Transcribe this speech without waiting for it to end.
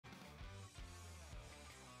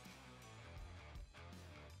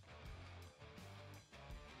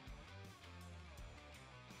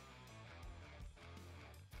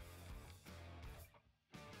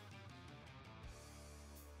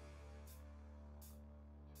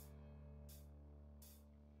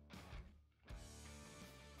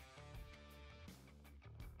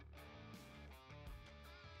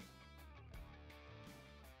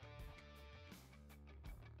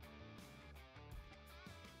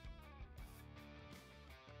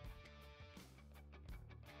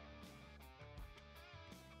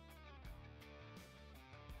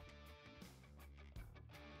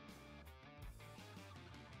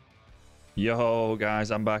Yo, guys,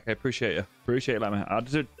 I'm back. I appreciate you. Appreciate it, man. I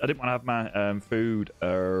didn't want to have my food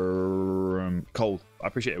cold. I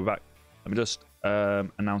appreciate it. We're back. Let me just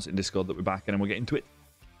announce it in Discord that we're back, and then we'll get into it.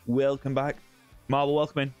 Welcome back. Marvel,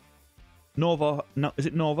 welcome in. Nova, no, is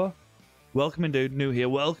it Nova? Welcome in, dude. New here.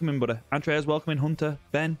 Welcome in, buddy. Andreas, welcome in. Hunter,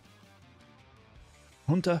 Ben.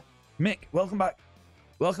 Hunter, Mick, welcome back.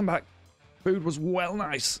 Welcome back. Food was well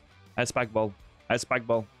nice. I had spag ball.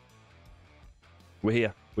 We're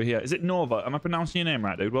here. We're here. Is it Nova? Am I pronouncing your name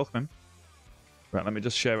right, dude? Welcome in. Right, let me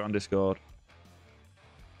just share it on Discord.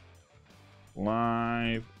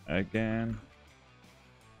 Live again.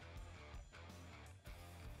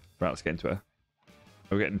 Right, let's get into it.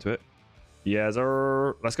 We're getting into it. Yes,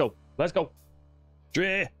 sir. Let's go. Let's go.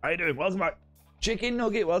 Dre, how you doing? Welcome back. Chicken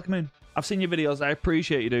Nugget, welcome in. I've seen your videos. I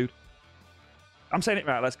appreciate you, dude. I'm saying it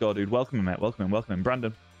right. Let's go, dude. Welcome in, mate. Welcome in. Welcome in.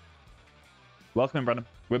 Brandon. Welcome in, Brandon.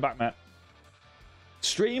 We're back, mate.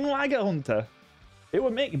 Stream Lagger Hunter. It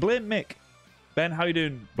was Mick. Blame Mick. Ben, how you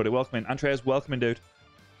doing, buddy? Welcome in. Andreas, welcome in, dude.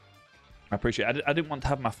 I appreciate it. I didn't want to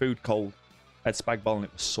have my food cold. I had spag ball and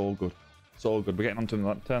it was so good. So good. We're getting on to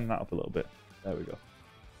that. Turn that up a little bit. There we go.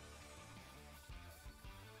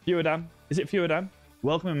 Fewadam. Is it Fewadam?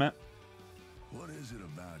 Welcome in, mate. What is it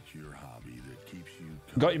about your hobby that keeps you...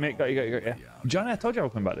 Got you, mate. Got you. Yeah. Johnny, I told you I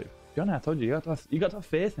was coming back, dude. Johnny, I told you. You got to have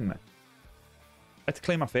faith in me. I had to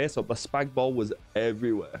clean my face up. The spag ball was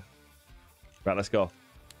everywhere. Right, let's go.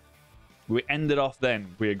 We ended off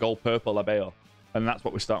then with a gold purple labeo. And that's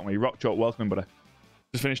what we're starting with. Rock chalk, welcome, buddy.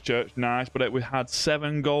 Just finished church. Nice, but we had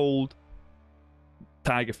 7 gold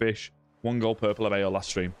tiger fish, 1 gold purple labeo last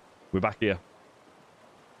stream. We're back here.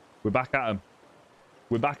 We're back at him.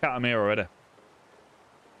 We're back at him here already.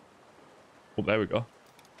 Oh, there we go.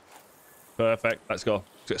 Perfect. Let's go.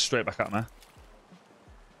 Let's get straight back at him there.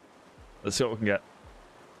 Let's see what we can get.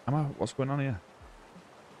 What's going on here?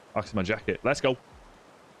 Oh, it's my jacket. Let's go.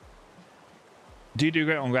 Do you do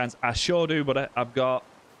great on grinds? I sure do, buddy. I've got...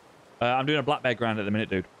 I'm doing a black bear grind at the minute,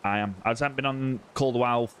 dude. I am. I just haven't been on Cold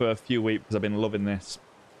WoW for a few weeks because I've been loving this.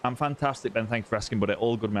 I'm fantastic, Ben. Thank you for asking, buddy.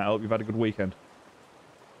 All good, mate. I hope you've had a good weekend.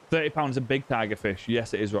 £30 is a big tiger fish.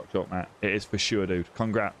 Yes, it is, Rock Chalk, mate. It is for sure, dude.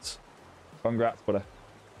 Congrats. Congrats, buddy.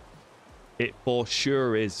 It for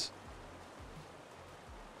sure is.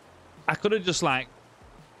 I could have just, like,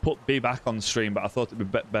 put B back on the stream, but I thought it'd be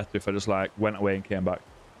better if I just, like, went away and came back.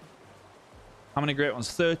 How many great ones?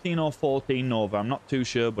 13 or 14 Nova. I'm not too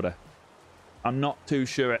sure, buddy. I'm not too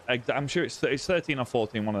sure. I'm sure it's 13 or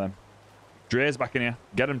 14, one of them. Dre's back in here.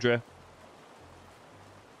 Get him, Dre.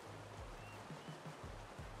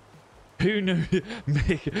 Who knew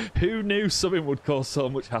who knew something would cause so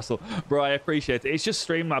much hassle? Bro, I appreciate it. It's just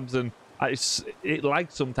Streamlabs and it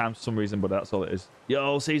lags sometimes for some reason, but that's all it is.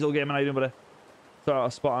 Yo, Cecil Gaming, how you doing, buddy? Thought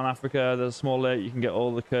a spot on Africa. There's a small lake. You can get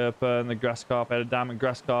all the Kerper and the grass carp. I had a diamond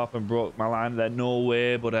grass carp and broke my line there. No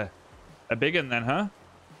way, but a big one then, huh?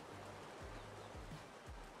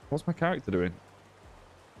 What's my character doing?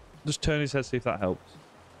 Just turn his head, see if that helps.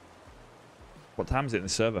 What time is it in the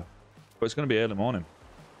server? But it's going to be early morning.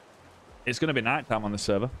 It's going to be night time on this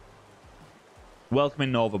server. Welcome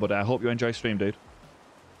in Nova, buddy. I hope you enjoy stream, dude.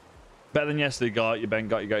 Better than yesterday. Got you, Ben.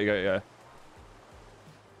 Got you.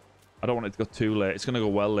 I don't want it to go too late. It's going to go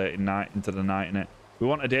well late into the night, innit? We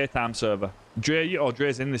want a daytime server.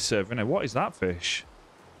 Dre's in this server, innit? What is that fish?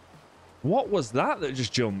 What was that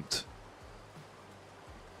just jumped?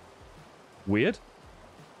 Weird.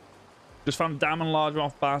 Just found diamond larger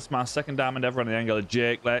off Bassmaster. Second diamond ever on the angle.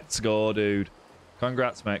 Jake, let's go, dude.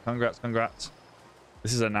 Congrats, mate. Congrats.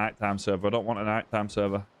 This is a nighttime server. I don't want a nighttime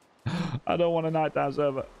server. I don't want a nighttime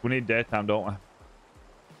server. We need daytime, don't we?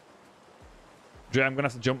 Dre, I'm going to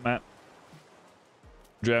have to jump, mate.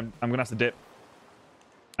 Dre, I'm going to have to dip.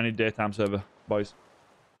 I need daytime server, boys.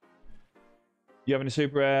 You have any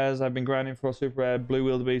super rares? I've been grinding for a super rare blue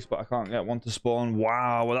wildebeest, but I can't get one to spawn.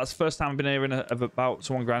 Wow. Well, that's the first time I've been hearing about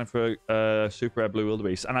someone grinding for a super rare blue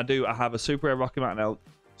wildebeest. And I have a super rare Rocky Mountain elk,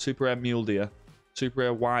 super rare mule deer, super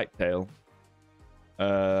rare whitetail,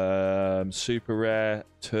 super rare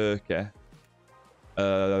turkey. I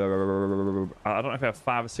don't know if I have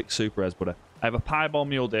 5 or 6 super rares, but I have a piebald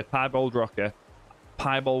mule deer, piebald rocker,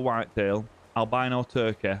 piebald whitetail, albino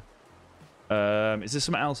turkey. Is there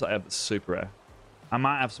something else that I have that's super rare? I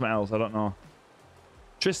might have something else, I don't know.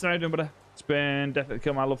 Tristan, how you doing, buddy? It's been definitely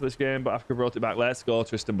killed my love for this game, but Africa brought it back. Let's go,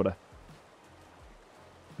 Tristan, buddy.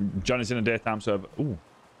 Johnny's in a daytime server. Ooh.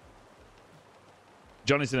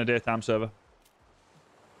 Johnny's in a daytime server.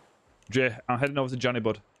 Jay, I'm heading over to Johnny,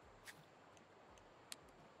 bud.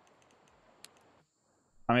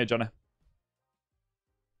 I'm here, Johnny.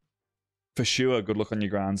 For sure, good luck on your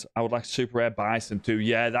grinds. I would like super rare bison too.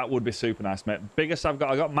 Yeah, that would be super nice, mate. Biggest I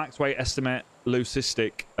got max weight estimate,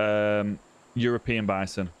 leucistic, European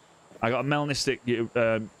bison. I got a melanistic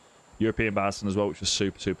European bison as well, which was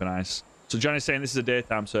super, super nice. So Johnny's saying this is a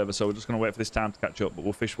daytime server, so we're just going to wait for this time to catch up, but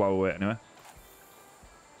we'll fish while we wait anyway.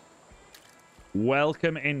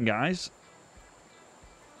 Welcome in, guys.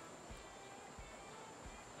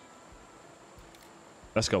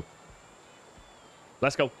 Let's go.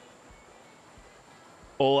 Let's go.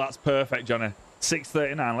 Oh, that's perfect, Johnny.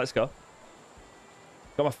 6:39. Let's go.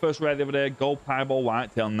 Got my first rare the other day. Gold piebald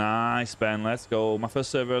whitetail. Nice, Ben. Let's go. My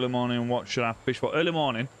first server early morning. What should I fish for? Early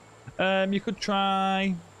morning. You could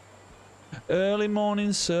try early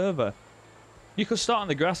morning server. You could start on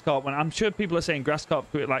the grass carp. When I'm sure people are saying grass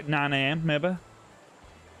carp to it like 9 AM maybe.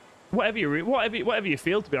 Whatever you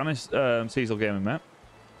feel, to be honest. Soicials gaming, mate.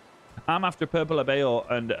 I'm after purple abeo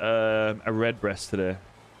and a red breast today.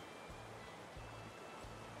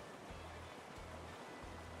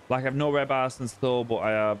 Like, I have no red basins though, but I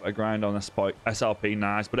have a grind on a SRP.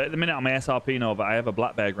 Nice. But at the minute, I'm SRP Nova. I have a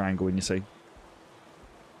black bear grind going, you see.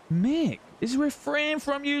 Mick, is refrain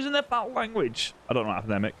from using the foul language. I don't know what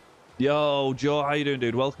happened there, Mick. Yo, Joe, how you doing,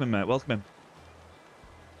 dude? Welcome in, mate. Welcome in.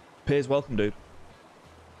 Piers, welcome, dude.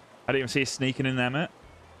 I didn't even see you sneaking in there, mate.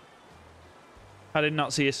 I did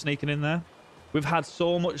not see you sneaking in there. We've had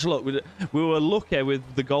so much luck. We were lucky with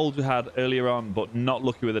the gold we had earlier on, but not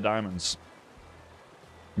lucky with the diamonds.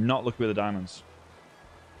 Not lucky with the diamonds.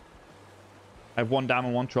 I have 1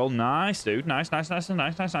 diamond, 1 troll. Nice, dude. Nice, nice, nice,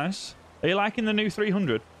 nice, nice, nice. Are you liking the new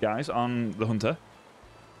 300, guys, on the Hunter?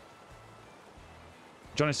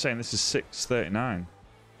 Johnny's saying this is 6:39.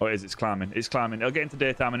 Oh, it is. It's climbing. It's climbing. It'll get into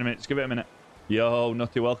daytime in a minute. Just give it a minute. Yo,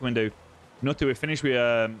 Nutty, welcome in, dude. Nutty, we finished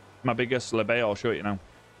with my biggest labeo. I'll show it you now.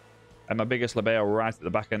 And my biggest labeo right at the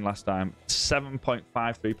back end last time.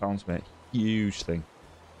 7.53 pounds, mate. Huge thing.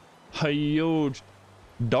 Huge.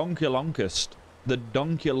 Donkey lonkest. The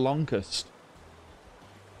donkey lonkest.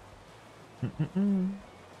 I'm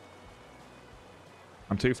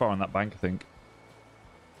too far on that bank, I think.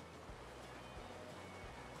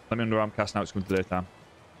 Let me underarm cast now. It's coming to daytime.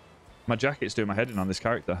 My jacket's doing my head in on this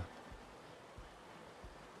character.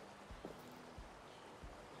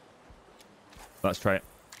 Let's try it.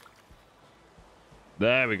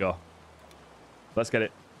 There we go. Let's get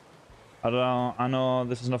it. I know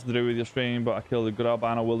this has nothing to do with your stream, but I killed a good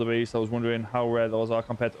albino wildebeest. I was wondering how rare those are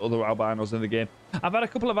compared to other albinos in the game. I've had a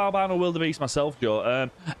couple of albino wildebeest myself,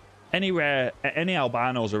 Joe. Any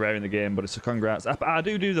albinos are rare in the game, but it's a congrats. I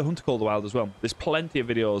do the Hunter Call the Wild as well. There's plenty of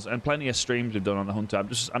videos and plenty of streams we've done on the Hunter.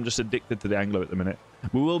 I'm just addicted to the angler at the minute.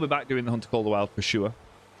 We will be back doing the Hunter Call the Wild for sure.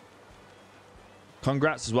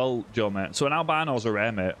 Congrats as well, Joe, mate. So an albino's are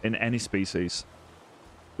rare, mate, in any species.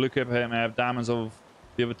 Blue Cooper here, mate. I have diamonds of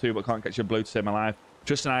the other two, but can't catch a blue to save my life.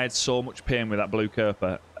 Tristan, I had so much pain with that blue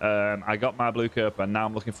Cooper. I got my blue Cooper, and now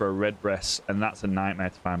I'm looking for a red breast, and that's a nightmare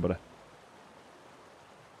to find, buddy.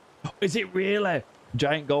 Is it really?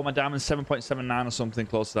 Giant gold, my diamond 7.79 or something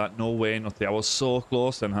close to that. No way, nothing. I was so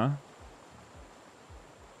close then, huh?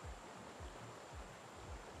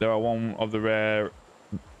 There are one of the rare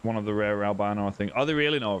albino, I think. Oh, they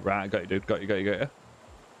really know. Right, I got you, dude. Got you.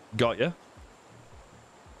 Got you.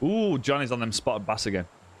 Ooh, Johnny's on them spotted bass again.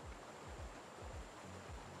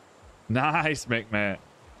 Nice, Mick, mate.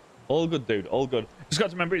 All good, dude. All good. Just got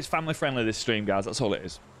to remember it's family friendly, this stream, guys. That's all it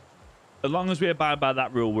is. As long as we abide by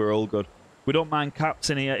that rule, we're all good. We don't mind caps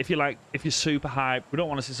in here. If you're super hyped, we don't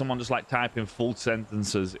want to see someone just like typing full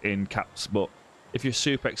sentences in caps. But if you're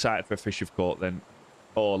super excited for a fish you've caught, then,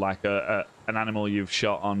 or like an animal you've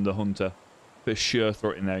shot on the Hunter, for sure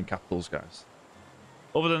throw it in there in capitals, guys.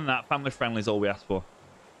 Other than that, family friendly is all we ask for.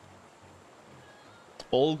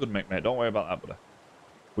 All good, Mick, mate. Don't worry about that, buddy.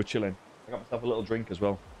 We're chilling. I got myself a little drink as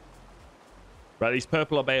well. Right, these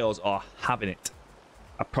purple abeos are having it.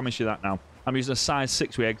 I promise you that now. I'm using a size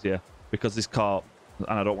 6 with eggs here because this carp,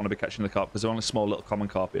 and I don't want to be catching the carp because they're only small little common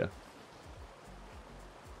carp here.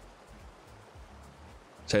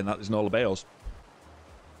 Saying that, there's no abeos.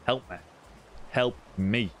 Help me. Help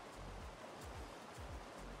me.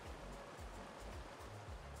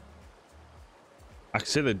 I can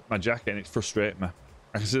see my jacket and it's frustrating me.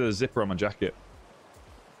 I can see the zipper on my jacket.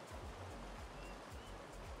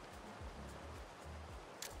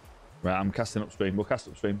 Right, I'm casting upstream. We'll cast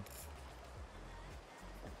upstream.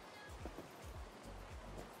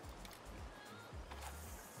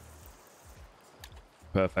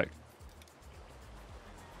 Perfect.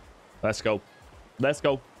 Let's go. Let's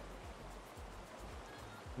go.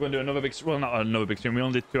 We're going to do another big... Well, not another big stream. We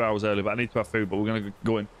only did 2 hours early, but I need to have food, but we're going to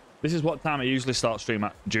go in. This is what time I usually start stream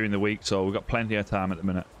at during the week, so we've got plenty of time at the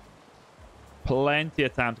minute. Plenty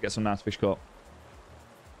of time to get some nice fish caught.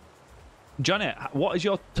 Johnny, what is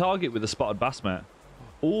your target with the spotted bass, mate?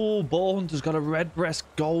 Oh, Bow Hunter's got a red breast,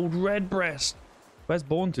 gold red breast. Where's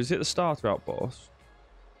Bow Hunter? Is it the starter outpost?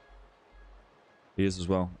 He is as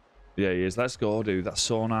well. Yeah, he is. Let's go, dude. That's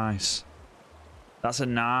so nice. That's a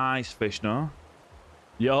nice fish, no?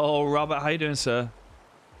 Yo, Robert, how you doing, sir?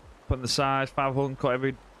 Putting the size,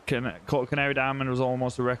 500, caught Canary Diamond was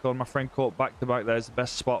almost a record. My friend caught back-to-back. There's the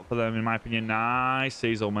best spot for them, in my opinion. Nice,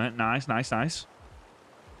 Cecil, mate. Nice, nice, nice.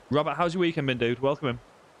 Robert, how's your weekend been, dude? Welcome him.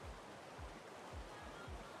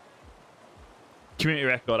 Community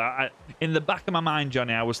record. In the back of my mind,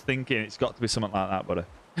 Johnny, I was thinking it's got to be something like that, buddy.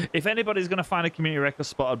 If anybody's going to find a community record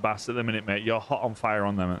spotted bass at the minute, mate, you're hot on fire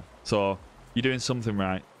on them. So you're doing something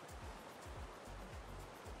right.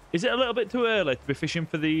 Is it a little bit too early to be fishing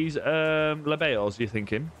for these labeos, you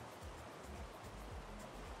thinking?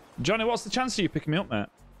 Johnny, what's the chance of you picking me up, mate?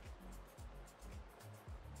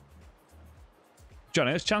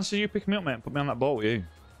 Johnny, there's chances of you picking me up, mate, and put me on that boat with you.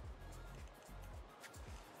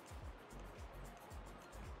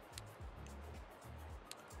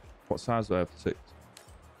 What size do I have? 6.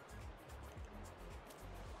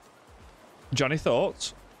 Johnny,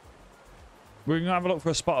 thoughts? We're going to have a look for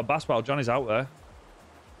a spotted bass while Johnny's out there.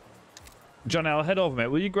 Johnny, I'll head over, mate.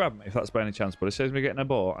 Will you grab me if that's by any chance? But it saves me getting a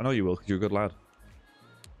boat. I know you will because you're a good lad.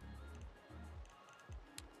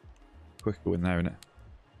 Quick go in there, innit?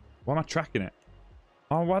 Why am I tracking it?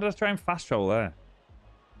 Oh, why did I try and fast travel there?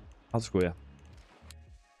 I'll just go here.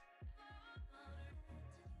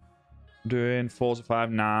 Doing 4 to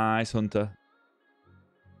 5. Nice, Hunter.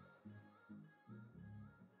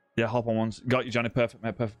 Yeah, hop on once. Got you, Johnny. Perfect,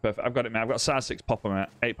 mate. Perfect, perfect. I've got it, mate. I've got a size 6 popper, mate.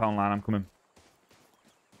 8-pound line. I'm coming.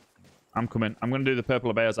 I'm coming. I'm going to do the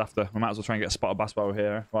purple bears after. We might as well try and get a spotted bass while we're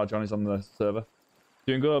here, while Johnny's on the server.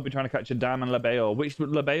 Doing good. I'll be trying to catch a diamond labeo. Which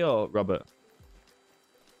labeo, Robert?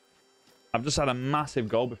 I've just had a massive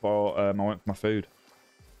goal before I went for my food.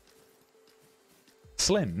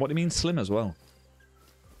 Slim? What do you mean slim as well?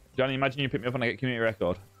 Johnny, imagine you pick me up and I get community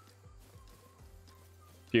record.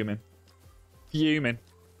 Fuming. Fuming.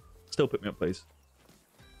 Still pick me up, please.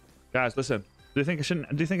 Guys, listen. Do you think I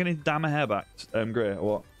shouldn't? Do you think I need to dye my hair back, grey, or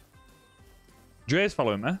what? Dre's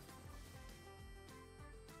following me.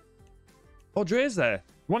 Oh, Dre's there.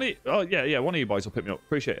 Oh, yeah, one of you boys will pick me up.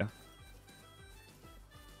 Appreciate you.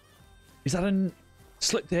 Is that a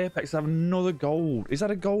slipped apex? I have another gold. Is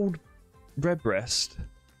that a gold red breast?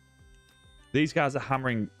 These guys are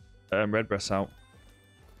hammering red breasts out.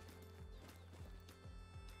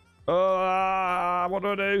 Oh, what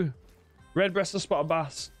do I do? Red breast or spotted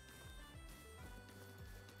bass?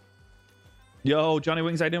 Yo, Johnny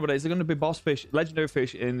Wings, how you doing? But is there going to be boss fish, legendary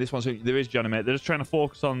fish in this one? So there is, Johnny, mate. They're just trying to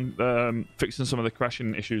focus on fixing some of the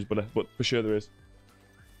crashing issues, but for sure there is.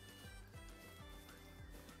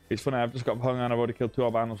 It's funny, I've just got hung on. I've already killed 2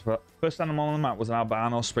 albinos for that. First animal on the map was an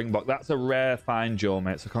albino springbok. That's a rare find, Joe,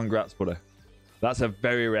 mate. So congrats, buddy. That's a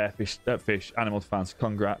very rare fish animal to find. So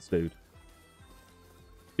congrats, dude.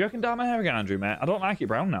 You reckon dye my hair again, Andrew, mate? I don't like it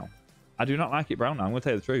brown now. I do not like it brown now. I'm going to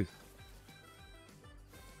tell you the truth.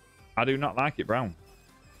 I do not like it brown.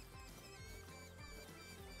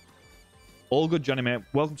 All good, Johnny, mate.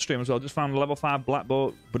 Welcome to stream as well. Just found a level 5 black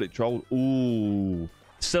boat, but it trolled. Ooh.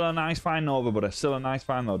 Still a nice find, Nova, buddy. Still a nice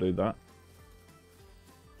find, though, dude, that.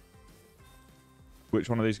 Which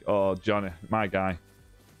one of these? Oh, Johnny. My guy.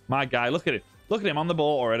 My guy. Look at it. Look at him on the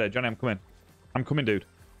boat already. Johnny, I'm coming. I'm coming, dude.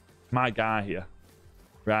 My guy here.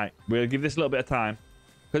 Right. We'll give this a little bit of time.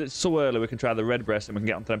 Because it's so early, we can try the red breast and we can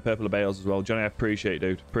get onto them purple bales as well. Johnny, I appreciate it,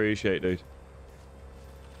 dude. Appreciate it, dude.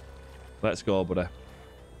 Let's go, buddy.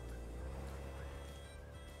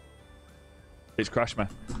 It's crashed me.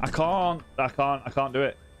 I can't do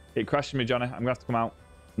it. It crashed me, Johnny. I'm going to have to come out.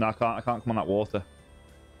 No, I can't come on that water.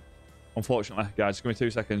 Unfortunately, guys. Just give me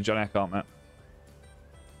 2 seconds. Johnny, I can't, mate.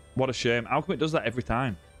 What a shame. How come it does that every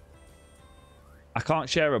time? I can't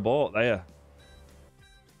share a boat there.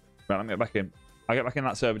 Right, let me get back in. I'll get back in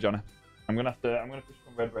that server, Johnny. I'm gonna fish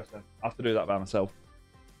from red breast then. I have to do that by myself.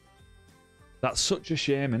 That's such a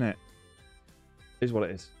shame, innit? It is what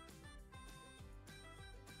it is.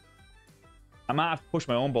 I might have to push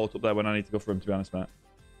my own boat up there when I need to go for him, to be honest, mate.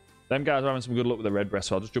 Them guys are having some good luck with the red breast,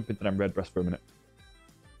 so I'll just jump into them red breast for a minute.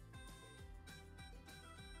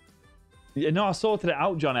 Yeah, no, I sorted it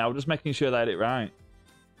out, Johnny. I was just making sure that I had it right.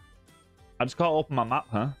 I just can't open my map,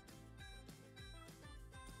 huh?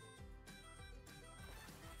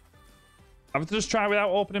 I have to just try without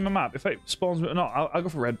opening my map. If it spawns me or not, I'll go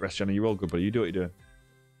for red breast, Johnny. You're all good, buddy. You do what you're doing.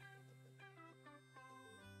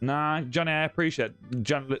 Nah, Johnny, I appreciate...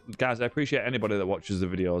 guys, I appreciate anybody that watches the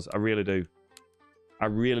videos. I really do. I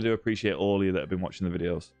really do appreciate all of you that have been watching the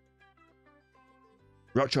videos.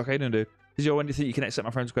 Rockchalk, how you doing, dude? When do you think you can accept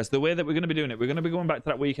my friend's request? The way that we're going to be doing it, we're going to be going back to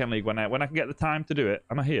that weekend league when I can get the time to do it.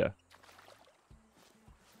 Am I here?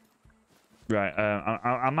 Right,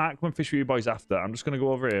 I might come and fish with you boys after. I'm just going to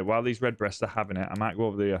go over here while these red breasts are having it. I might go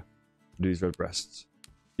over there and do these red breasts.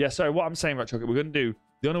 Yeah, sorry, what I'm saying, Rockchalk, we're going to do...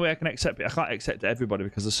 The only way I can accept it, I can't accept everybody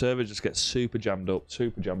because the server just gets super jammed up. They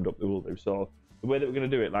will do. So the way that we're going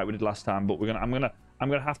to do it, like we did last time, but I'm gonna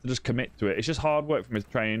have to just commit to it. It's just hard work for me to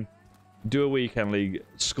try and do a weekend league,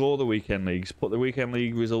 score the weekend leagues, put the weekend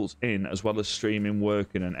league results in, as well as streaming,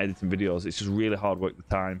 working, and editing videos. It's just really hard work. The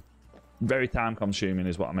time, very time consuming,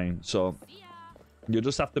 is what I mean. So you'll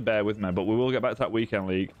just have to bear with me, but we will get back to that weekend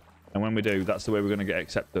league, and when we do, that's the way we're going to get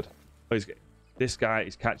accepted. This guy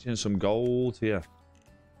is catching some gold here.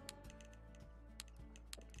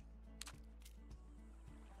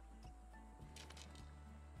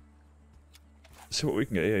 Let's see what we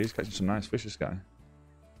can get here. He's catching some nice fish, this guy.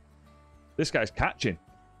 This guy's catching.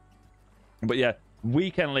 But yeah,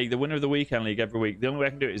 weekend league, the winner of the weekend league every week. The only way I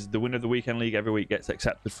can do it is the winner of the weekend league every week gets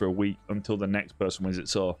accepted for a week until the next person wins it.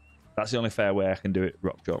 So that's the only fair way I can do it,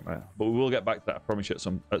 Rockchalk, mate. But we will get back to that, I promise you,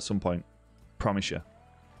 at some point. Promise you.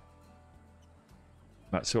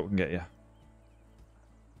 Let's see what we can get you.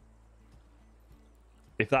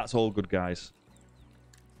 If that's all good, guys.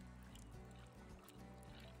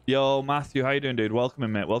 Yo, Matthew, how you doing, dude? Welcome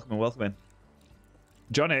in, mate. Welcome in.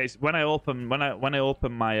 Johnny, when I open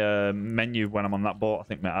my menu when I'm on that boat, I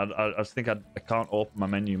think, mate, I think I can't open my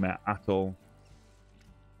menu, mate, at all.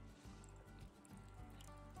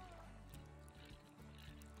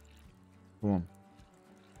 Come on.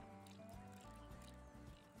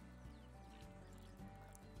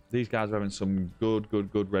 These guys are having some good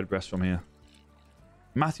red breasts from here.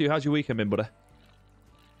 Matthew, how's your weekend been, buddy?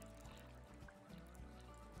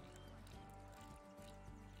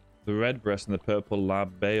 The red breast and the purple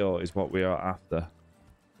labeo is what we are after.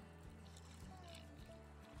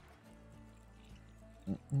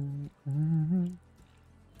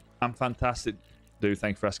 I'm fantastic, dude.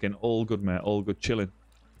 Thanks for asking. All good, mate. All good. Chilling.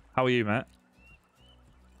 How are you, mate?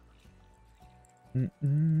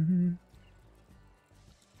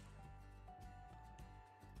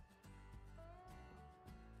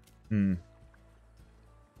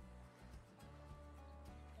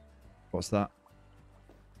 What's that?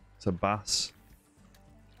 It's a bass.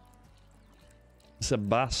 It's a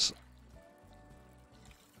bass.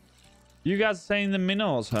 You guys are saying the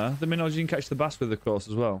minnows, huh? The minnows you can catch the bass with, of course,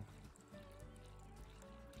 as well.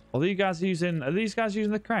 Are these guys using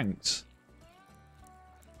the cranks?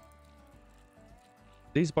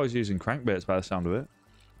 These boys are using crankbaits by the sound of it.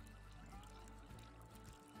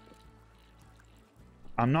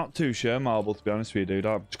 I'm not too sure, Marble, to be honest with you, dude.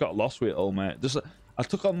 I've just got lost with it all, mate. I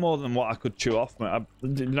took on more than what I could chew off, mate. You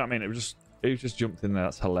know what I mean? It was just jumped in there.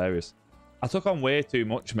 That's hilarious. I took on way too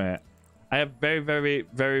much, mate. I have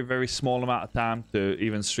very small amount of time to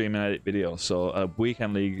even stream and edit videos. So a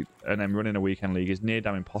weekend league and then running a weekend league is near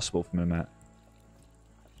damn impossible for me, mate.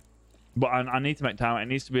 But I need to make time. It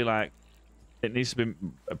needs to be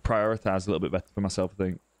prioritized a little bit better for myself, I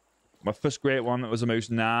think. My first great one, that was a moose.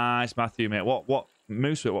 Nice, Matthew, mate. What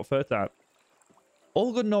moose? What fur type?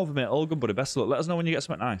 All good, Nova, mate. All good, buddy. Best of luck. Let us know when you get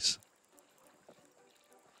something nice.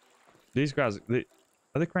 These guys, are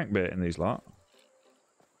they crankbait in these lot?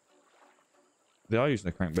 They are using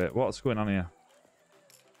the crankbait. What's going on here?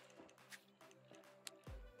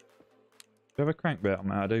 Do you have a crankbait on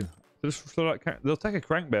there? I do. They'll take a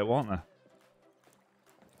crankbait, won't they?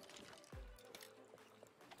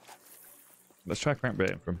 Let's try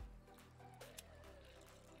crankbaiting from.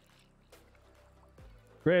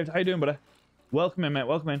 Graves, how you doing, buddy? Welcome in, mate.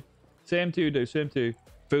 Welcome in. Same to you, dude. Same to you.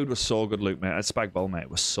 Food was so good, Luke, mate. That spag bowl, mate,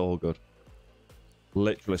 was so good.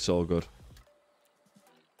 Literally so good.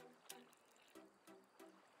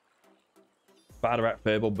 Batterack,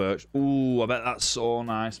 Fable, Birch. Ooh, I bet that's so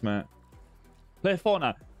nice, mate. Play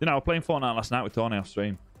Fortnite. You know, I was playing Fortnite last night with Tony off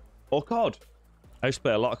stream. Or COD. I used to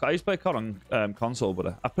play a lot of COD. I used to play COD on console,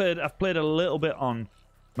 but I've played a little bit on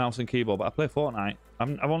mouse and keyboard, but I play Fortnite.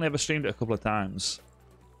 I've only ever streamed it a couple of times.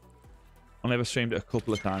 So there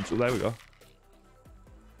we go.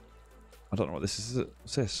 I don't know what this is.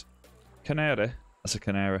 What's this? Canary. That's a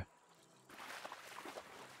canary.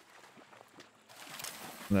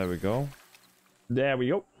 There we go. There we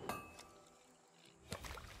go.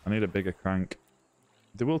 I need a bigger crank.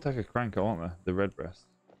 They will take a crank, won't they? The red breast.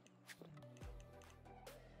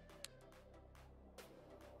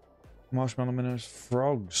 Marshmallow minnows.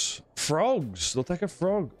 Frogs. Frogs! They'll take a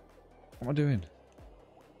frog. What am I doing?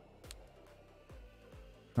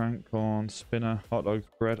 Crank, corn, spinner, hot dogs,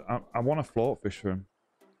 bread. I want a float fish for him.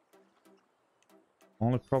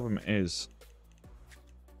 Only problem is...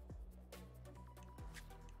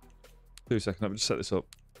 2 seconds, let me just set this up.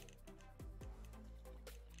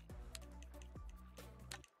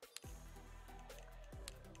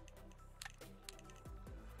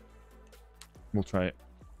 We'll try it.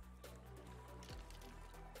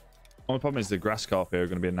 Only problem is the grass carp here are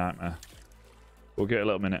going to be a nightmare. We'll give it a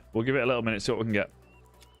little minute. We'll give it a little minute, see what we can get.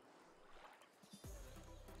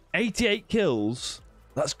 88 kills?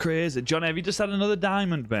 That's crazy. Johnny, have you just had another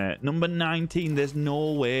diamond, mate? Number 19. There's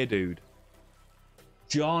no way, dude.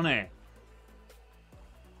 Johnny.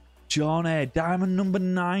 Johnny, diamond number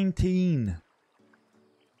 19.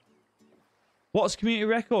 What's community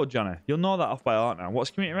record, Johnny? You'll know that off by heart now.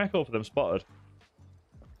 What's community record for them spotted?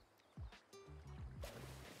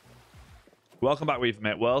 Welcome back, Reef,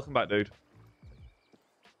 mate. Welcome back, dude.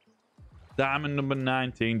 Diamond number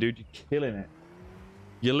 19, dude. You're killing it.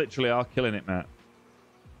 You literally are killing it, mate.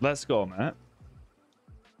 Let's go, mate.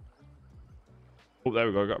 Oh, there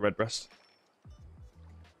we go. Got red breast.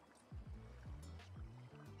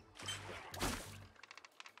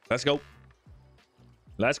 Let's go.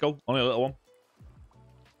 Let's go. Only a little one.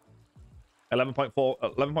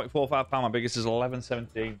 11.45 pound. My biggest is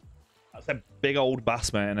 11.17. That's a big old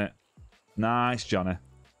bass, mate, innit? Nice, Johnny.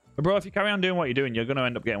 But bro, if you carry on doing what you're doing, you're going to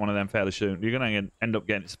end up getting one of them fairly soon. You're going to end up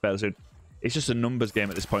getting it fairly soon. It's just a numbers game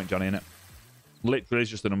at this point, Johnny, innit? Literally,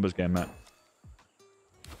 it's just a numbers game, mate.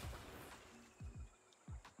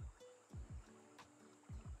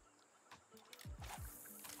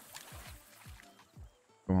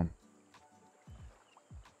 Come on.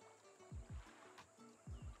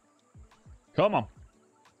 Come on.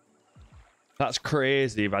 That's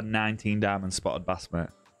crazy. You've had 19 diamond spotted bass, mate.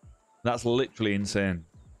 That's literally insane.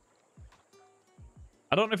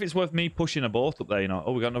 I don't know if it's worth me pushing a boat up there, you know.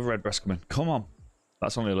 Oh, we got another red breast coming. Come on.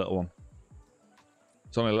 That's only a little one.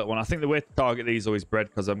 It's only a little one. I think the way to target these though is bread,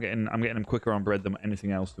 because I'm getting them quicker on bread than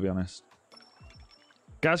anything else, to be honest.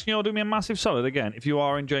 Guys, can you all do me a massive solid again? If you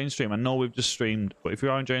are enjoying stream, I know we've just streamed, but if you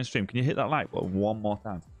are enjoying stream, can you hit that like button one more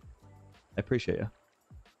time? I appreciate you.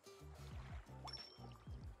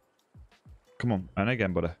 Come on, and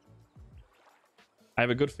again, buddy. I have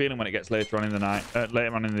a good feeling when it gets later on in the night,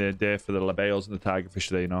 later on in the day for the labeos and the tigerfish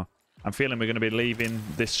there, you know. I'm feeling we're going to be leaving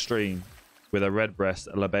this stream with a red breast,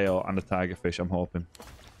 a labeo, and a tigerfish, I'm hoping.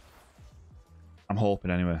 I'm hoping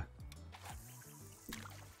anyway.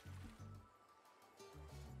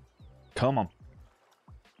 Come on.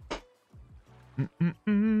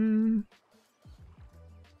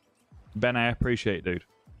 Ben, I appreciate it, dude.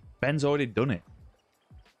 Ben's already done it.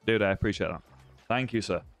 Dude, I appreciate that. Thank you,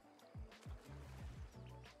 sir.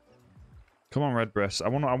 Come on, red breast. I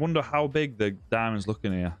wonder how big the diamond's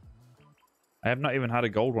looking here. I have not even had a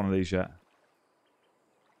gold one of these yet.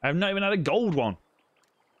 I have not even had a gold one.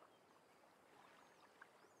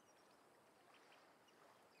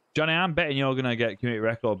 Johnny, I'm betting you're going to get community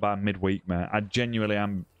record by midweek, mate. I genuinely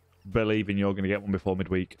am believing you're going to get one before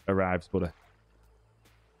midweek arrives, buddy.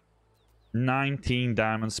 19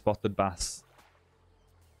 diamond spotted bass.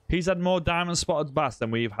 He's had more diamond spotted bass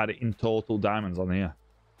than we've had in total diamonds on here.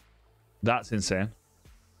 That's insane.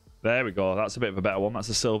 There we go. That's a bit of a better one. That's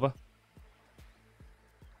a silver.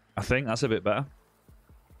 I think that's a bit better.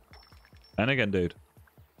 And again, dude.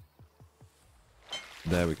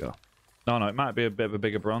 There we go. No, no, it might be a bit of a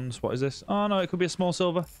bigger bronze. What is this? Oh, no, it could be a small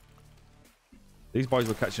silver. These boys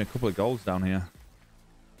were catching a couple of golds down here.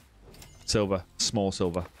 Silver. Small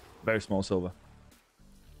silver. Very small silver.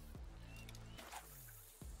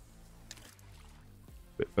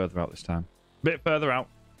 Bit further out this time. Bit further out.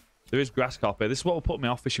 There is grass carp here. This is what will put me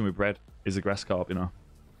off fishing with bread, is the grass carp, you know.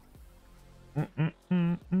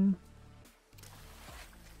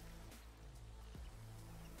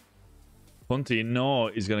 Hunter, you know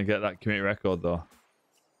he's going to get that community record, though.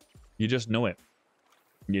 You just know it.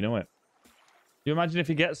 You know it. You imagine if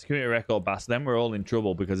he gets community record bass, then we're all in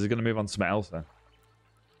trouble because he's going to move on to something else then.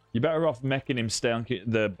 You're better off making him stay on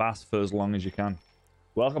the bass for as long as you can.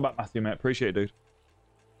 Welcome back, Matthew, mate. Appreciate it, dude.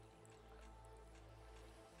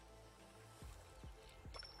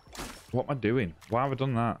 What am I doing? Why have I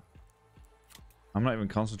done that? I'm not even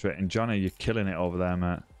concentrating. Johnny, you're killing it over there,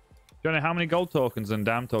 mate. Johnny, how many gold tokens and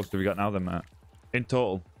diamond tokens have you got now then, mate? In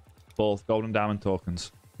total. Both gold and diamond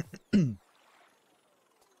tokens. Yeah.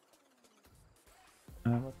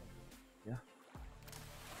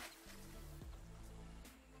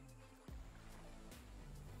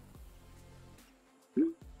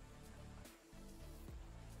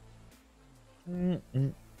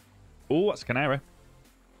 Oh, that's a canary.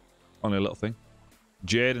 Only a little thing.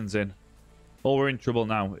 Jaden's in. Oh, we're in trouble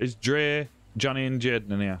now. Is Dre, Johnny, and Jaden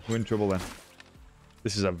in here? We're in trouble then.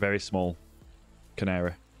 This is a very small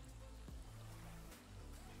canary.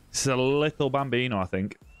 This is a little bambino, I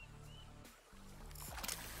think.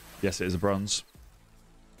 Yes, it is a bronze.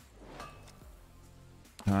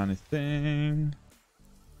 Anything?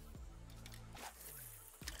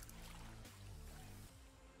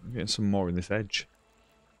 I'm getting some more in this edge.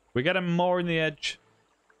 We're getting more in the edge.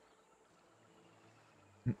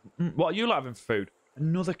 What are you like having for food?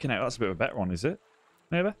 Another canary. That's a bit of a better one, is it?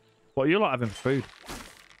 Maybe? What are you like having for food?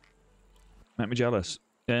 Make me jealous.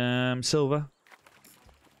 Silver.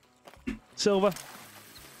 Silver.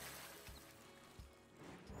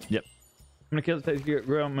 Yep. I'm gonna kill the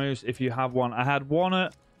ground moose if you have one. I had one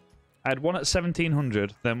at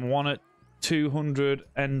 1700, then one at 200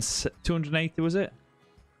 and 280 was it?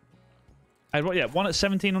 I had one at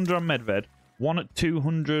 1700 on Medved, one at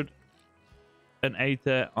 280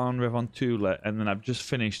 on Revon Tule, and then I've just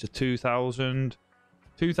finished a 2000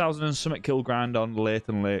 and something kill grind on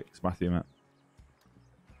Leighton Lakes, Matthew, mate.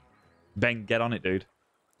 Ben, get on it, dude.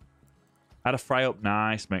 I had a fry up.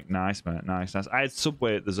 Nice, mate. Nice, mate. Nice, nice. I had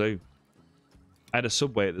Subway at the zoo.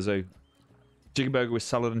 Chicken burger with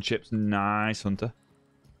salad and chips. Nice, Hunter.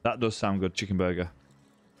 That does sound good, chicken burger.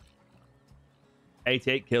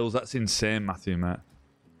 88 kills. That's insane, Matthew, mate.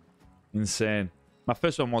 Insane. My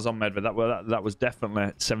first one was on Medved. That was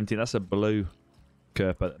definitely 17. That's a blue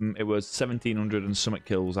Kerper. It was 1700 and something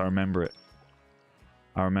kills. I remember it.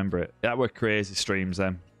 That were crazy streams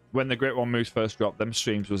then. When the Great One Moose first dropped, them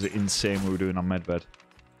streams was insane we were doing on Medved.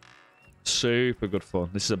 Super good fun.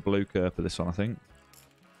 This is a blue Kerper, this one, I think.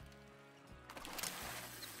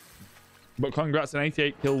 But congrats, an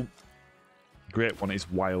 88 kill Great One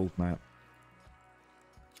is wild, mate.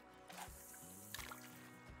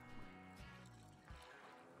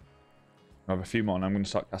 I have a few more and I'm going to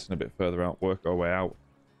start casting a bit further out. Work our way out.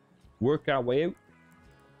 Work our way out.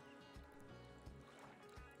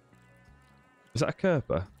 Is that a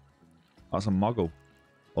Kerper? Oh, that's a Moggle.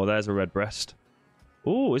 Oh, there's a red breast.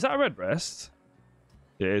 Oh, is that a red breast?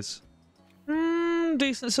 It is.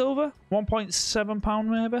 Decent silver. 1.7 pound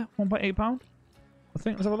maybe. 1.8 pound. I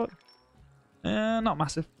think. Let's have a look. Not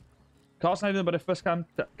massive. Carson, I did but the first time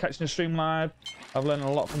catching a stream live. I've learned a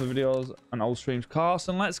lot from the videos and old streams.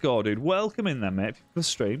 Carson, let's go, dude. Welcome in there, mate. For the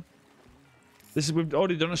stream. We've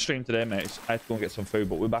already done a stream today, mate. I had to go and get some food,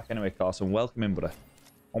 but we're back anyway, Carson. Welcome in, buddy.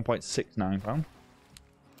 1.69 pound.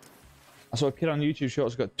 I saw a kid on YouTube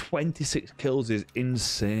Shorts got 26 kills. Is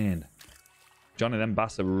insane. Johnny, them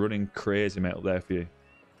bastards are running crazy, mate, up there for you.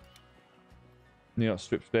 You got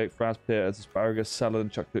strip steak, fries, potatoes, asparagus, salad,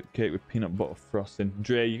 and chocolate cake with peanut butter frosting.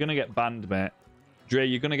 Dre, you're gonna get banned, mate. Dre,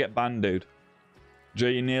 you're gonna get banned, dude.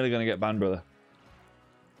 Dre, you're nearly gonna get banned, brother.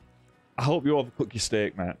 I hope you overcook your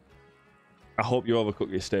steak, mate. I hope you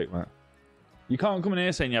overcook your steak, mate. You can't come in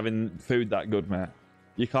here saying you're having food that good, mate.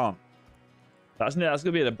 You can't. That's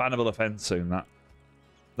gonna be a bannable offence soon.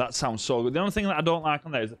 That sounds so good. The only thing that I don't like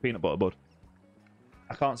on there is the peanut butter, bud.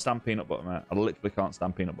 I can't stand peanut butter, mate. I literally can't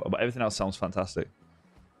stand peanut butter. But everything else sounds fantastic.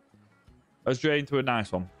 Let's Dre into a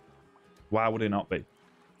nice one. Why would he not be?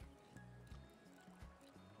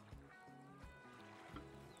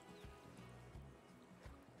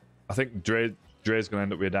 I think Dre's going to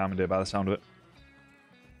end up with a diamond here by the sound of it.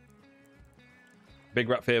 Big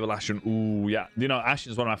Rat Fable Ashen. Ooh, yeah. You know,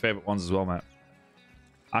 Ashen is one of my favourite ones as well, mate.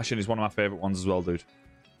 Ashen is one of my favourite ones as well, dude.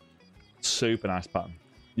 Super nice pattern.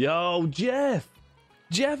 Yo, Jeff!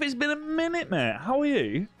 Jeff, it's been a minute, mate. How are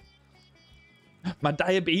you? My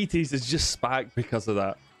diabetes has just spiked because of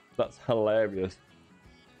that. That's hilarious.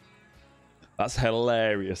 That's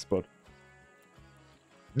hilarious, bud.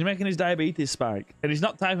 You're making his diabetes spike. And he's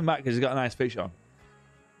not typing back because he's got a nice fish on.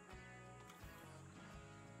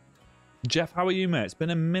 Jeff, how are you, mate? It's been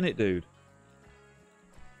a minute, dude.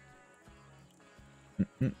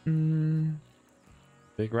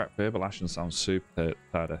 Big Rat Fable Ashen sounds super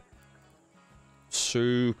tidy.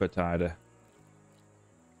 Super tidy.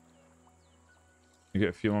 You get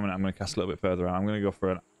a few more minutes. I'm going to cast a little bit further out. I'm going to go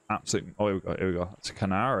for an absolute... Oh, here we go. Here we go. It's a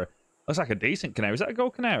canary. Looks like a decent canary. Is that a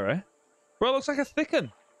gold canary? Bro, it looks like a thick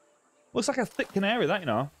one. Looks like a thick canary, that, you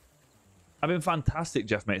know. I've been fantastic,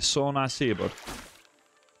 Jeff, mate. So nice to see you, bud.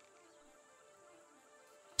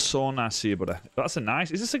 So nice to see you, buddy. That's a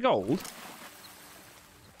nice... Is this a gold?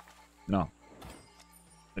 No.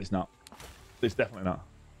 It's not. It's definitely not.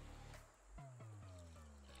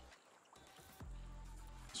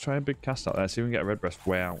 Let's try a big cast out there. See if we can get a red breast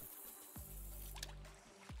way out.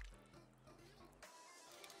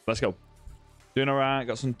 Let's go. Doing alright.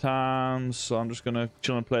 Got some time. So I'm just going to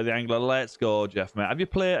chill and play the angler. Let's go, Jeff, mate. Have you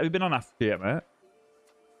been on Africa yet, mate?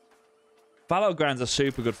 Fallow grinds are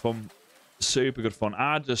super good fun. Super good fun.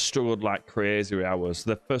 I just struggled like crazy with hours.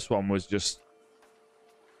 The first one was just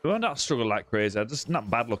We won't not struggle like crazy. Just not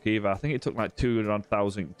bad luck either. I think it took like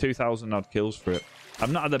 2,000 odd kills for it.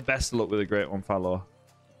 I've not had the best luck with a great one fallow.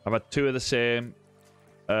 I've had 2 of the same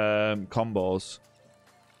combos.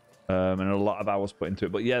 And a lot of hours put into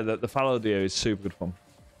it. But yeah, the fallow deer is super good fun.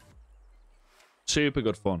 Super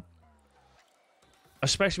good fun.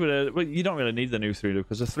 Especially with you don't really need the new 3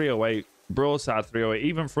 because the 308, broadside 308,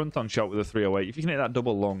 even front on shot with a 308, if you can hit that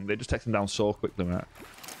double lung, they just take them down so quickly, man.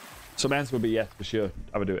 So my answer would be yes, for sure.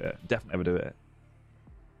 I would do it. Definitely would do it.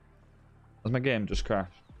 Has my game just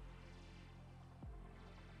crashed?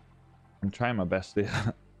 I'm trying my best here.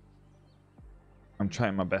 I'm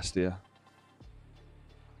trying my best here.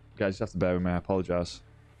 Guys, you have to bear with me. I apologise.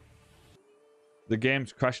 The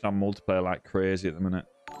game's crashing on multiplayer like crazy at the minute.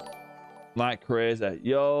 Like crazy.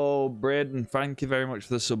 Yo, Braden, thank you very much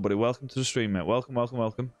for the sub, buddy. Welcome to the stream, mate. Welcome, welcome,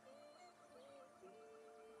 welcome.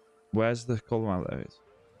 Where's the call out? There it is.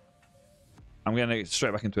 I'm going to get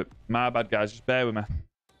straight back into it. My bad, guys. Just bear with me.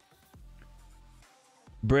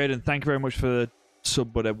 Braden, thank you very much for the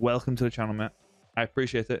sub, buddy. Welcome to the channel, mate. I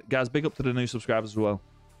appreciate it. Guys, big up to the new subscribers as well.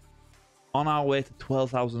 On our way to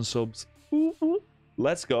 12,000 subs.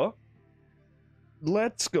 Let's go.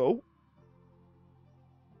 Let's go.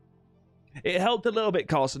 It helped a little bit,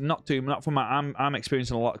 Carlson. Not too. Not for my. I'm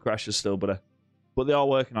experiencing a lot of crashes still, but they are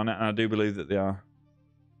working on it, and I do believe that they are.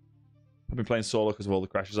 I've been playing solo because of all the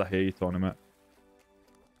crashes. I hear you, Tony, mate.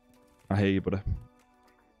 I hear you, buddy.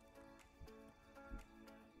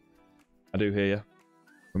 I do hear you.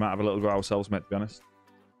 We might have a little go ourselves, mate, to be honest.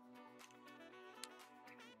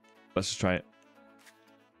 Let's just try it.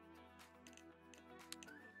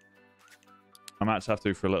 I might just have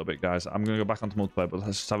to for a little bit, guys. I'm going to go back onto multiplayer, but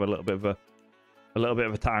let's just have a little bit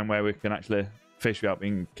of a time where we can actually fish without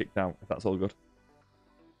being kicked out, if that's all good.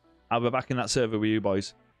 I'll be back in that server with you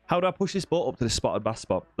boys. How do I push this boat up to this spotted bass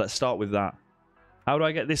spot? Let's start with that. How do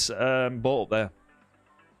I get this boat up there?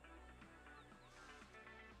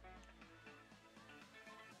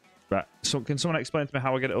 Right. So can someone explain to me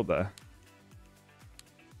how I get it up there?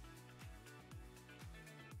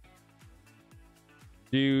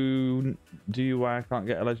 Do you why I can't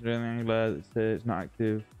get a legendary angler? It's not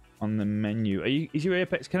active on the menu. Is your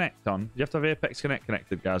Apex Connect on? Do you have to have Apex Connect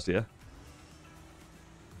connected, guys, do you?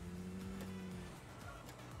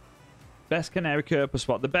 Best canary Kerper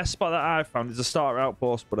spot. The best spot that I've found is the starter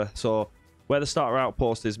outpost, buddy. So where the starter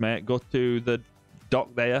outpost is, mate, go to the dock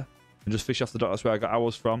there and just fish off the dock. That's where I got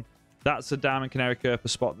ours from. That's the diamond canary Kerper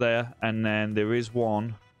spot there, and then there is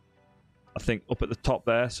one, I think, up at the top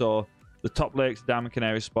there. So the top lake's the diamond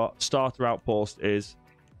canary spot. Starter outpost is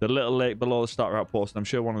the little lake below the starter outpost, and I'm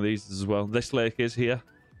sure one of these is as well. This lake is here.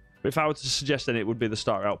 But if I were to suggest any, it would be the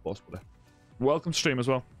starter outpost, buddy. Welcome to stream as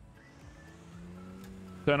well.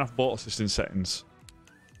 Turn off boat assisting settings.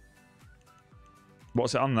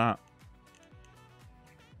 What's it on that?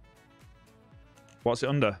 What's it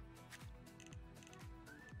under?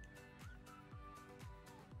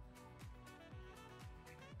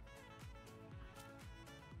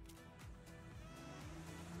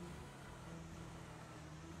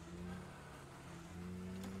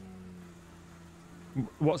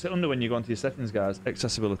 What's it under when you go into your settings, guys?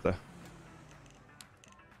 Accessibility.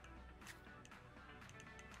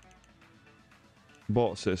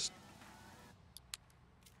 Boat assist.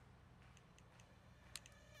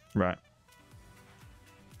 Right.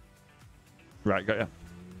 Right, got ya.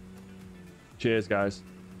 Cheers, guys.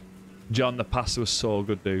 John, the pasta was so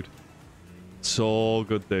good, dude. So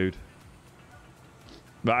good, dude.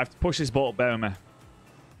 But I have to push this boat up, bear with me.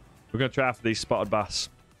 We're going to try for these spotted bass.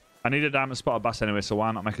 I need a diamond spotted bass anyway, so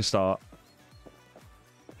why not make a start?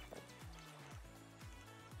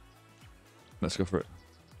 Let's go for it.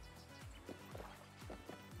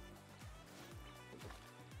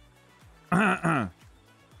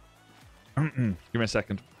 Give me a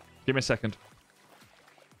second. Give me a second.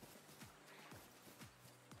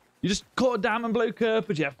 You just caught a diamond blue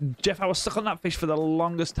Kerper, Jeff. Jeff, I was stuck on that fish for the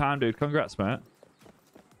longest time, dude. Congrats, mate.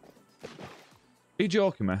 Are you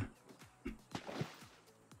joking me?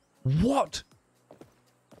 What?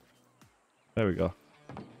 There we go.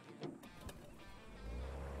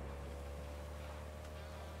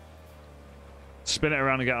 Spin it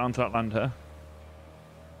around and get onto that land here.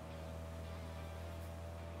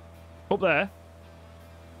 Up there.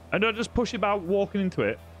 And don't just push it about walking into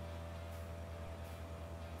it.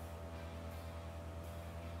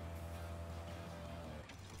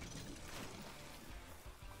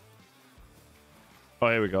 Oh,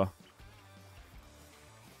 here we go.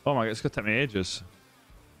 Oh my god, it's gonna take me ages.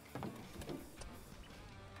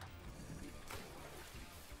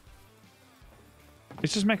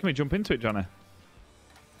 It's just making me jump into it, Johnny.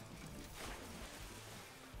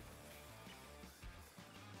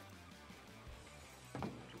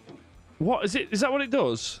 What is it? Is that what it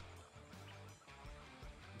does?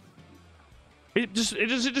 Does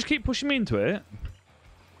it just keep pushing me into it?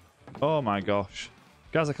 Oh my gosh.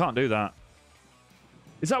 Guys, I can't do that.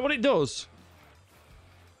 Is that what it does?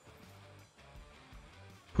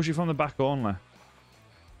 Push it from the back only.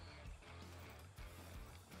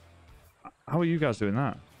 How are you guys doing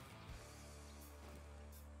that?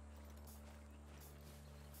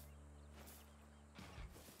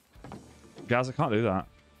 Guys, I can't do that.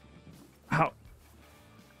 How?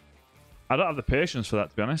 I don't have the patience for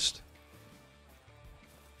that, to be honest.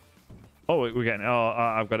 Oh, we're getting... Oh,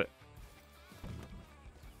 I've got it.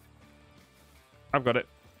 I've got it.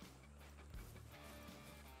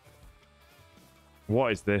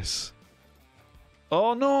 What is this?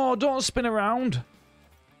 Oh, no, don't spin around.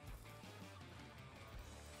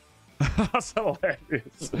 That's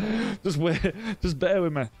hilarious. Just wait. Just bear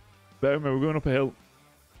with me. Bear with me. We're going up a hill.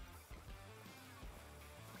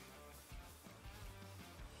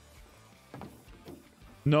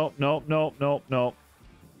 Nope, nope, nope, nope, nope.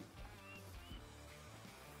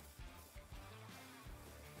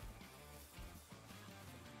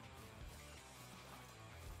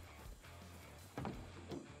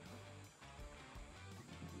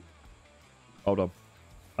 Hold on.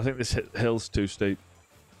 I think this hill's too steep.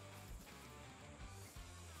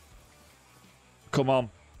 Come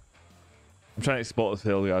on. I'm trying to export this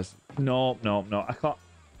hill, guys. No, no, no. I can't.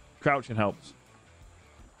 Crouching helps.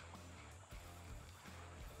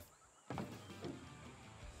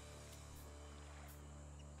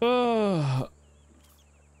 Oh.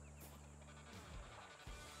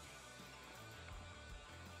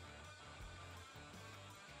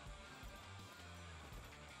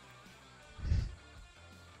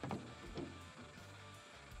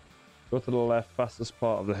 Go to the left, fastest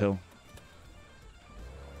part of the hill.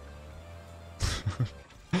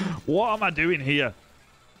 What am I doing here?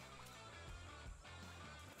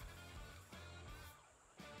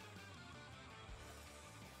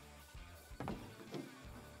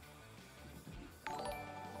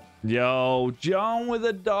 Yo, John with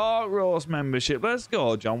a Dark Roast membership. Let's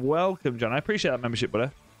go, John. Welcome, John. I appreciate that membership,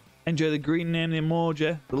 buddy. Enjoy the green name, the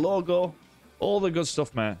emoji, the logo, all the good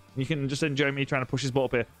stuff, mate. You can just enjoy me trying to push his boat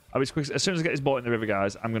up here. I'll be quick. As soon as I get his boat in the river,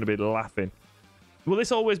 guys, I'm going to be laughing. Will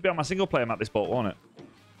this always be on my single player map, this boat, won't it?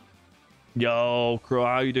 Yo, Crow,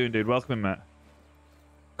 how you doing, dude? Welcome in, mate.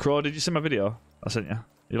 Crow, did you see my video I sent you?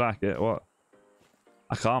 You like it? What?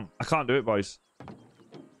 I can't do it, boys.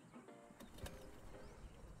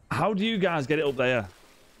 How do you guys get it up there?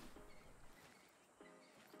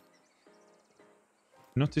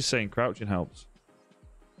 Nutty's saying crouching helps.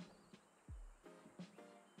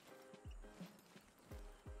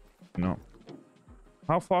 No.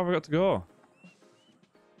 How far have I got to go?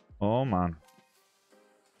 Oh, man.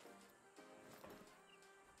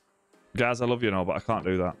 Guys, I love you now, but I can't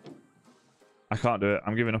do that. I can't do it.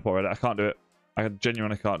 I'm giving up already. I can't do it. I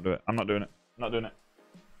genuinely can't do it. I'm not doing it. I'm not doing it.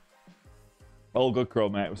 All good, Crow,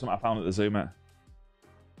 mate. It was something I found at the zoo, mate.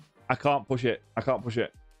 I can't push it. I can't push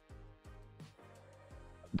it.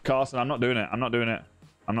 Carson, I'm not doing it. I'm not doing it.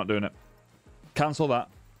 I'm not doing it. Cancel that.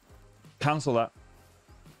 Cancel that.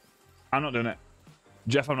 I'm not doing it.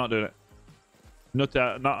 Jeff, I'm not doing it. No,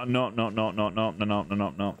 no, no, no, no, no, no, no, no,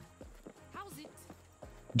 no. How's it?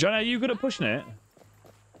 Johnny, are you good at pushing it?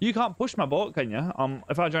 You can't push my boat, can you?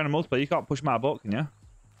 If I join a multiplayer, you can't push my boat, can you?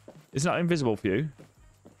 It's not invisible for you.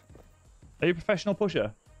 Are you a professional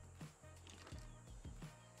pusher?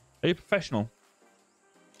 Are you professional?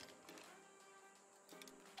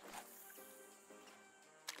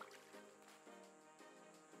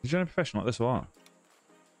 Is Johnny professional at this or what?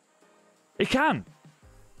 He can!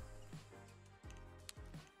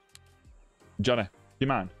 Johnny, do you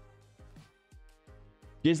mind?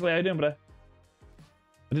 Gisley, how you doing, buddy? I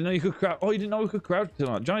didn't know you could crouch. Oh, you didn't know you could crouch till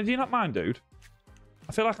that. Johnny, do you not mind, dude?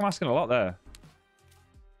 I feel like I'm asking a lot there.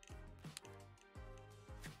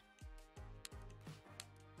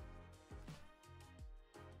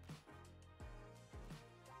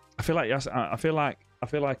 I feel like yes. I feel like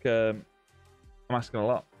I'm asking a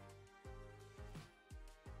lot.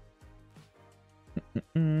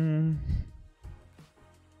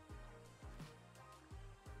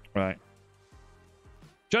 Right.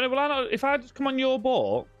 Johnny, will I not, if I just come on your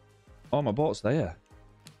boat? Oh, my boat's there.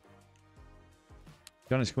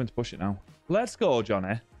 Johnny's coming to push it now. Let's go,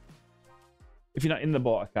 Johnny. If you're not in the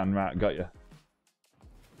boat, I can. Right, got you.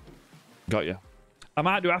 Got you. I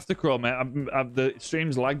might do after Crow, mate. The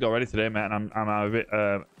stream's lagged already today, mate, and I'm a bit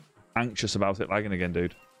anxious about it lagging again,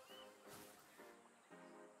 dude.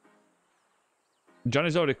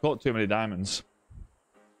 Johnny's already caught too many diamonds.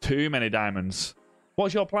 Too many diamonds.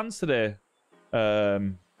 What's your plans today?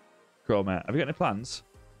 Crow, mate. Have you got any plans?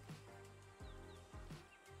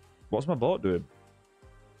 What's my boat doing?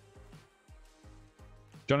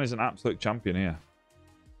 Johnny's an absolute champion here.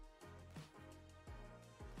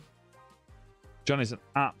 Johnny's an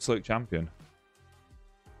absolute champion.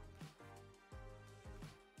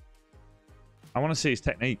 I want to see his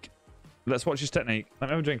technique. Let's watch his technique. Let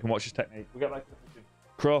me have a drink and watch his technique. We got like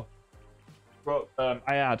Crow. Crow.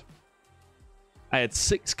 I had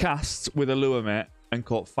 6 casts with a lure, mate, and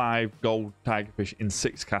caught 5 gold tigerfish in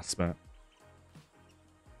 6 casts, mate.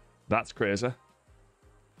 That's crazy.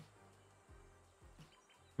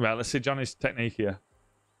 Right, let's see Johnny's technique here.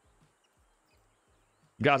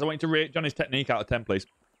 Guys, I want you to rate Johnny's technique out of 10, please.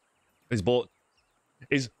 His boat.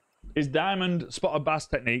 His diamond spotted bass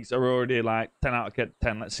techniques are already like 10 out of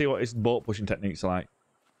 10. Let's see what his boat pushing techniques are like.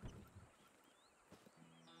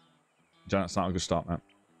 Johnny, that's not a good start, mate.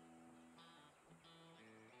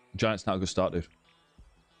 Johnny, it's not a good start, dude.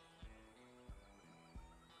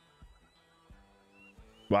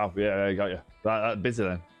 Wow, yeah, I got you. That busy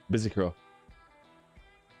then. Busy Crow.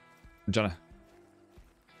 Johnny.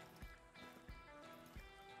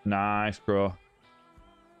 Nice, Crow.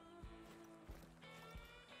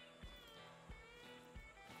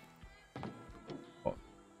 Oh.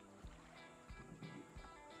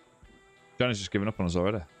 Johnny's just giving up on us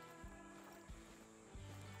already.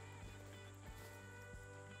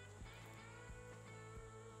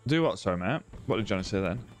 Do what, sorry, mate? What did Johnny say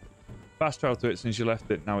then? Fast travel to it since you left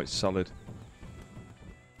it, now it's solid.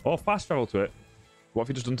 Oh, fast travel to it? What have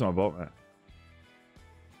you just done to my boat, mate?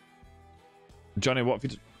 Johnny, what have you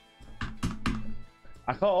just...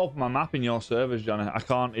 I can't open my map in your servers, Johnny. I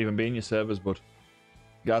can't even be in your servers, bud.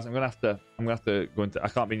 Guys, I'm gonna have to go into... I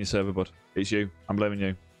can't be in your server, bud. It's you. I'm blaming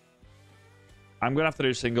you. I'm gonna have to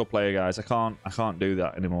do single player, guys. I can't do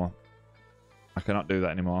that anymore. I cannot do that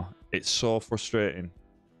anymore. It's so frustrating.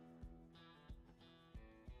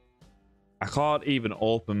 I can't even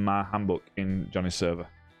open my handbook in Johnny's server.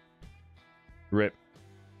 Rip.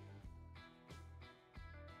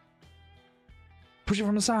 Push it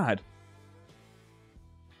from the side.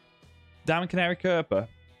 Diamond Canary Kerper.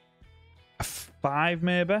 A 5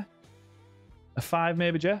 maybe? A 5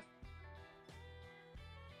 maybe, Jeff?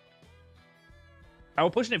 I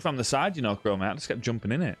was pushing it from the side, you know, Crow, mate. I just kept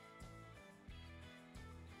jumping in it.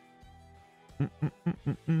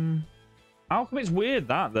 How come it's weird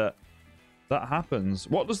that happens?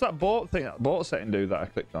 What does that boat setting do that I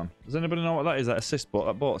clicked on? Does anybody know what that is? That assist boat,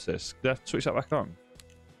 that boat assist? Do I have to switch that back on?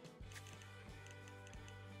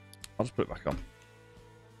 I'll just put it back on.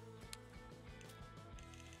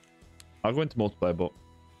 I'll go into multiplayer, but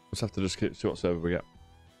we'll just have to see what server we get.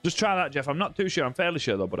 Just try that, Jeff. I'm not too sure. I'm fairly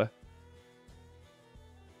sure though, buddy.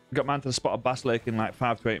 Got man to the spot of Bass Lake in like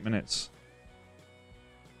 5 to 8 minutes.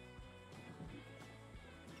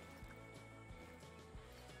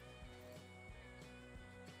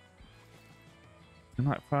 In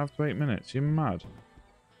like 5 to 8 minutes? You're mad.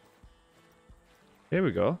 Here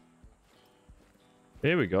we go.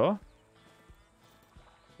 Here we go.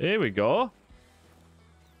 Here we go.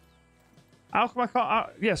 How come I can't...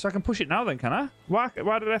 yeah, so I can push it now then, can I? Why did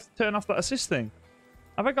I have to turn off that assist thing?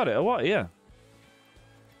 Have I got it or what? Yeah.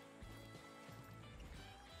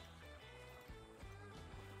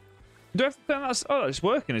 Do I have to turn that... oh, it's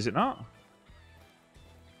working, is it not?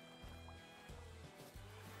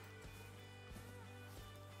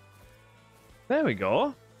 There we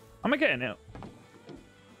go. Am I getting it?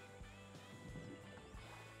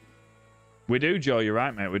 We do, Joe. You're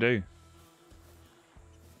right, mate. We do.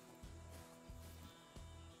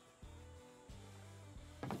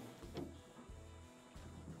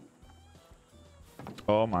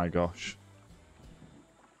 Oh my gosh.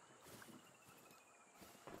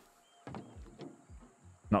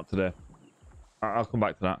 Not today. I'll come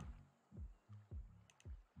back to that.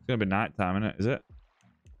 It's going to be night time, isn't it? Is it?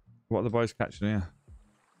 What are the boys catching here?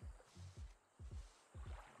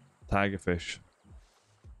 Tigerfish.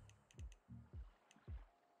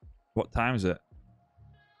 What time is it?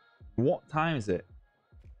 What time is it?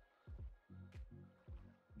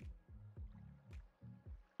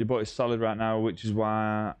 Your boat is solid right now, which is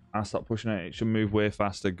why I stopped pushing it. It should move way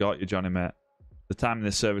faster. Got you, Johnny, mate. The time in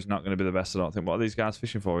this server is not going to be the best, I don't think. What are these guys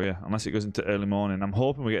fishing for here? Unless it goes into early morning. I'm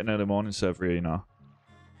hoping we get an early morning server here, you know.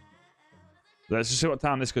 Let's just see what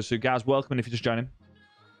time this goes to. Guys, welcome in if you're just joining.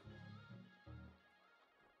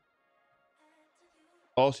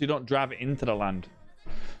 Oh, so you don't drive it into the land.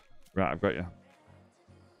 Right, I've got you.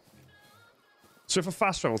 So if I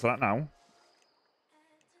fast travel to that now...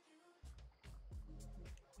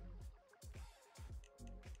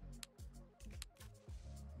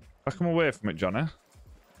 if I come away from it, Johnny...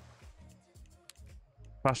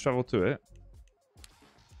 Fast travel to it.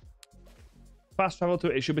 Fast travel to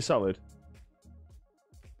it. It should be solid.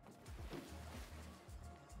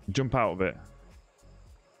 Jump out of it.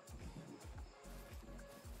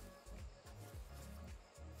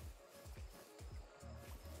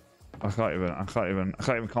 I can't even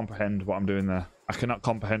comprehend what I'm doing there. I cannot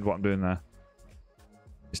comprehend what I'm doing there.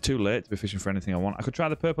 It's too late to be fishing for anything I want. I could try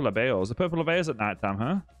the purple abeos. The purple abeos at night time,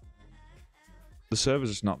 huh? The server's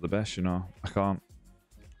just not the best, you know. I can't.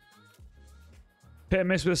 Hit and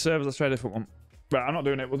miss with the servers. Let's try a different one. Right, I'm not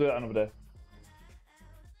doing it. We'll do that another day.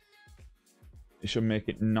 It should make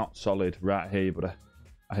it not solid. Right, I hear you, buddy.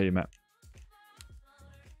 I hear you, mate.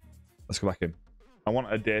 Let's go back in. I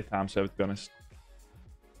want a daytime server, to be honest.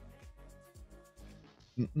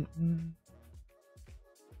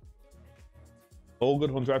 All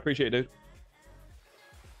good, Hunter. I appreciate it, dude.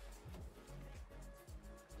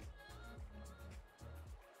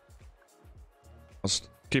 I'll just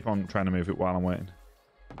keep on trying to move it while I'm waiting.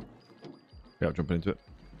 Yeah, I'm jumping into it.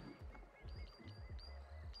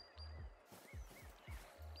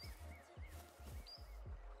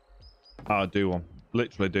 Oh, do one.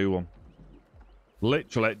 Literally do one.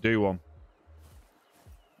 Literally do one.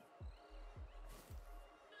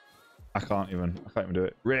 I can't even do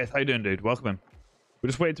it. Wraith, how you doing, dude? Welcome in. We're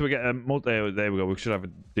just waiting till we get a multi. There we go. We should have a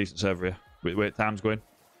decent server here. Wait, time's going.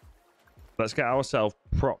 Let's get ourselves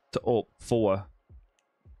propped up for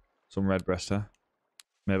some red breaster.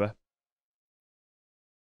 Maybe.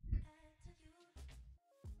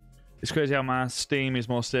 It's crazy how my Steam is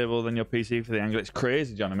more stable than your PC for the angle. It's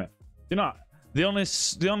crazy, Johnny, mate. You know, the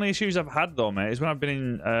only issues I've had though, mate, is when I've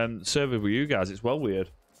been in server with you guys. It's well weird.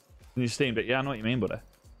 In your Steam, but yeah, I know what you mean, buddy.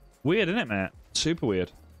 Weird, isn't it, mate? Super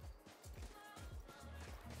weird.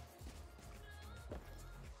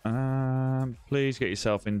 Please get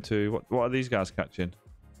yourself into what are these guys catching?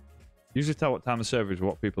 Usually tell what time the server is,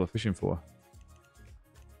 what people are fishing for.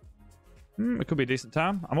 It could be a decent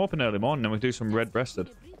time. I'm hoping early morning, and we do some red breasted.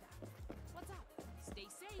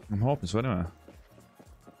 I'm hoping so anyway.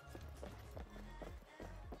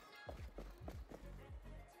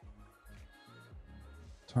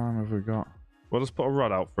 What time have we got? Well, let's put a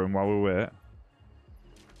rod out for him while we wait.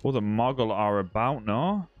 Oh, the Moggle are about,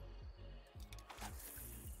 no?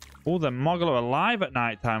 Oh, the Moggle are alive at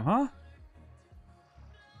night time, huh?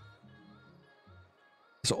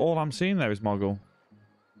 So all I'm seeing there is Moggle.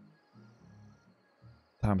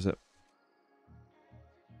 What time is it?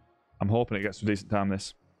 I'm hoping it gets to a decent time,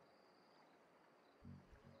 this.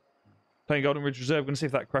 Playing Golden Ridge Reserve. Gonna see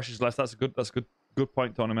if that crashes less. That's a good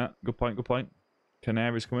point, Tony, mate. Good point.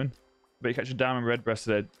 Canary's coming. But you catch a diamond red breast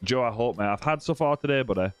today. Joe, I hope, mate. I've had so far today,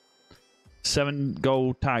 buddy. 7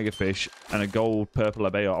 gold tigerfish and a gold purple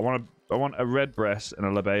labeo. I want a red breast and a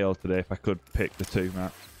labeo today if I could pick the two,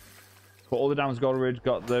 mate. But all the diamonds Golden Ridge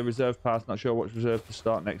got the reserve pass. Not sure which reserve to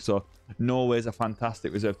start next. So Norway's a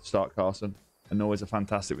fantastic reserve to start, Carson. And Norway's a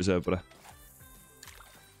fantastic reserve, buddy.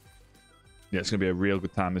 Yeah, it's gonna be a real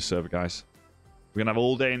good time this server, guys. We're gonna have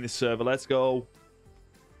all day in this server. Let's go.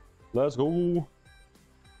 Let's go.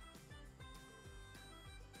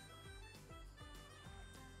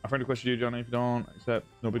 My friend requested you, Johnny. If you don't accept,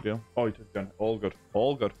 no big deal. Oh, you took Johnny. All good.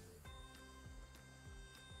 All good.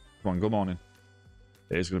 Come on, good morning.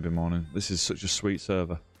 It is going to be morning. This is such a sweet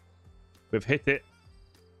server. We've hit it.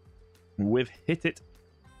 We've hit it.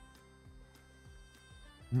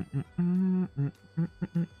 The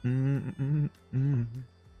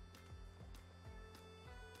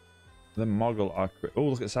Moggle are... Oh,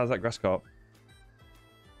 look at the size of that grass carp.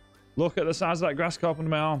 Look at the size of that grass carp under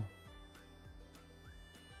my arm.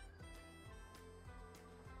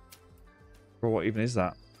 Bro, what even is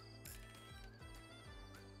that?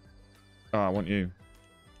 Oh, I want you.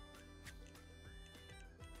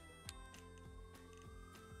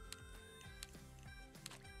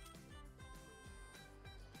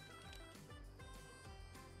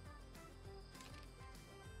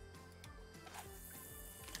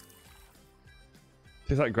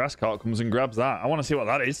 See if that grass cart comes and grabs that. I want to see what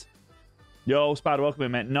that is. Yo, Spider, welcome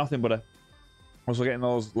in, mate. Nothing but a... Also getting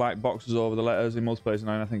those like boxes over the letters in multiplayer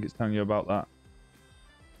 9. I think it's telling you about that.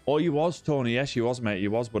 Oh, you was, Tony. Yes, you was, mate. You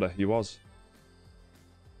was, buddy. You was.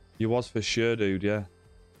 You was for sure, dude. Yeah.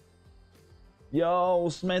 Yo,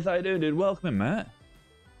 Smith, how you doing, dude? Welcome in, mate.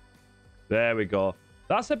 There we go.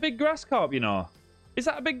 That's a big grass carp, you know. Is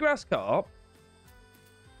that a big grass carp?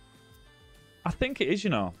 I think it is, you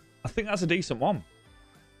know. I think that's a decent one.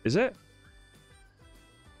 Is it?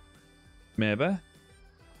 Maybe.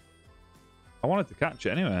 I wanted to catch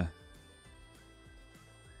it anyway.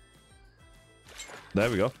 There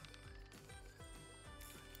we go.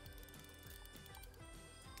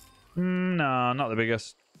 No, No, not the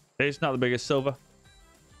biggest. It's not the biggest silver.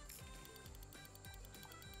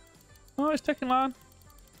 Oh, it's taking line.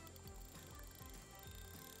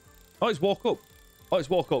 Oh, it's walk up. Oh, it's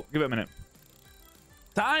walk up. Give it a minute.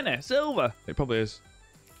 Tiny silver. It probably is.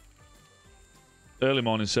 Early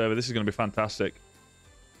morning server. This is going to be fantastic.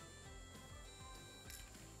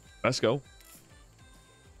 Let's go.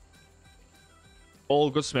 All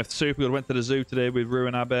good, Smith. Super good. Went to the zoo today with Rue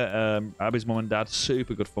and Abby. Abby's mum and dad.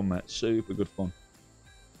 Super good fun, mate. Super good fun.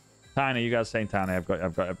 Tiny, you guys saying Tiny? I've got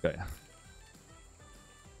you.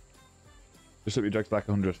 Just up your drugs like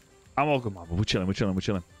 100. I'm all good, man. We're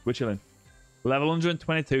chilling. Level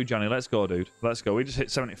 122, Johnny. Let's go, dude. Let's go. We just hit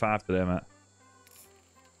 75 today, mate.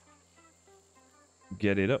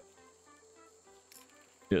 Get it up.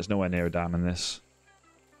 Yeah, it's nowhere near a diamond, this.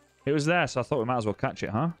 It was there, so I thought we might as well catch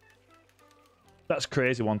it, huh? That's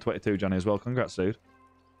crazy, 122, Johnny, as well. Congrats, dude.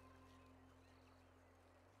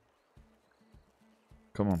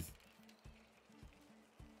 Come on.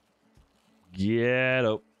 Get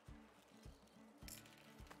up.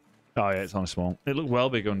 Oh, yeah, it's on small. It looked well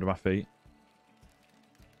big under my feet.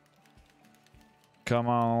 Come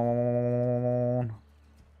on.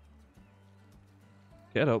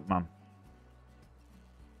 Get up, man.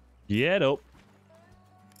 Get up.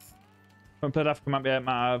 When played Africa might be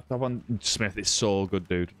out. Smith is so good,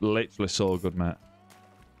 dude. Literally so good, mate.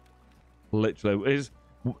 Literally.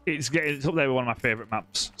 It's up there with one of my favourite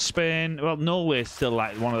maps. Spain. Well, Norway is still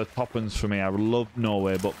like one of the top ones for me. I love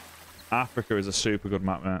Norway, but Africa is a super good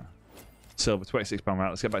map, mate. Silver, £26. Right,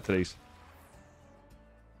 let's get back to these.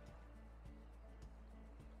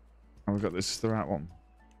 Oh, we've got this is the right one.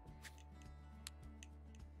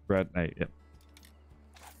 Red 8, yep.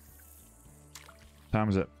 Time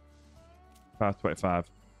is it? 5:25.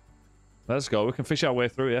 Let's go. We can fish our way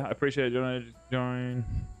through, yeah? I appreciate you join.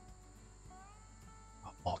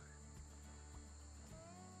 Oh,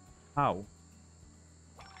 how?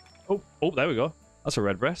 Oh, there we go. That's a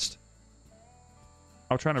red breast.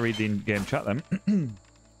 I was trying to read the in-game chat then.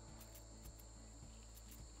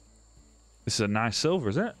 This is a nice silver,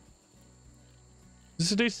 is it? This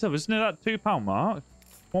is a decent silver. Isn't it that £2 mark?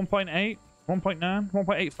 1.8, 1.9,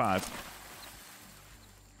 1.85.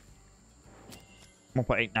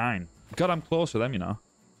 1.89. God, I'm close to them, you know.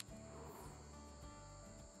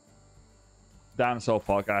 Dinosaur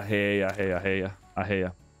Park, I hear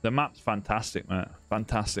you. The map's fantastic, mate.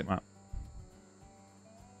 Fantastic map.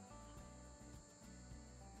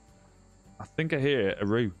 I think I hear a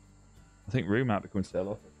Rue. I think Rue might be coming to say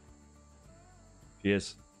hello. She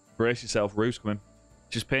is. Brace yourself, Rue's coming.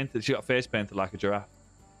 She's painted. She got face painted like a giraffe.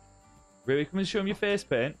 Rue, come and show me your face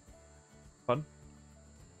paint. Fun.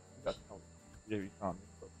 Yeah, you can't.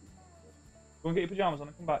 Go and get your pyjamas on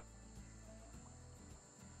and come back.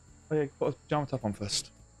 Oh yeah, put a pyjama top on first.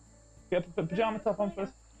 Get a pyjama top on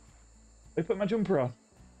first. Hey, put my jumper on.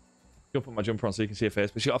 Go put my jumper on so you can see her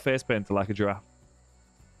face. But she got a face painted like a giraffe.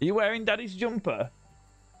 Are you wearing Daddy's jumper?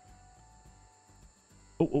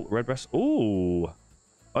 Oh, red breast. Oh,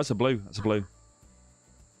 that's a blue. That's a blue.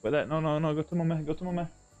 Wait there. No. Go to mummy. Go to mummy.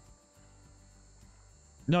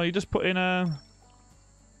 No, you just put in a...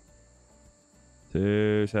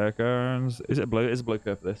 2 seconds. Is it blue? It is a blue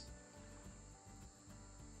curve for this.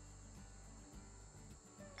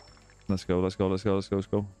 Let's go.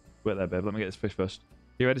 Wait there, babe. Let me get this fish first.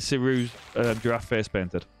 You ready to see Rue's giraffe face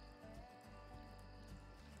painted?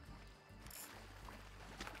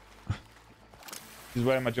 She's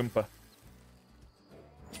wearing my jumper.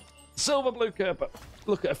 Silver blue curve.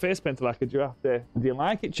 Look at her face painted like a giraffe there. Do you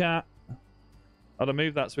like it, chat? I'll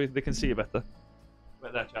move that so they can see you better.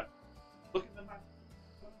 Wait there, chat. Look at the man.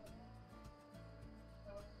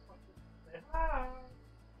 Say hi.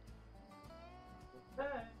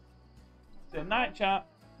 Say night, chat.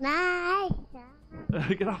 Night.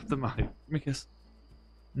 Get off the mic. Give me a kiss.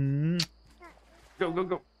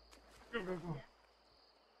 Go.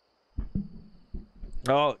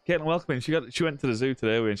 Oh, Caitlin, welcome in. She went to the zoo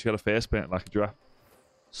today and she got a face paint like a giraffe.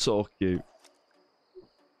 So cute.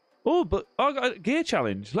 Oh, but I got a gear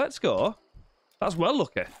challenge. Let's go. That's well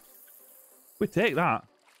lucky. We take that.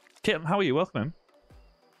 Caitlin, how are you? Welcome in.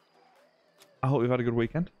 I hope you've had a good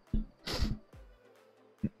weekend.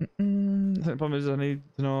 I think the problem is I need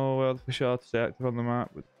to know where the fish are to stay active on the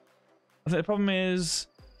map. I think the problem is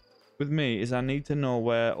with me is I need to know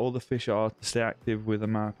where all the fish are to stay active with the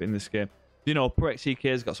map in this game. You know,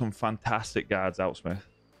 ProXCK's got some fantastic guards out, Smith.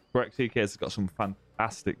 ProXCK's got some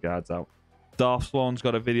fantastic guards out. Darth Sloan's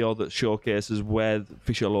got a video that showcases where the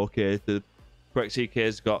fish are located.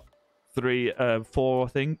 ProXCK's got 4, I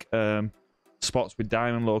think, spots with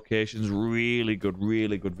diamond locations. Really good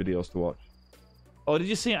videos to watch. Oh, did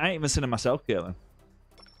you see it? I ain't even seen it myself, Caitlin.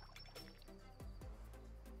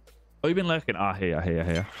 Oh, you've been lurking? Ah,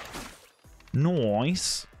 here.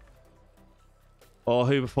 Nice. Oh,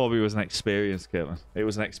 who before me was an experience, Caitlin. It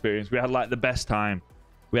was an experience. We had like the best time.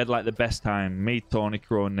 Me, Tony,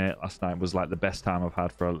 Crow, and Nate last night was like the best time I've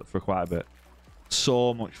had for quite a bit.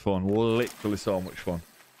 So much fun. Literally so much fun.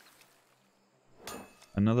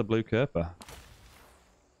 Another blue Kerper.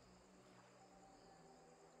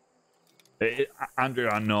 Andrew,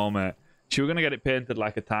 I know, mate. She was going to get it painted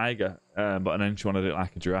like a tiger, but then she wanted it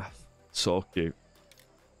like a giraffe. So cute.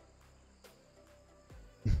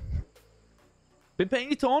 Been painting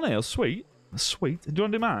your toenails? Sweet. Sweet. Do you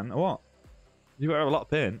want to do mine or what? You've got to have a lot of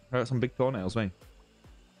paint. I got some big toenails, me.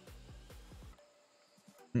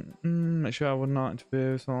 Make sure I would not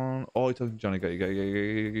interfere with someone. Oh, you're talking to Johnny. Got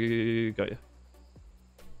you.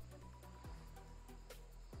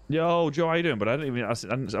 Yo, Joe, how you doing? But I don't even.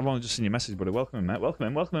 I've only just seen your message, buddy. Welcome in, mate.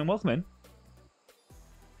 Welcome in.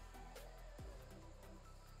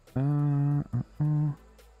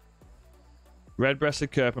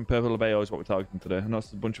 Red-breasted Kerp and purple labeo is what we're targeting today. I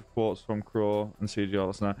noticed a bunch of quotes from Crow and CGL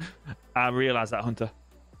last night. I realised that, Hunter.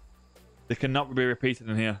 They cannot be repeated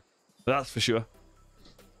in here. That's for sure.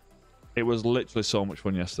 It was literally so much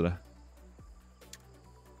fun yesterday.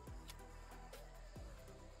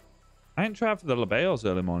 I ain't tried for the labeos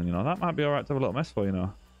early morning, you know. That might be alright to have a little mess for, you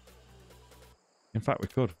know. In fact, we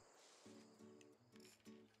could.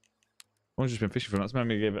 I've just been fishing for it. That's made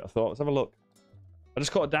me give it a thought. Let's have a look. I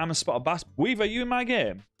just caught a diamond spotted bass. Weaver, are you in my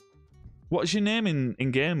game? What's your name in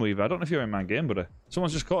game, Weaver? I don't know if you're in my game, buddy.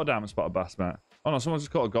 Someone's just caught a diamond spotted bass, mate. Oh no, someone's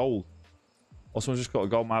just caught a gold. Or someone's just caught a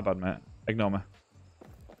gold. My bad, mate. Ignore me.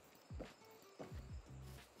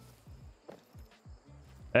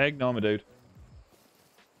 Ignore me, dude.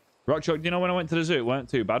 Rockchuck, do you know when I went to the zoo? It weren't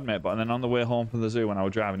too bad, mate. But then on the way home from the zoo when I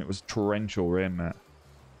was driving, it was torrential rain, mate.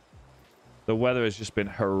 The weather has just been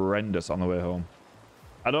horrendous on the way home.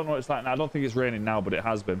 I don't know what it's like now. I don't think it's raining now, but it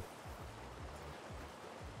has been.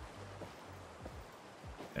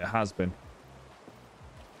 It has been.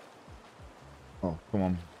 Oh, come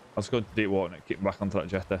on. Let's go to deep water and kick back onto that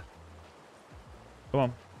jetty. Come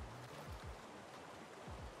on.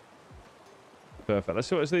 Perfect. Let's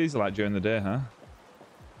see what these are like during the day, huh?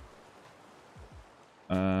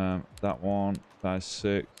 That one. Size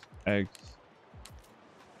 6. Eggs.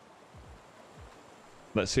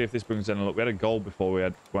 Let's see if this brings in a look. We had a goal before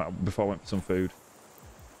I went for some food.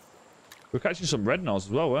 We're catching some red nose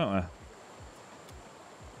as well, weren't we?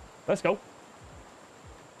 Let's go.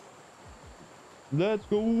 Let's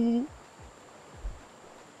go.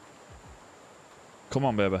 Come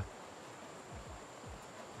on, baby.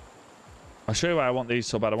 I'll show you why I want these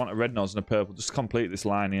so bad. I want a red nose and a purple. Just complete this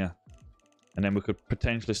line here. And then we could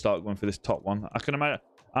potentially start going for this top one. I can imagine.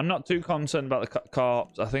 I'm not too concerned about the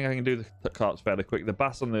carps. I think I can do the carps fairly quick. The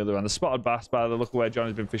bass on the other end. The spotted bass, by the look of where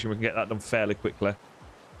Johnny's been fishing, we can get that done fairly quickly.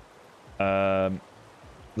 The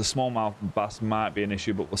smallmouth bass might be an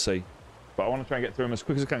issue, but we'll see. But I want to try and get through them as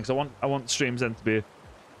quick as I can, because I want streams then to be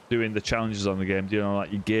doing the challenges on the game. Do you know,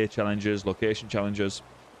 like your gear challenges, location challenges.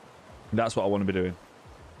 That's what I want to be doing.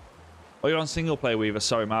 Oh, you're on single player, Weaver.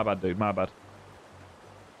 Sorry, my bad, dude. My bad.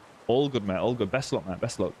 All good, mate. All good. Best luck, mate.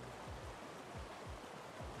 Best luck.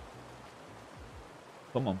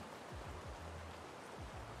 Come on.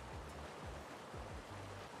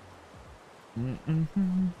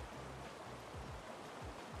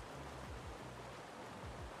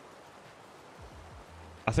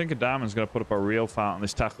 I think a diamond's going to put up a real fight on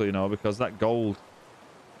this tackle, you know, because that gold,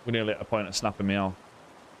 we're nearly at a point of snapping me off.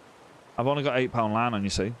 I've only got 8 pound line on, you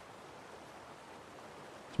see.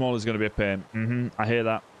 Small is going to be a pain. I hear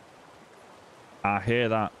that. I hear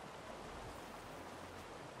that.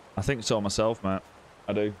 I think so myself, mate.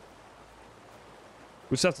 I do.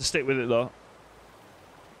 We just have to stick with it, though.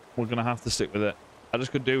 We're going to have to stick with it. I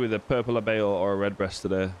just could do with a purple labeo or a red breast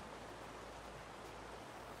today.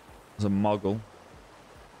 As a moggle.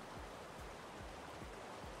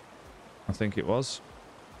 I think it was.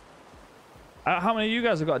 How many of you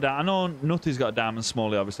guys have got a diamond? I know Nutty's got a diamond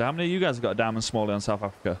smalley, obviously. How many of you guys have got a diamond smalley on South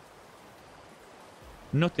Africa?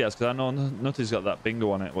 Nutty has, because I know Nutty's got that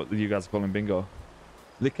bingo on it, what you guys are calling bingo.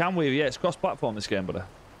 They can weave, yeah, it's cross-platform this game, buddy.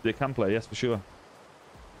 They can play, yes, for sure.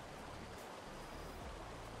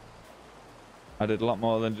 I did a lot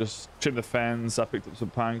more than just trim the fence. I picked up some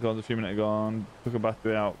pine cones a few minutes ago and took a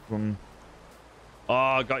battery out from...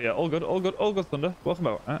 Oh, got you. All good, all good, all good, Thunder. Welcome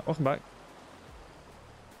back. Welcome back.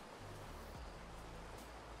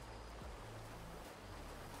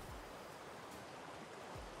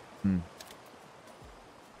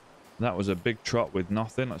 That was a big trot with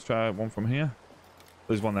nothing. Let's try one from here.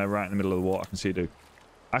 There's one there right in the middle of the water. I can see you, dude.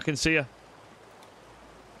 I can see you.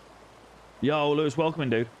 Yo, Lewis, welcome in,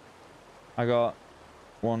 dude. I got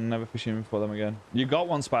one, never fishing for them again. You got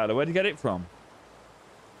one, Spider. Where'd you get it from?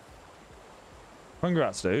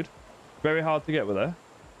 Congrats, dude. Very hard to get with her.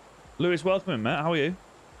 Lewis, welcome in, mate. How are you?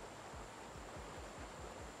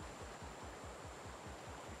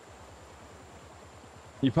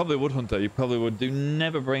 You probably would, Hunter. You probably would. Do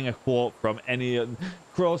never bring a quote from any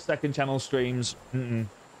Crow's second channel streams. We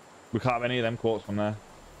can't have any of them quotes from there.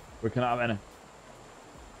 We cannot have any.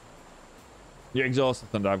 You're exhausted,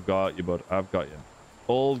 Thunder. I've got you, bud. I've got you.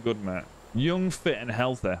 All good, mate. Young, fit, and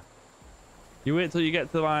healthy. You wait till you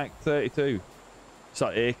get to like 32.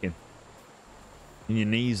 Start aching. In your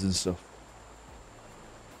knees and stuff.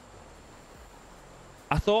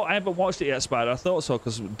 I thought I haven't watched it yet, Spider. I thought so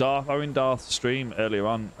because Darth, I was in Darth's stream earlier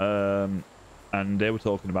on, and they were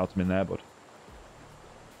talking about him in there, bud.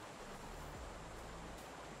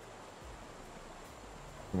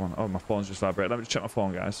 Come on. Oh, my phone's just vibrating. Let me just check my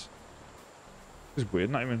phone, guys. This is weird.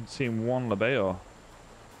 Not even seeing one labeo.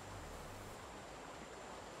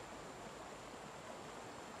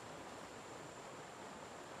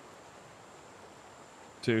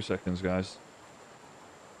 Two seconds, guys.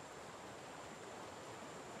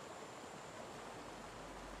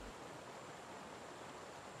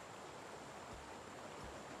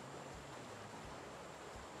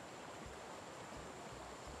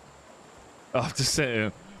 I'm just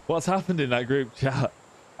saying, what's happened in that group chat?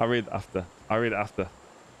 I'll read it after. I'll read it after.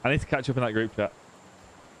 I need to catch up in that group chat.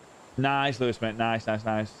 Nice, Lewis, mate. Nice, nice,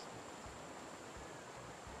 nice.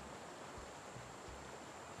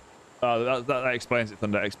 Oh, that explains it,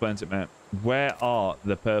 Thunder. That explains it, mate. Where are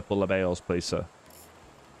the purple labeos, please, sir?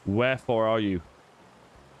 Wherefore are you?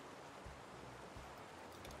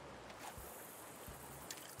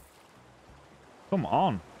 Come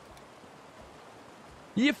on.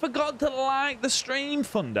 You forgot to like the stream,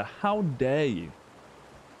 Thunder. How dare you?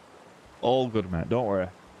 All good, mate. Don't worry.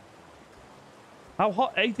 How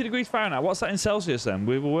hot? 80 degrees Fahrenheit. What's that in Celsius then?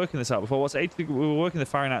 We were working this out before. What's 80? We were working the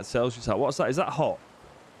Fahrenheit Celsius out. What's that? Is that hot?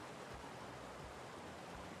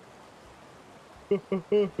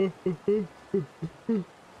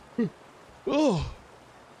 Oh,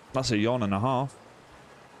 that's a yawn and a half.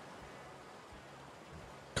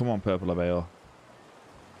 Come on, purple labeo.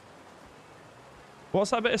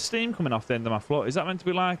 What's that bit of steam coming off the end of my float? Is that meant to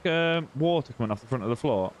be like water coming off the front of the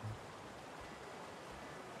float?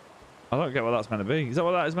 I don't get what that's meant to be. Is that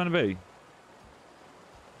what that is meant to be?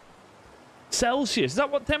 Celsius. Is that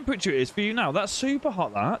what temperature it is for you now? That's super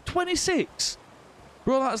hot, that. 26.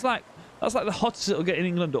 Bro, that's like the hottest it'll get in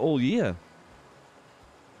England all year.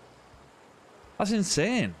 That's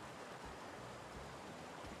insane.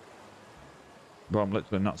 Bro, I'm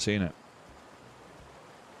literally not seeing it.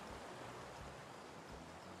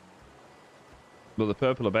 But the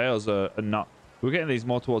purple labeos are not... We're getting these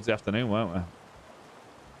more towards the afternoon, weren't we?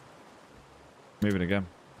 Moving again.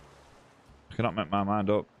 I cannot make my mind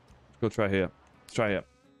up. Let's go try here. Let's try here.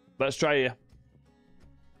 Let's try here.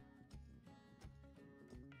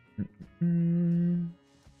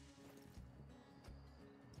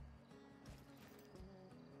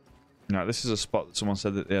 No, this is a spot that someone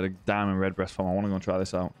said that they had a diamond redbreast from. I want to go and try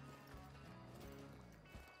this out.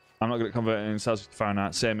 I'm not good at converting Celsius to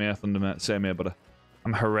Fahrenheit. Same here, Thunder, mate. Same here, buddy.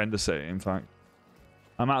 I'm horrendous at it, in fact.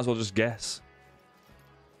 I might as well just guess.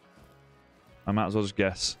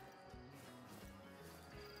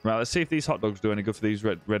 Right, let's see if these hot dogs do any good for these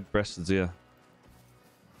red breasts here.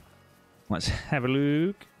 Let's have a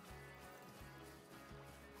look.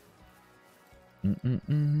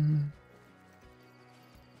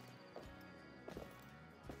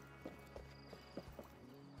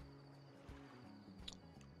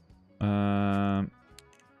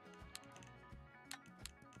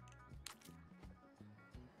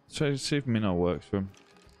 So see if minnow works for him.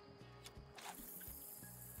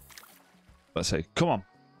 Let's see. Come on.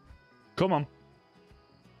 Come on.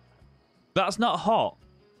 That's not hot.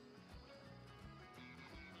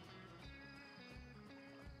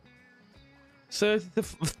 So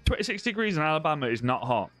 26 degrees in Alabama is not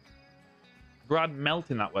hot. Bro, I'd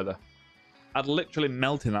melt in that weather. I'd literally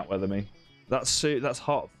melt in that weather, me. That's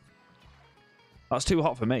hot. That's too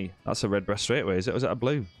hot for me. That's a red breast straight away, is it? Or is it a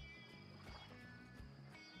blue?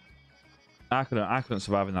 I couldn't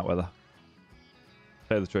survive in that weather.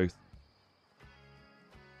 Tell you the truth.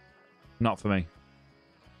 Not for me.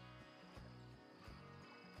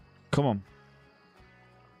 Come on.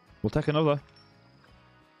 We'll take another.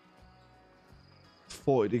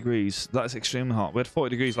 40 degrees. That's extremely hot. We had 40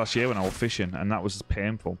 degrees last year when I was fishing, and that was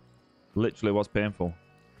painful. Literally was painful.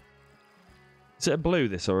 Is it a blue,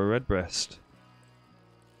 this, or a red breast?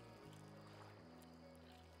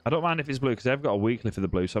 don't mind if it's blue because I've got a weekly for the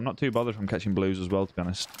blue, so I'm not too bothered if I'm catching blues as well, to be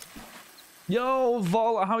honest. Yo,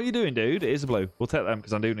 Vol, how are you doing, dude? It is a blue. We'll take them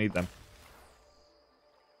because I do need them.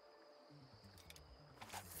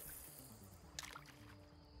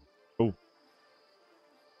 Oh.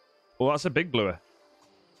 Well, that's a big bluer.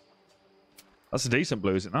 That's a decent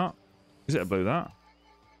blue, is it not? Is it a blue, that?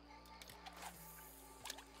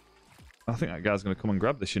 I think that guy's going to come and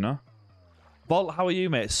grab this, you know? Volt, how are you,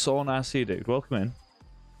 mate? So nice to see you, dude. Welcome in.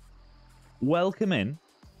 Welcome in.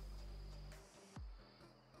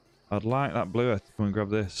 I'd like that bluer to come and grab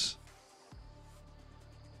this.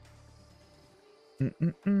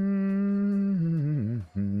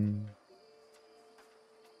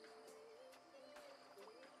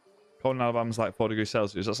 Cold in Alabama's like 4 degrees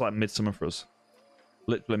Celsius. That's like midsummer for us.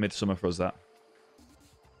 Literally midsummer for us, that.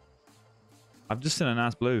 I've just seen a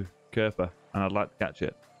nice blue Kerper, and I'd like to catch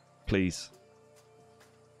it. Please.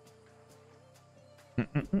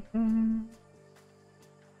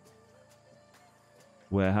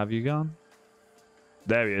 Where have you gone?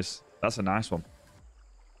 There he is. That's a nice one.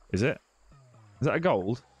 Is it? Is that a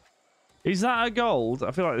gold? Is that a gold?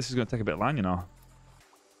 I feel like this is going to take a bit of line, you know.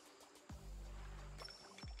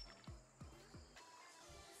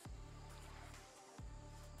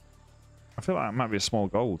 I feel like it might be a small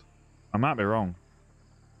gold. I might be wrong.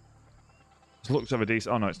 It looks over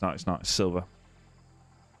decent. Oh, no, it's not. It's not. It's silver.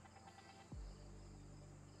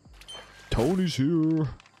 Tony's here.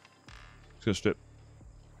 It's going to strip.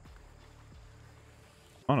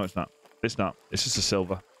 Oh, no, it's not. It's not. It's just a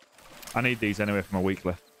silver. I need these anyway for my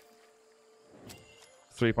weekly.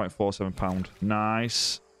 £3.47.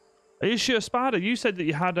 Nice. Are you sure, Spider? You said that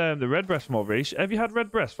you had the red breast from over here. Have you had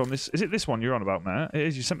red breast from this? Is it this one you're on about, mate? It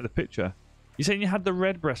is. You sent me the picture. You're saying you had the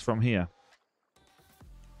red breast from here?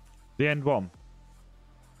 The end one?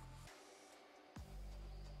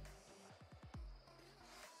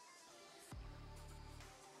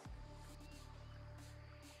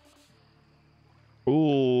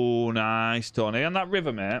 Oh, nice, Tony. And that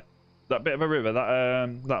river, mate. That bit of a river.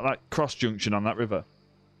 That like cross junction on that river.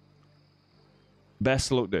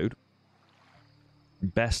 Best of luck, dude.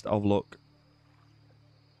 Best of luck.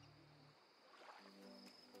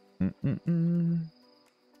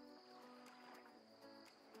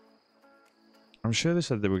 I'm sure they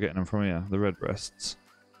said they were getting them from here, the red breasts.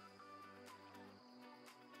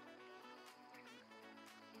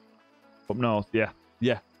 Up north, yeah.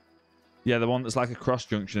 Yeah. Yeah, the one that's like a cross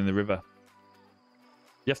junction in the river.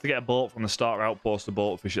 You have to get a boat from the starter outpost to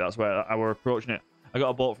boat fish it. That's where I were approaching it. I got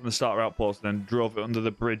a boat from the starter outpost and then drove it under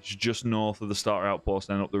the bridge just north of the starter outpost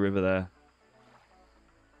and then up the river there.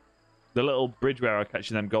 The little bridge where I was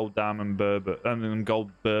catching them gold diamond burbot and then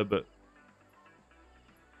gold burbot.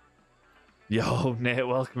 Yo, Nate,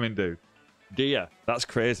 welcome in, dude. Dear, that's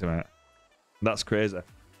crazy, mate. That's crazy.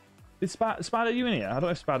 Is Spider, you in here? I don't know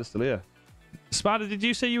if Spider's still here. Spider, did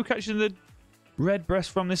you say you were catching the red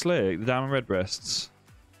breast from this lake? The diamond red breasts?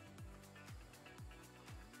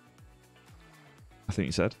 I think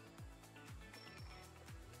you said.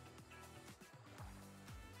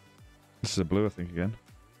 This is a blue, I think, again.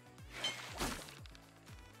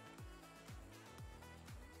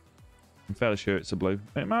 I'm fairly sure it's a blue.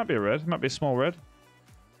 It might be a red. It might be a small red.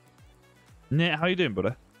 Nate, how you doing,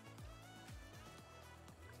 buddy?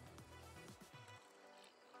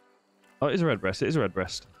 Oh, it is a red breast. It is a red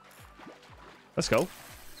breast. Let's go.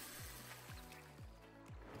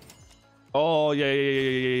 Oh,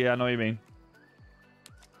 yeah. I know what you mean.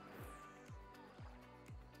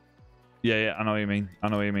 Yeah, I know what you mean. I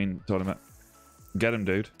know what you mean, tournament. Get him,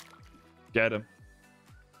 dude. Get him.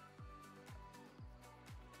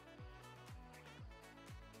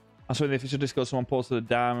 I saw in the official Discord someone posted a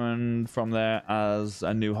diamond from there as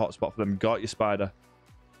a new hotspot for them. Got you, Spider.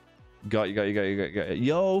 Got you.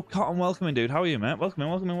 Yo, Cotton, welcome in, dude. How are you, mate? Welcome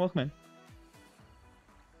in.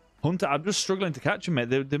 Hunter, I'm just struggling to catch him, mate.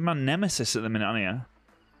 They're my nemesis at the minute, aren't you?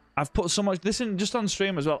 I've put so much... This isn't just on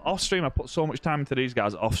stream as well. Off stream, I put so much time into these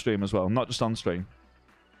guys off stream as well. Not just on stream.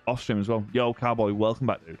 Off stream as well. Yo, Cowboy, welcome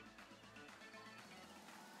back, dude.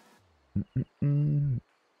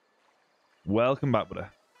 Welcome back, buddy.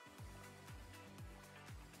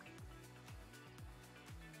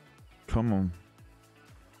 Come on.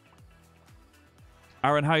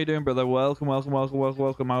 Aaron, how you doing, brother? Welcome. I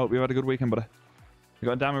hope you've had a good weekend, buddy. You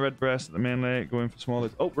got a diamond red breast at the main lake, going for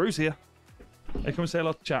smallest. Oh, Bruce here. Hey, come and say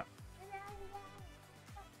hello to chat.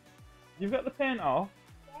 You've got the paint off?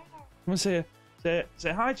 Yeah. Come and say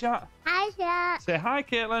hi, chat. Hi, chat. Say hi,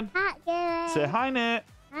 Caitlin. Hi, Caitlin. Say hi, Nate.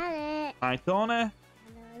 Hi, Nate. Hi, Tony.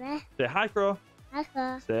 Hello. Say hi, Crow. Hi,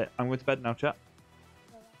 Crow. Say I'm going to bed now, chat.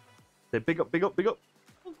 Say big up. Big up.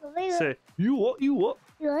 Say you what?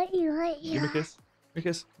 Give me a kiss. Give me a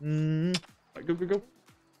kiss. Right, go, go, go.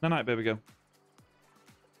 No, night, baby, go.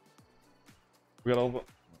 We got all the...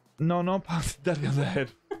 No, no, pass daddy on the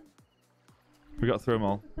head. We got through them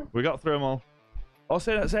all. We got through them all. Oh,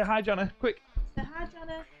 say hi, Johnny. Quick. Say hi,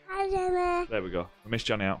 Johnny. Hi, Mama. There we go. We missed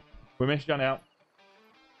Johnny out. We missed Johnny out.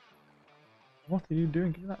 What are you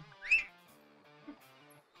doing? Give me that.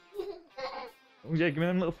 Oh, yeah, give me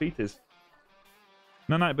them little feeties.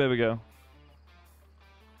 No, night, baby, go.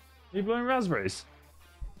 Are you blowing raspberries?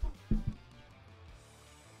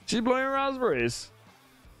 She's blowing raspberries.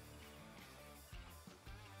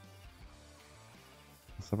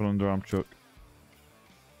 Let's have an underarm chuck.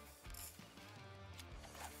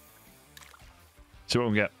 See what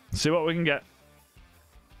we can get. See what we can get.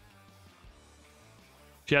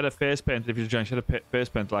 She had a face painted, if you're trying, she had a face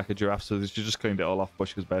painted like a giraffe, so she just cleaned it all off before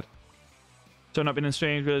she goes to bed. So not been in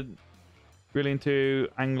streams, we're really into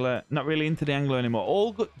angler, not really into the angler anymore.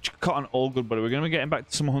 All good, Cotton, all good, buddy. We're going to be getting back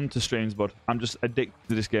to some hunter streams, bud. I'm just addicted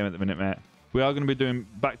to this game at the minute, mate. We are going to be doing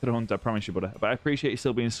back to the hunter, I promise you, buddy. But I appreciate you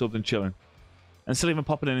still being subbed and chilling. And still even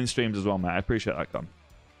popping in streams as well, mate. I appreciate that, Con.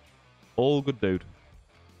 All good, dude.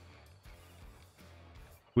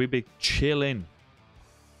 We be chilling.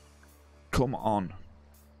 Come on.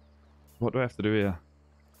 What do I have to do here?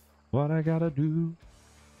 What I gotta do?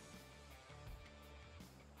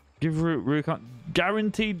 Give Rukon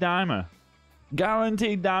guaranteed diamond.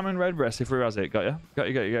 Guaranteed diamond red breast if Ru has it. Got you? Got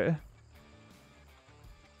you, got you, got you.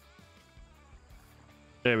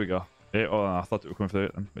 There we go. Oh, I thought it would come through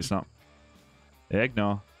it then. It's not.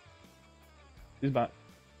 Ignore. He's back.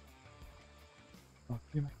 Oh,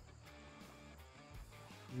 come here.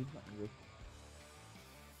 He's back.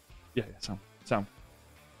 Yeah, yeah, Sam.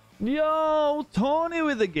 Yo, Tony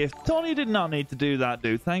with the gift. Tony did not need to do that,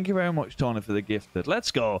 dude. Thank you very much, Tony, for the gifted.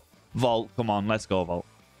 Let's go. Vault, come on. Let's go, Vault.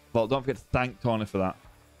 Vault, don't forget to thank Tony for that.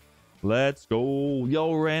 Let's go.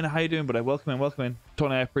 Yo, Rain, how you doing, buddy? Welcome in, welcome in.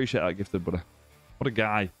 Tony, I appreciate that gifted, buddy. What a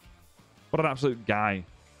guy. What an absolute guy.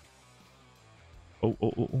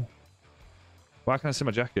 Oh. Why can't I see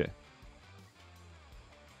my jacket?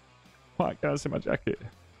 Why can't I see my jacket?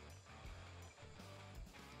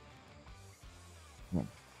 Come on.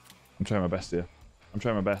 I'm trying my best here. I'm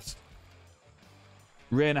trying my best.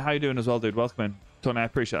 Raina, how you doing as well, dude? Welcome in. Tony, I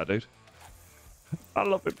appreciate that, dude. I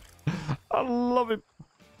love him. I love him.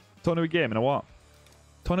 Tony, we gaming or what?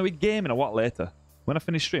 Tony, we gaming or what later? When I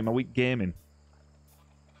finish stream, are we gaming?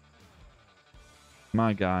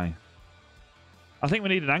 My guy. I think we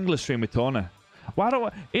need an angler stream with Tony. Why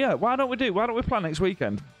don't we plan next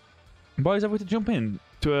weekend? Boys, have we to jump in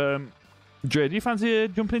to Dre, do you fancy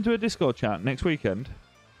jumping into a Discord chat next weekend?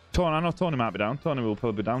 Tony, I know Tony might be down. Tony will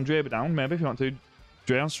probably be down. Dre be down, maybe, if you want to.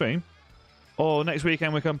 Dre on stream. Or next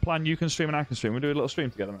weekend we can plan, you can stream and I can stream. We'll do a little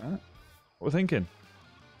stream together, mate. What we're thinking?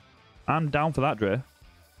 I'm down for that, Dre.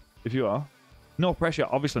 If you are. No pressure.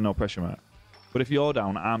 Obviously no pressure, mate. But if you're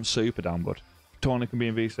down, I'm super down, bud. Tony can be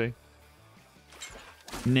in VC.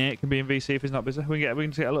 Nate can be in VC if he's not busy. We can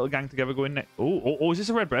get a little gang together going next. Oh, is this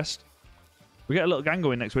a red breast? We get a little gang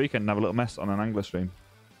going next weekend and have a little mess on an angler stream.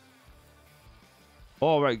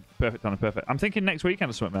 Oh, right. Perfect, Tony, perfect. I'm thinking next weekend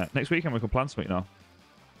or something, mate. Next weekend we can plan something, you know.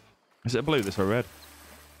 Is it a blue, this, or a red?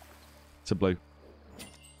 It's a blue.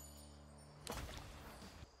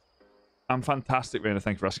 I'm fantastic, Raina.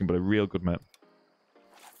 Thank you for asking, buddy. Real good, mate.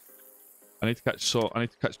 I need to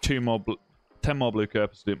catch 10 more blue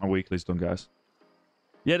carpers to get my weeklies done, guys.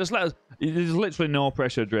 Yeah, just let us. There's literally no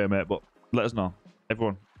pressure, Dre, mate, but let us know.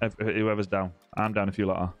 Everyone, whoever's down. I'm down if you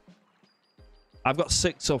lot are. I've got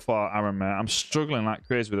 6 so far, Aaron, mate. I'm struggling like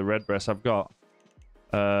crazy with the red breast. I've got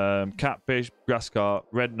catfish, grass carp,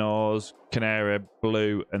 red nose, canary,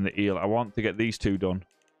 blue, and the eel. I want to get these 2 done.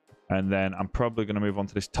 And then I'm probably going to move on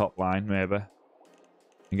to this top line, maybe.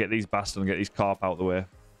 And get these bastards and get these carp out of the way.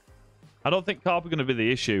 I don't think carp are going to be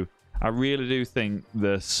the issue. I really do think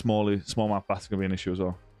the smallmouth bass are going to be an issue as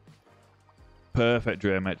well. Perfect,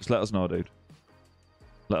 Dre, mate. Just let us know, dude.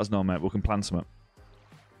 Let us know, mate. We can plan something.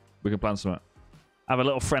 We can plan something. Have a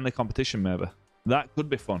little friendly competition, maybe. That could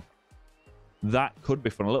be fun. That could be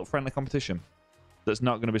fun. A little friendly competition. That's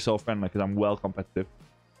not going to be so friendly because I'm well competitive.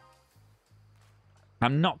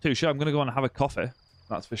 I'm not too sure. I'm going to go and have a coffee.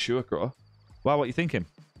 That's for sure, Crow. Wow, what are you thinking?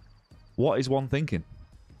 What is one thinking?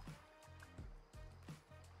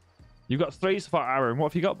 You've got 3 so far, Aaron.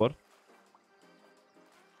 What have you got, bud?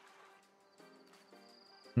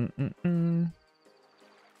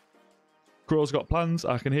 Crow's got plans.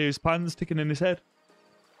 I can hear his plans ticking in his head.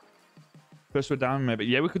 First to a diamond, maybe.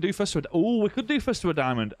 Yeah, we could do first to a... Oh, we could do first to a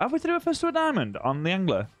diamond. Have we to do a first to a diamond on the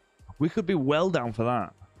angler? We could be well down for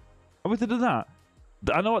that. Have we to do that?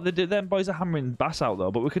 I know what they did. Them boys are hammering bass out,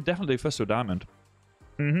 though, but we could definitely do first to a diamond.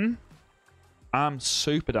 I'm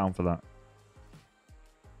super down for that.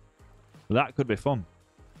 That could be fun.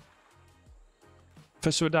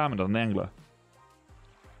 First to a diamond on the angler.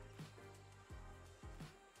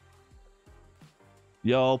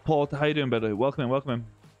 Yo, Paul, how you doing, buddy? Welcome in, welcome in.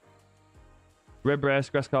 Red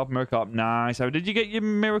breast, grass carp, mirror carp. Nice. How did you get your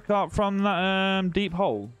mirror carp from that deep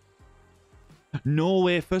hole? No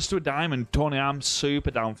way. First to a diamond. Tony, I'm super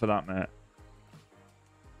down for that, mate.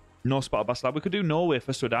 No spot bass lab. We could do Norway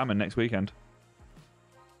first to a diamond next weekend.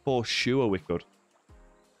 For sure we could.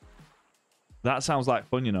 That sounds like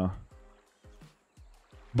fun, you know.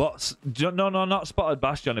 But, no, not spotted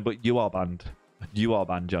bass, Johnny, but you are banned. You are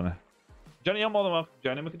banned, Johnny. Johnny, you're more than welcome,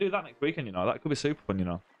 Johnny. We could do that next weekend, you know. That could be super fun, you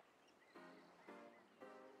know.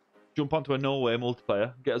 Jump onto a Norway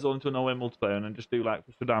multiplayer. Get us all into a Norway multiplayer and then just do like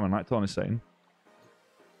first to a diamond, like Tony's saying.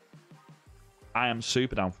 I am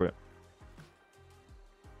super down for it.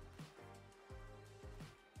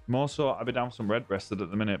 More so, I'll be down for some red breasted at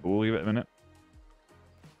the minute, but we'll give it a minute.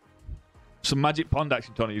 Some magic pond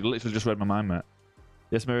action, Tony. You literally just read my mind, mate.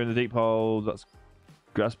 Yes, mirror in the deep hole. That's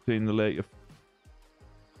grass between the lake.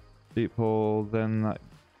 Deep hole, then that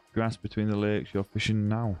grass between the lakes. You're fishing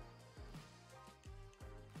now.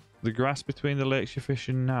 The grass between the lakes you're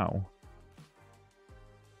fishing now.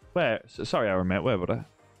 Where? Sorry, Aaron, mate. Where, buddy?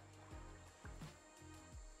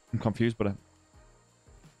 I'm confused, buddy.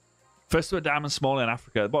 First to a diamond small in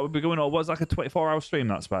Africa. What would be going on? What's like a 24-hour stream,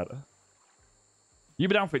 that spider? You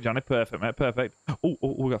be down for it, Johnny. Perfect, mate. Perfect. Oh,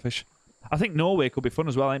 we got fish. I think Norway could be fun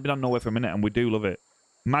as well. I ain't been on Norway for a minute, and we do love it.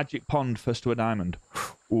 Magic pond, first to a diamond.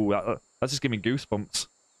 Ooh, that's just giving me goosebumps.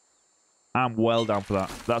 I'm well down for that.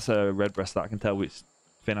 That's a red breast that I can tell which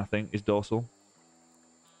fin, I think, is dorsal.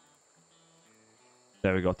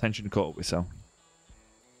 There we go. Tension caught up with so.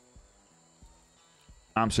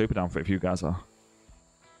 I'm super down for it if you guys are.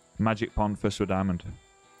 Magic pond, first to a diamond.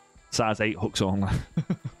 Size 8 hooks only.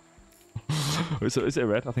 Is it a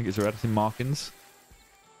red? I think it's a red. It's in markings.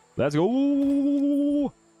 Let's go.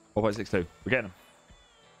 4.62. We're getting him.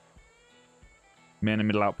 Main and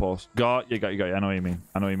middle outpost. Got you. I know what you mean.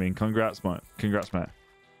 I know what you mean. Congrats, mate. Congrats, mate.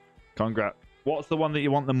 Congrats. What's the one that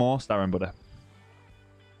you want the most, Aaron, buddy?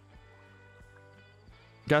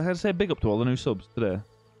 Guys, I gotta say big up to all the new subs today.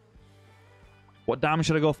 What diamond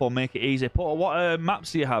should I go for? Make it easy. Paul, what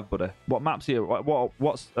maps do you have, buddy? What maps are you?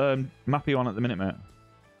 What's map are you on at the minute, mate?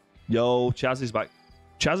 Yo, Chaz is back.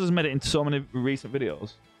 Chaz has made it into so many recent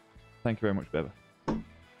videos. Thank you very much, baby.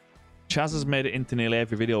 Chaz has made it into nearly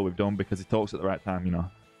every video we've done because he talks at the right time, you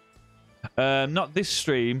know. Not this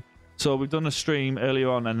stream. So we've done a stream earlier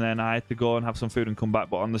on and then I had to go and have some food and come back.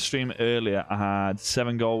 But on the stream earlier, I had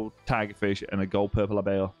 7 gold tigerfish and a gold purple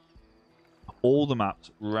abeo. All the maps,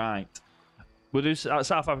 right. We'll do South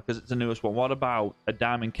Africa because it's the newest one. What about a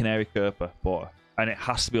diamond canary kerper, boy? And it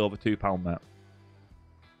has to be over £2, mate.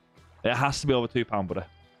 It has to be over £2, buddy.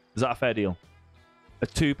 Is that a fair deal? A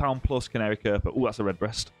 £2 plus canary kerper. Oh, that's a red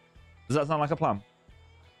breast. Does that sound like a plan?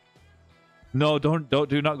 No, do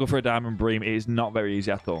not go for a diamond bream. It is not very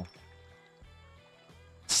easy at all.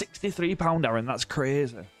 £63, Aaron. That's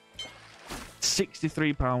crazy.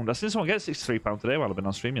 £63. I seen someone get £63 today while I've been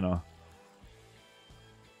on stream, you know.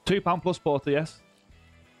 £2 plus porter, yes.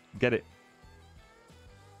 Get it.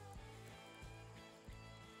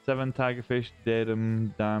 7 tigerfish,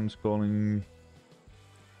 datum, dams, calling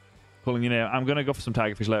your name. I'm going to go for some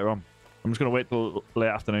tigerfish later on. I'm just going to wait till late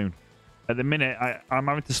afternoon. At the minute, I'm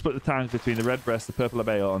having to split the times between the red breast, the purple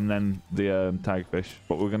abeo, and then the tigerfish.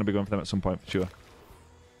 But we're going to be going for them at some point for sure.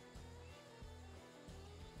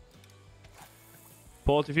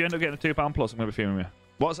 Port, if you end up getting a £2 plus, I'm going to be filming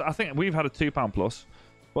you. I think we've had a £2 plus.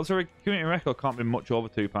 What's the community record? Can't be much over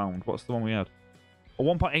 £2. What's the one we had? A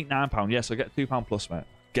 £1.89. Yeah, so get £2 plus, mate.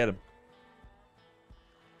 Get him.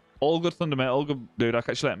 All good, Thunder, mate. All good, dude. I'll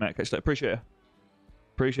catch you later, mate. Catch you later. Appreciate you.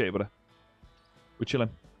 Appreciate you, buddy. We're chilling.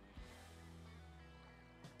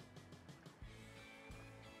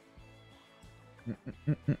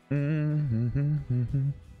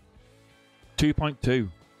 $2.2.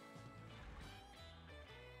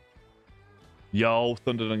 Yo,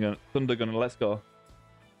 Thunder Gunner, let's go.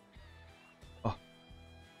 Oh.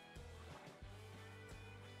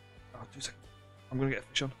 Oh, 2 seconds. I'm gonna get a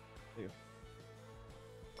fish on. There you go.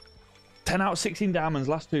 10 out of 16 diamonds.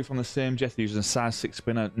 Last 2 from the same jet using a size 6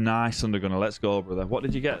 spinner. Nice, Thunder Gunner. Let's go, brother. What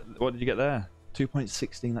did you get? What did you get there?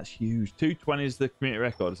 2.16. That's huge. 220 is the community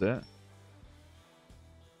record, is it?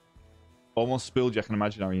 Almost spilled, you can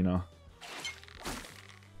imagine, how you know.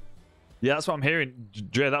 Yeah, that's what I'm hearing.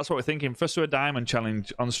 Dre, that's what we're thinking. First to a diamond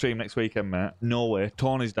challenge on stream next weekend, mate. No way.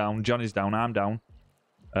 Tony's down, Johnny's down, I'm down.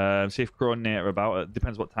 See if Crow and Nate are about. It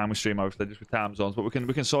depends what time we stream, obviously, just with time zones. But we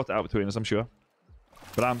can sort it out between us, I'm sure.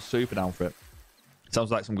 But I'm super down for it.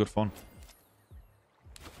 Sounds like some good fun.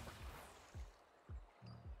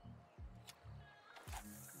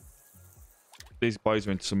 These boys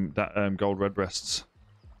are into some gold red breasts.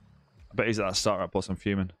 I bet he's at that starter outpost. I'm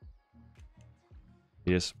fuming.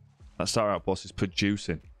 He is. That starter outpost is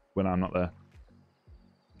producing when I'm not there.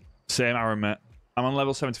 Same Aaron, mate. I'm on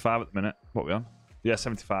level 75 at the minute. What are we on? Yeah,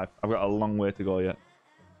 75. I've got a long way to go yet.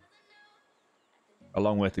 A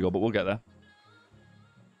long way to go, but we'll get there.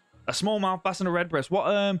 A smallmouth bass and a redbreast. What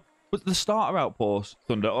was the starter outpost,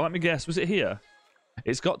 Thunder? Or let me guess, was it here?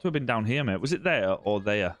 It's got to have been down here, mate. Was it there or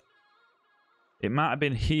there? It might have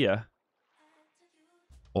been here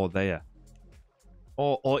or there.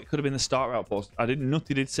 Or it could have been the starter outpost.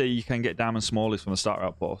 Nutty did say you can get diamond smallies from the starter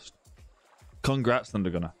outpost. Congrats,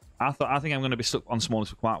 Thundergunner. I think I'm going to be stuck on smallies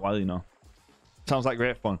for quite a while, you know. Sounds like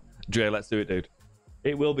great fun. Dre, let's do it, dude.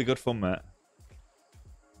 It will be good fun, mate.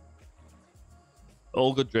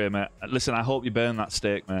 All good, Dre, mate. Listen, I hope you burn that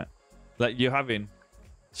steak, mate. Like, you're having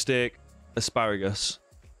steak, asparagus,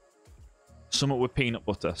 something with peanut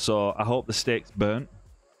butter. So I hope the steak's burnt.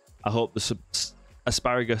 I hope the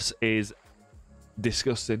asparagus is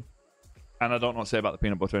disgusting. And I don't know what to say about the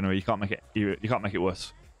peanut butter anyway. You can't make it. You can't make it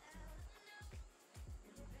worse.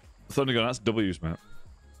 Thundergun, that's W's, mate.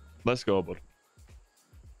 Let's go, bud.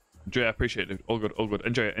 Dre, I appreciate it. All good, all good.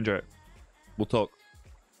 Enjoy it, enjoy it. We'll talk.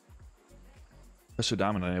 Especially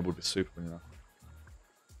diamond enabled would be super, you know.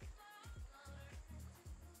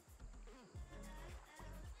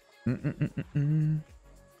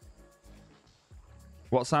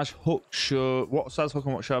 What size hook and what size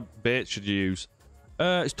bait should you use?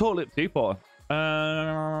 It's totally up to you, Porter.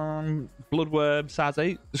 Bloodworm size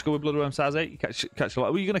 8. Just go with bloodworm size 8. You catch a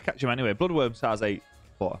lot. Well, you're gonna catch him anyway. Bloodworm size 8,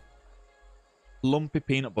 Porter. Lumpy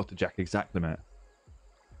peanut butter, Jack. Exactly, mate.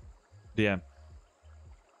 DM.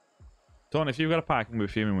 Tony, if you've got a pack, I'm gonna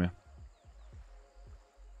be fuming with you.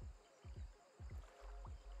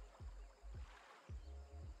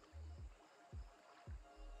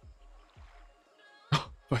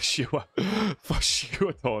 For sure. For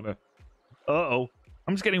sure, Tony. Uh-oh.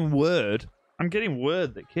 I'm just getting word. I'm getting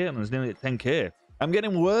word that Caitlin's nearly at 10k. I'm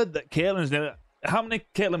getting word that Caitlin's nearly... How many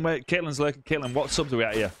Caitlin's lurking? Caitlin, what subs are we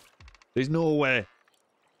at here? There's no way.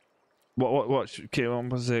 What? Caitlin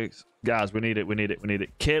 1.6. Guys, we need it. We need it. We need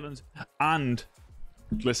it. Caitlin's... And...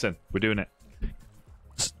 Listen, we're doing it.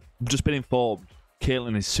 Just been informed.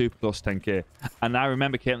 Caitlin is super close to 10k. And I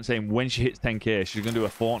remember Caitlin saying when she hits 10k, she's going to do a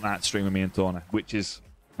Fortnite stream with me and Tony, which is...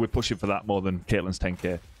 We're pushing for that more than Caitlin's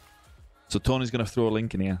 10k. So Tony's going to throw a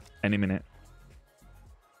link in here any minute.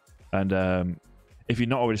 And if you're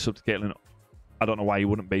not already subbed to Caitlin, I don't know why you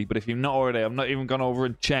wouldn't be. But if you're not already, I've not even gone over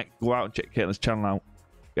and checked. Go out and check Caitlin's channel out.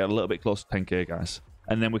 Get a little bit close to 10k, guys.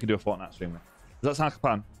 And then we can do a Fortnite stream. Does that sound like a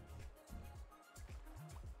plan?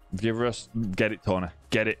 Give us... Get it, Tony.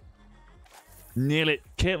 Get it. Nearly...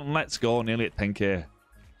 Caitlin, let's go. Nearly at 10k.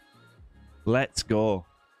 Let's go.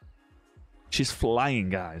 She's flying,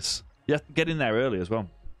 guys. You have to get in there early as well.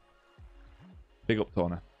 Big up,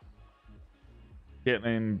 Tony. Get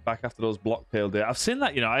me back after those blocktail days. I've seen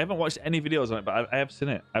that, you know. I haven't watched any videos on it, but I have seen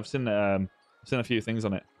it. I've seen a few things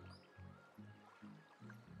on it.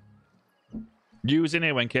 You was in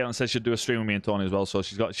here when Caitlin said she'd do a stream with me and Tony as well, so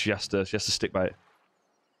she has to stick by it.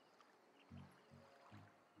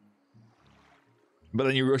 But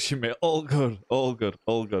then you're rushing me. All good, all good,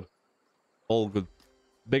 all good, all good.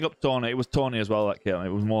 Big up Tony. It was Tony as well, that Caitlin. It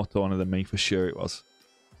was more Tony than me, for sure it was.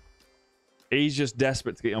 He's just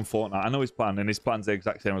desperate to get on Fortnite. I know his plan, and his plan's the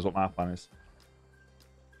exact same as what my plan is.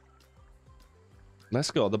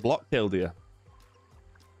 Let's go. The blocktail deer.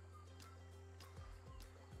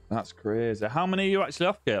 That's crazy. How many are you actually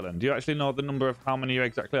off, Caitlin? Do you actually know the number of how many you're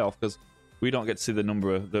exactly off? Because we don't get to see the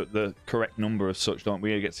number, the correct number as such, don't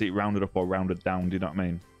we? We get to see it rounded up or rounded down. Do you know what I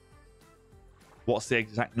mean? What's the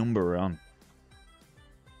exact number we're on?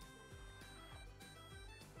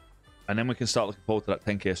 And then we can start looking forward to that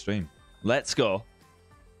 10k stream. Let's go.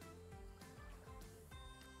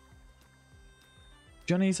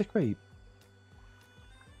 Johnny's a creep.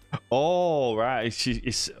 Oh, right.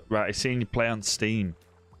 He's seen you play on Steam.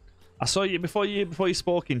 I saw you before you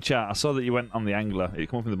spoke in chat. I saw that you went on the angler. It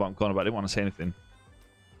came up in the bottom corner, but I didn't want to say anything.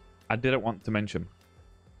 I didn't want to mention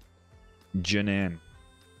Janine.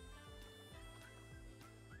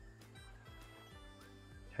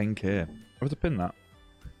 10k. I have to pin that.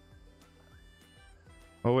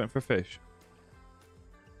 Oh, waiting for a fish.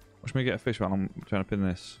 Watch me get a fish while I'm trying to pin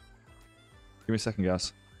this. Give me a second,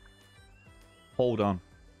 guys. Hold on.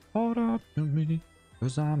 Hold up to me.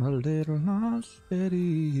 'Cause I'm a little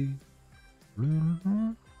unsteady.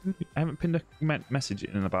 I haven't pinned a message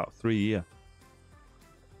in about 3 years.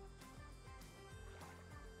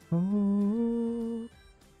 Oh.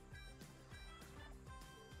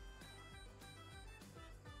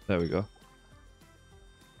 There we go.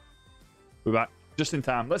 We're back. Just in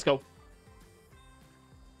time. Let's go.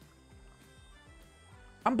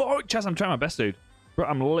 I'm bored, Chaz. I'm trying my best, dude. Bro,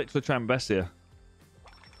 I'm literally trying my best here.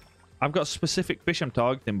 I've got specific fish I'm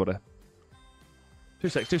targeting, buddy. 2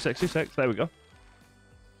 secs. There we go.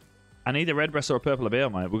 I need a red breast or a purple bear,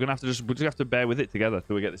 mate. We're just have to bear with it together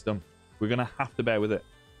till we get this done. We're gonna have to bear with it.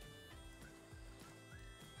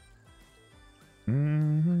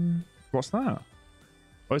 What's that?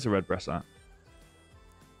 Oh, it's a red breast, that.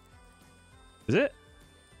 Is it?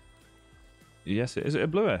 Yes, it is. It a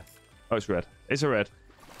blue hair? Oh, it's red. It's a red.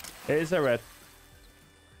 It is a red.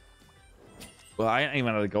 Well, I ain't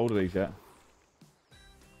even had a gold of these yet.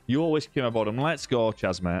 You always came about them. Let's go,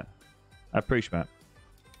 Chaz, mate. I appreciate it.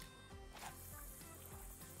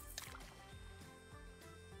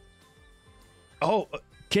 Oh,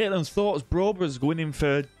 Caitlin's thoughts. Brobra's going in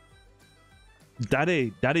for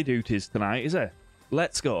daddy duties tonight, is it?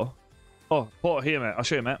 Let's go. Oh, port here, mate. I'll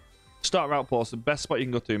show you, mate. Start outpost, the best spot you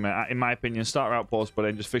can go to, mate. In my opinion, start outpost, but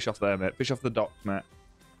then just fish off there, mate. Fish off the docks, mate.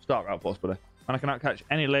 Start outpost, buddy. And I cannot catch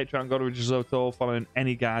any late trout, Godwin risotto, following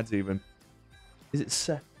any guides even. Is it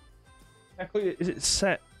set? Is it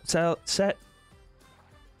set?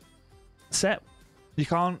 Set? You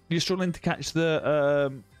can't. You're struggling to catch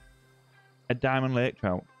the a diamond lake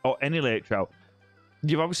trout or any lake trout.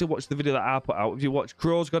 You've obviously watched the video that I put out. Have you watched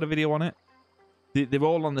Crow's got a video on it? They're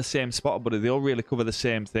all on the same spot, but they all really cover the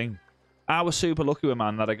same thing. I was super lucky with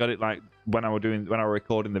man that I got it like when I was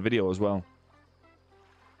recording the video as well.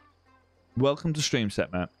 Welcome to Stream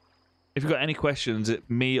Set, mate. If you've got any questions,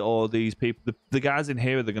 me or these people, the guys in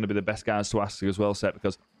here are going to be the best guys to ask as well, Set,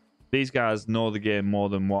 because these guys know the game more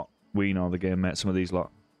than what we know the game, mate. Some of these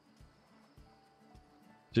lot.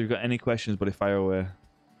 So if you've got any questions, buddy, fire away.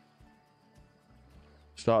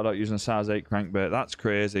 Started out using a size 8 crankbait. That's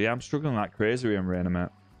crazy. Yeah, I'm struggling like crazy with him, Rainer, mate.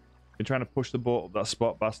 Been trying to push the boat up that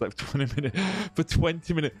spot bass like 20 minutes. For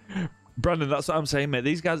 20 minutes. Brandon, that's what I'm saying, mate.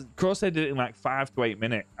 These guys, Cross, they did it in like 5 to 8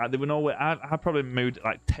 minutes. They were nowhere. I probably moved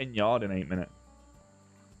like 10 yards in 8 minutes.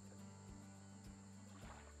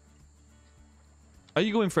 Are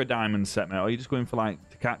you going for a diamond set, mate? Or are you just going for like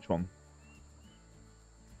to catch one?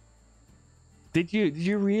 Did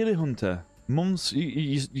you really, Hunter? Months?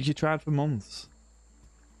 You tried for months.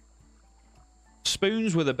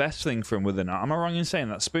 Spoons were the best thing for them, were they not? Am I wrong in saying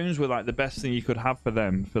that? Spoons were like the best thing you could have for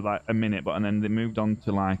them for like a minute, and then they moved on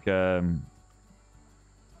to like the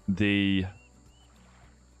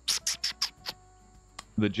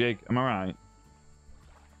jig. Am I right?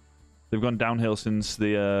 They've gone downhill since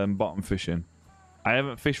the bottom fishing. I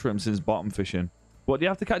haven't fished for them since bottom fishing. What, do you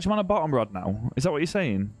have to catch them on a bottom rod now? Is that what you're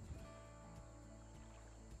saying?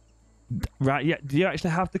 Right, yeah. Do you actually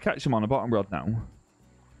have to catch them on a bottom rod now?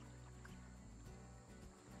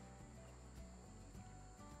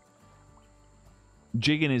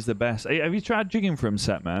 Jigging is the best. Hey, have you tried jigging for him,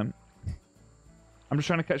 Set, man? I'm just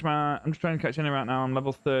trying to catch any right now. I'm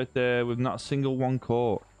level 30 with not a single one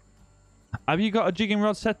caught. Have you got a jigging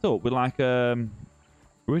rod set up with like or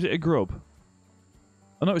is it a grub?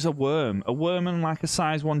 Oh no, it's a worm. A worm and like a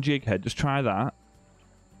size 1 jig head. Just try that.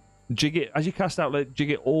 Jig it as you cast out. Like,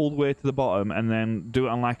 jig it all the way to the bottom, and then do it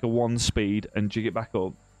on like a 1 speed and jig it back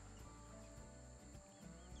up.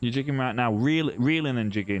 You're jigging right now. Reeling and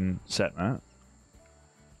jigging, Set, man.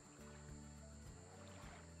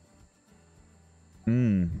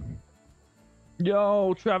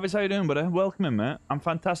 Yo, Travis, how you doing, buddy? Welcome in, mate. I'm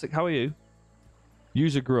fantastic. How are you?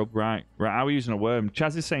 Use a grub, right? Right, how are we using a worm?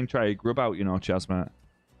 Chaz is saying try a grub out, you know, Chaz, mate.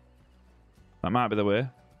 That might be the way.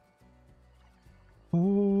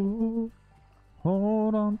 Oh,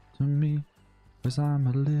 hold on to me, 'cause I'm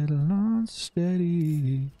a little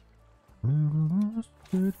unsteady.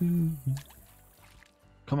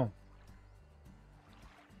 Come on.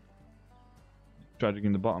 Try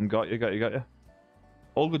digging the bottom. Got you.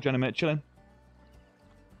 All good, Jenny, mate. Chilling.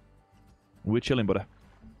 We're chilling, buddy.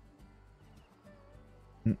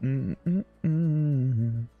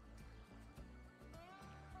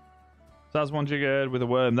 That's 1 jig head with a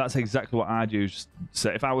worm. That's exactly what I'd use. So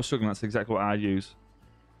if I was struggling, that's exactly what I'd use.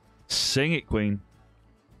 Sing it, Queen.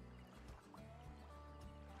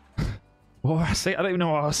 What I say? I don't even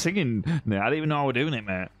know what I was singing. No, I don't even know how we're doing it,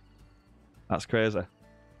 mate. That's crazy.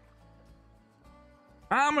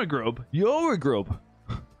 I'm a grub. You're a grub.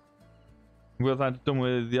 We're done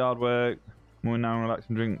with the hard work. We're now relax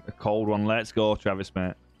and drink a cold one. Let's go, Travis,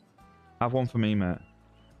 mate. Have one for me, mate.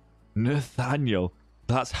 Nathaniel.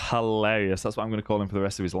 That's hilarious. That's what I'm going to call him for the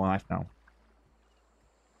rest of his life now.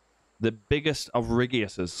 The biggest of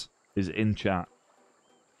Rigiuses is in chat.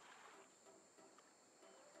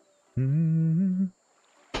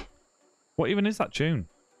 What even is that tune?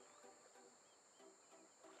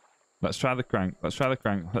 Let's try the crank. Let's try the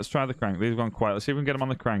crank. Let's try the crank. These have gone quiet. Let's see if we can get them on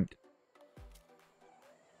the crank.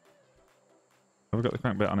 Have we got the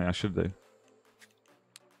crankbait on it? I should do.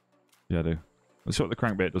 Yeah, I do. Let's see what the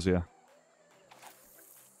crankbait does here.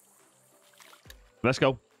 Let's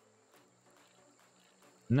go.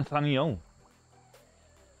 Nathaniel.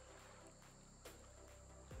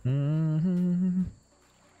 You're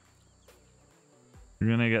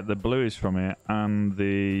gonna get the blues from it and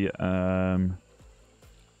the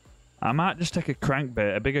I might just take a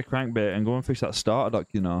crankbait, a bigger crankbait, and go and fish that starter dock,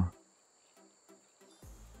 you know.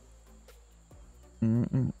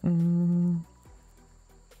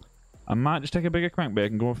 I might just take a bigger crankbait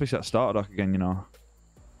and go and fish that starter dock again, you know.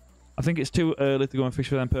 I think it's too early to go and fish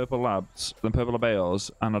for them purple labs, them purple abeos,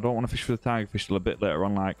 and I don't want to fish for the tiger fish till a bit later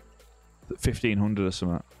on, like 1500 or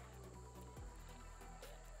something.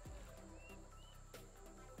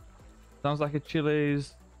 Sounds like a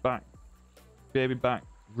Chili's back, baby back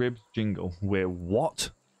ribs jingle. Wait, what?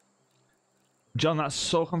 John, that's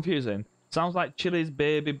so confusing. Sounds like Chili's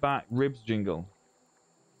baby back ribs jingle.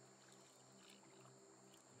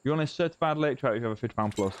 You're only certified lake trout if you have a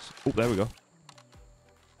 £50 plus. Oh, there we go.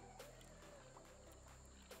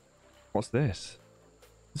 What's this?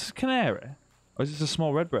 Is this a canary? Or is this a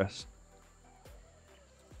small redbreast?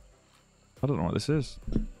 I don't know what this is.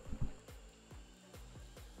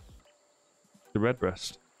 The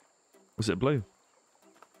redbreast. Was it blue?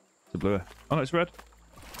 It's a blue. Oh no, it's red.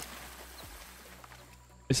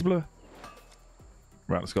 It's a blue.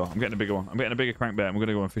 Right, let's go. I'm getting a bigger one. I'm getting a bigger crankbait and we're going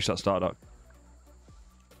to go and fish that star duck.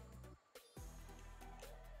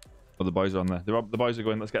 Oh, the boys are on there. The boys are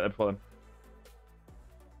going. Let's get there before them.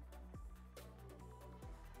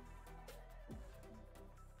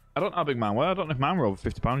 I don't know how big mine were. I don't know if mine were over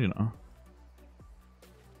 £50, you know.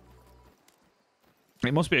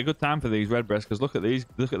 It must be a good time for these redbreasts because look at these.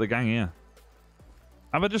 Look at the gang here.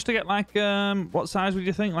 Have I just to get like what size would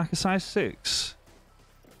you think? Like a size 6?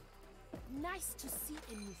 Nice to see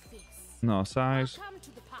a new face. No size.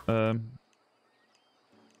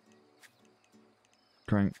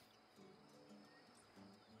 Crank.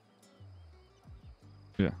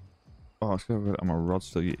 Yeah. Oh, it's got on my rod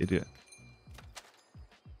still, you idiot.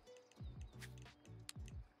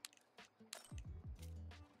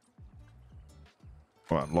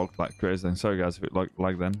 Oh, I logged like crazy then. Sorry guys if it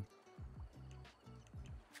lagged then.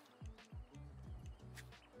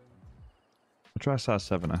 I'll try size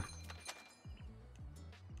 7 now.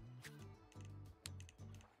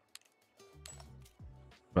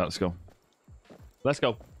 Right, let's go. Let's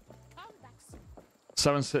go.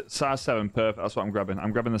 Size 7, perfect. That's what I'm grabbing.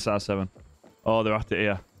 I'm grabbing the size 7. Oh, they're at it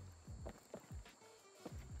here.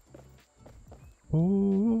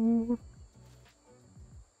 Oh.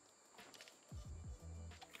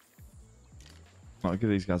 I'll give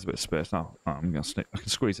these guys a bit of space now. Oh, I'm gonna sneak. I can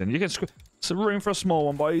squeeze in. You can squeeze. Some room for a small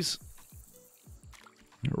one, boys.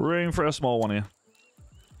 Room for a small one here.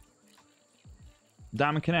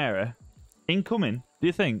 Diamond Canary. Incoming, do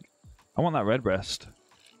you think? I want that redbreast.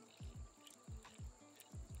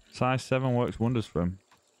 Size 7 works wonders for him.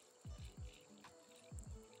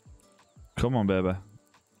 Come on, baby.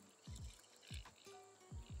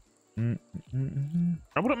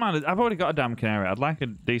 I wouldn't mind. I've already got a diamond canary. I'd like a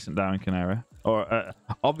decent diamond canary. Or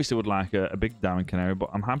obviously would like a big diamond canary,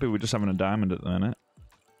 but I'm happy with just having a diamond at the minute.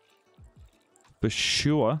 For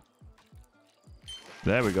sure.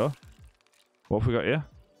 There we go. What have we got here?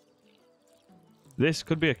 This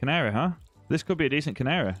could be a canary, huh? This could be a decent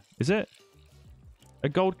canary. Is it? A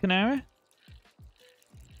gold canary?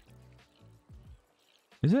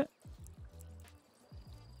 Is it?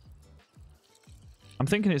 I'm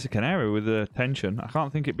thinking it's a canary with a tension. I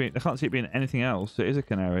can't see it being anything else. It is a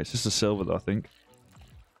canary. It's just a silver though, I think.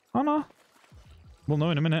 Oh no. We'll know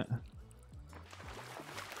in a minute.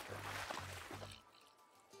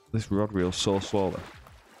 This rod reel's so slowly.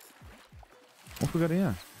 What have we got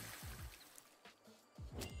here?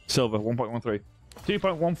 Silver, 1.13.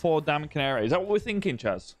 2.14 diamond canary. Is that what we're thinking,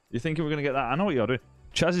 Chaz? You thinking we're going to get that? I know what you're doing.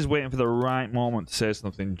 Chaz is waiting for the right moment to say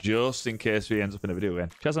something just in case he ends up in a video again.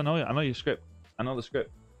 Chaz, I know your script. I know the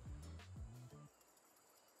script.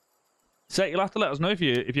 So you'll have to let us know if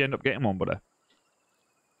you end up getting one, buddy.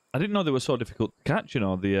 I didn't know they were so difficult to catch, you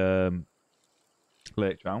know, the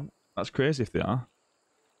lake trout. That's crazy if they are.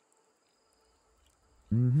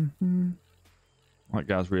 That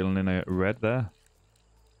guy's reeling in a red there.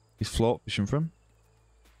 He's float fishing from.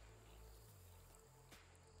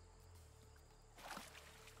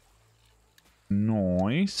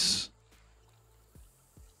 Nice.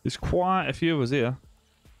 There's quite a few of us here.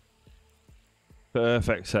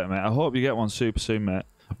 Perfect set, mate. I hope you get one super soon, mate.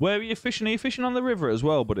 Where are you fishing? Are you fishing on the river as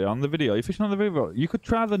well, buddy? On the video, you're fishing on the river. You could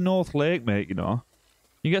try the North Lake, mate, you know.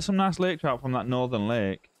 You get some nice lake trout from that northern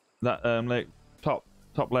lake. That lake, top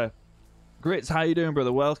left. Grits, how you doing,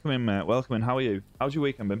 brother? Welcome in, mate. Welcome in. How are you? How's your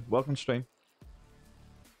weekend been? Welcome to stream.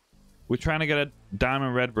 We're trying to get a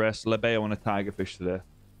diamond redbreast, labeo, and a tiger fish today.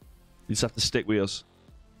 You just have to stick with us.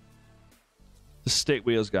 Just stick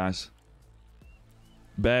with us, guys.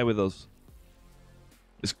 Bear with us.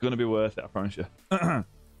 It's going to be worth it, I promise you.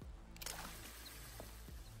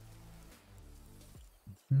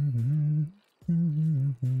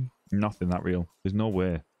 Nothing that real. There's no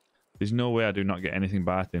way. There's no way I do not get anything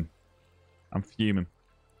biting. I'm fuming.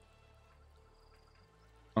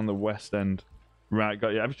 On the west end. Right, got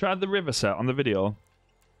you. Have you tried the river set on the video?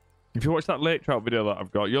 If you watch that lake trout video that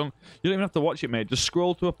I've got, you don't even have to watch it, mate. Just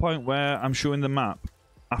scroll to a point where I'm showing the map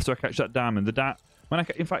after I catch that diamond. In fact,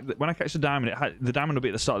 when I catch the diamond, the diamond will be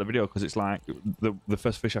at the start of the video because it's like the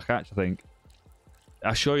first fish I catch, I think.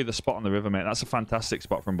 I'll show you the spot on the river, mate. That's a fantastic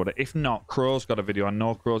spot from buddy. If not, Crow's got a video. I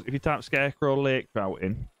know Crow's. If you type Scarecrow Lake Trout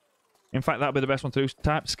in fact, that'll be the best one to do.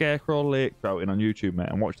 Type Scarecrow Lake Trout on YouTube, mate,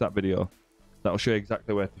 and watch that video. That'll show you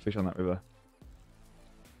exactly where to fish on that river.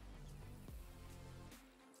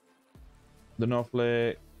 The North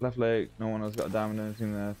Lake, left lake, no one has got a diamond or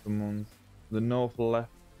anything there for months. The north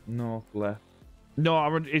left. No,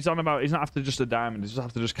 it's on about, he's not after just a diamond, he's just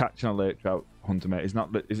after just catching a lake trout hunter, mate. He's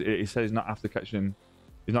not, he says he's not after catching,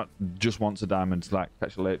 he's not just wants a diamond to like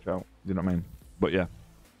catch a lake trout, you know what I mean? But yeah.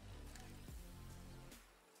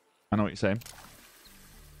 I know what you're saying.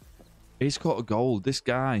 He's caught a gold, this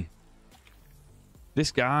guy.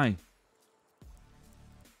 This guy.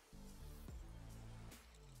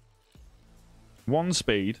 One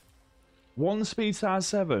speed size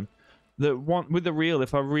 7. The one with the reel,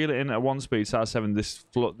 if I reel it in at 1 speed size 7, this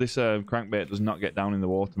crankbait does not get down in the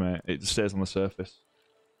water, mate. It just stays on the surface.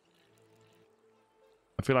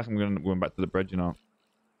 I feel like I'm going back to the bread, you know.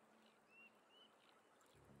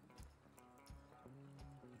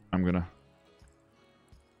 I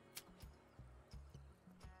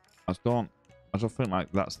don't think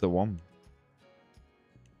like that's the one.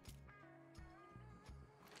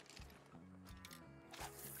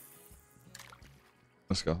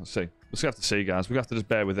 Let's go. Let's see. Let's have to see, guys. We have to just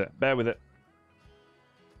bear with it. Bear with it.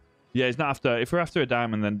 Yeah, he's not after. If we're after a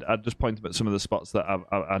diamond, then I'd just point him at some of the spots that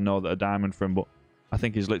I know that are diamond from. But I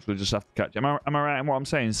think he's literally just have to catch. Am I right in what I'm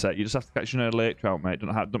saying, Seth? You just have to catch a lake trout, mate.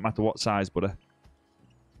 Don't matter what size, buddy.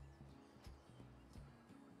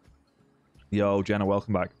 Yo, Jenna,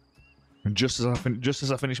 welcome back. And just as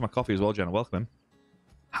I finish my coffee as well, Jenna, welcome in.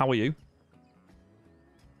 How are you?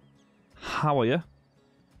 How are you?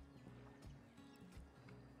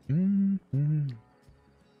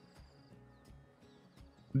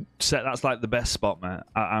 Set, that's like the best spot, mate.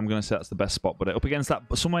 I'm gonna say that's the best spot, but up against that,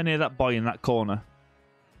 somewhere near that buoy in that corner,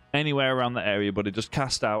 anywhere around that area, buddy. Just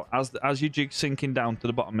cast out as you jig sinking down to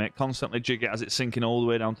the bottom, mate. Constantly jig it as it's sinking all the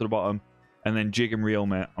way down to the bottom, and then jig and reel,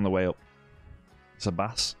 mate, on the way up. It's a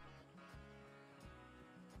bass.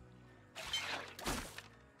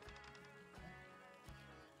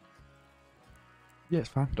 Yeah, it's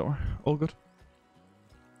fine. Don't worry. All good.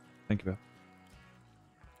 Thank you,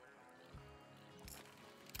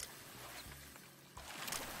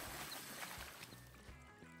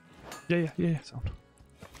 Bill. Yeah, sound.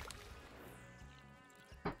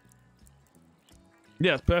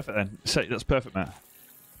 Yeah, it's perfect then. That's perfect, mate.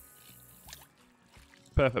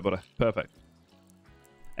 Perfect, buddy. Perfect.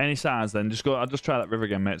 Any size then, I'll just try that river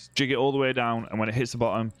again, mate. Jig it all the way down, and when it hits the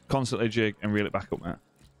bottom, constantly jig and reel it back up, mate.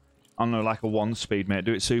 On like a 1 speed, mate.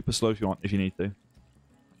 Do it super slow if you need to.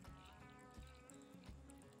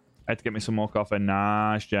 I had to get me some more coffee.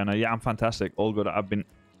 Nice, Jenna. Yeah, I'm fantastic. All good. I've been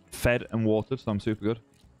fed and watered, so I'm super good.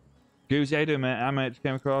 Goosey, how you doing, mate? I just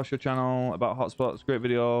came across your channel about hotspots. Great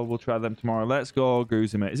video. We'll try them tomorrow. Let's go,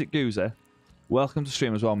 Goosey, mate. Is it Goosey? Welcome to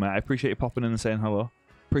stream as well, mate. I appreciate you popping in and saying hello.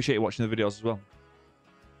 Appreciate you watching the videos as well.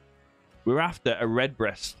 We're after a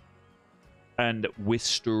redbreast, and we're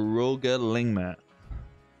struggling, mate.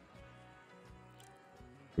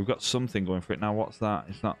 We've got something going for it now. What's that?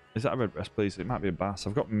 It's not. Is that a redbreast, please? It might be a bass.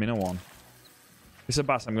 I've got minnow on. It's a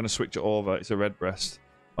bass. I'm going to switch it over. It's a redbreast.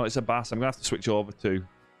 Oh, it's a bass. I'm going to have to switch over to.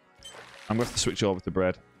 I'm going to have to switch over to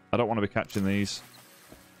bread. I don't want to be catching these.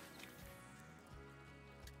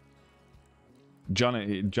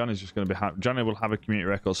 Johnny's just going to be. Johnny will have a community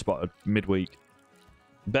record spotted midweek.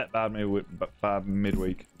 Bet bad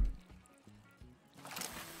midweek.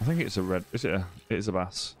 I think it's a red. Is it? It is a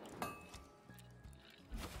bass.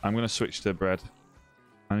 I'm going to switch to bread.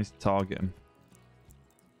 I need to target him.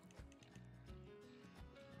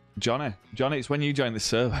 Johnny. Johnny, it's when you join the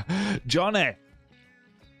server. Johnny!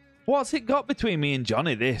 What's it got between me and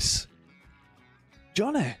Johnny, this?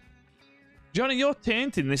 Johnny! Johnny, you're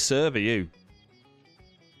tainting this server, you.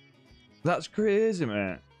 That's crazy,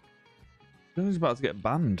 mate. Johnny's about to get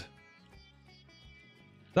banned.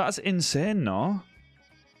 That's insane, no?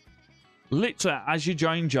 Literally, as you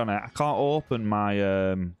join Johnny, I can't open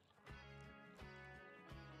my...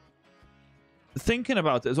 Thinking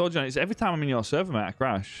about it as well, Johnny, it's every time I'm in your server, mate, I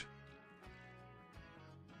crash.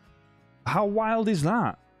 How wild is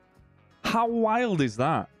that? How wild is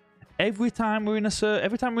that? Every time we're in a server,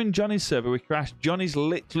 every time we're in Johnny's server, we crash. Johnny's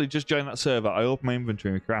literally just joined that server. I open my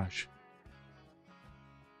inventory and we crash.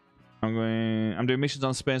 I'm doing missions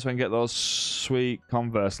on Spain so I can get those sweet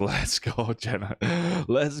Converse. Let's go, Jenna.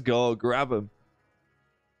 Let's go. Grab them.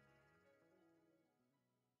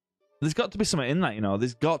 There's got to be something in that, you know.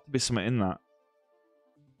 There's got to be something in that.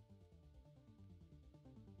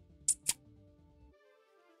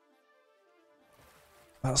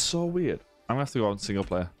 That's so weird. I'm gonna have to go on single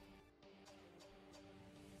player.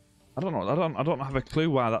 I don't know. I don't have a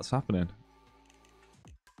clue why that's happening.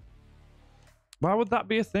 Why would that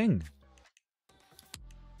be a thing?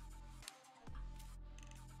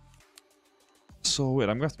 So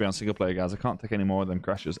weird. I'm gonna have to be on single player, guys. I can't take any more of them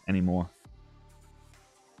crashes anymore.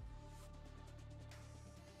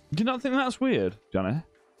 Do you not think that's weird, Johnny?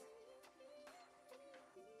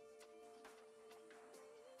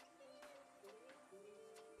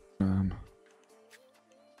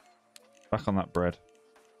 Back on that bread.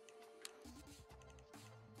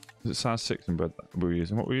 Is it size 6 in bread that we're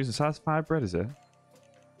using? What we're using? Size 5 bread, is it?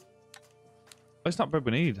 Oh, it's not bread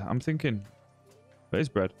we need. I'm thinking... It is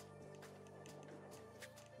bread.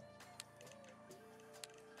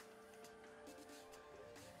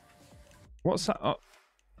 What's that? Oh.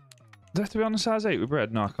 Do I have to be on a size 8 with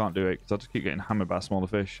bread? No, I can't do it because I'll just keep getting hammered by smaller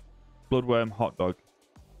fish. Bloodworm, hot dog.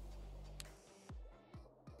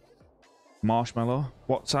 Marshmallow.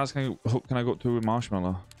 What size can I go up to with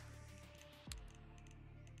marshmallow?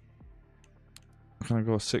 Can I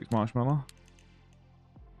go 6 marshmallow?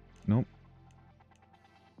 Nope.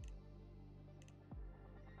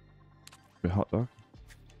 Be hot dog.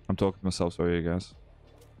 I'm talking to myself, sorry you guys.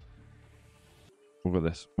 We'll go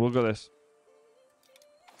this. We'll go this.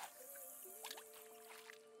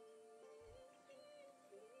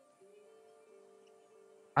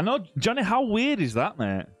 I know, Johnny, how weird is that,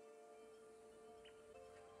 mate?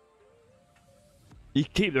 You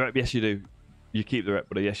keep the rep, yes you do. You keep the rep,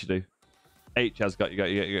 buddy, yes you do. H has got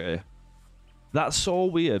you. That's so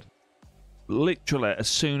weird. Literally, as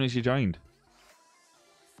soon as you joined.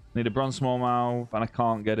 Need a bronze smallmouth, and I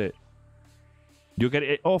can't get it. You'll get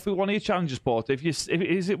it. Oh, for one of your challenges, Porter. Does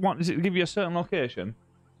it give you a certain location?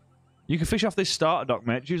 You can fish off this starter dock,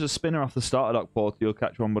 mate. Use a spinner off the starter dock, Porter. You'll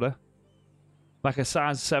catch one, buddy. Like a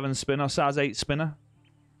size 7 spinner, size 8 spinner.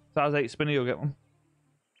 Size 8 spinner, you'll get one.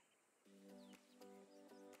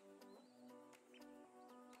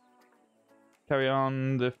 Carry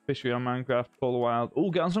on the fishery on Minecraft, Call the Wild. Oh,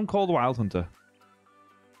 get on some Call the Wild Hunter.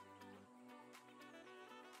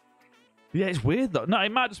 Yeah, it's weird though. No,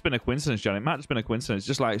 it might just been a coincidence, John. It might just been a coincidence.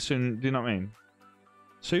 Just like soon, do you know what I mean?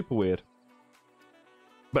 Super weird.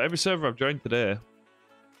 But every server I've joined today,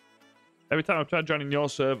 every time I've tried joining your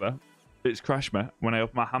server, it's crashed me when I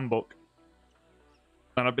open my handbook.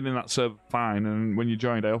 And I've been in that server fine, and when you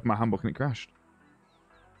joined, I opened my handbook and it crashed.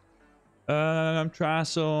 Try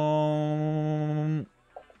some...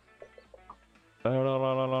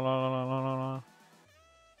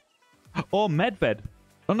 Oh, Medved.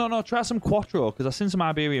 Oh, no, try some Quattro, because I seen some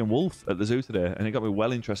Iberian wolf at the zoo today, and it got me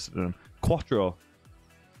well interested in them. Quattro.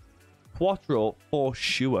 Quattro for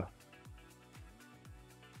sure.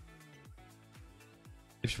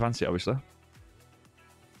 If you fancy it, obviously.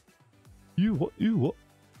 You what?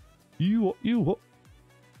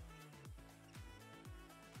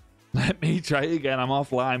 Let me try it again. I'm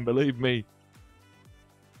offline, believe me.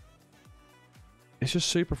 It's just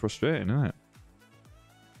super frustrating, isn't it?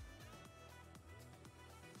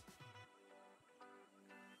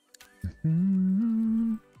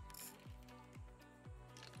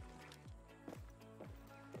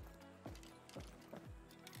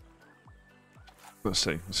 Let's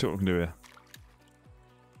see what we can do here.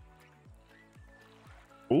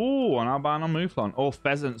 Oh, an albino mouflon. Oh,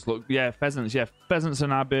 pheasants. Look, yeah, pheasants. Yeah, pheasants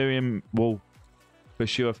and Iberian wool. For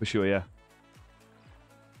sure, yeah.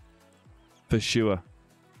 For sure.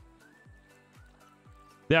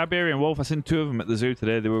 The Iberian wolf, I seen 2 of them at the zoo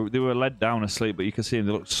today. They were led down asleep, but you can see them.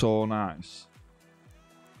 They look so nice.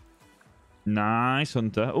 Nice,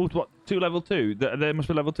 Hunter. Oh, what? 2 level 2? They must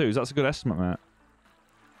be level 2s. That's a good estimate, mate.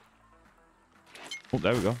 Oh,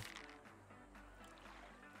 there we go.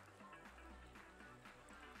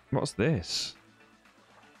 What's this?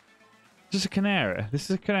 Is this a canary? This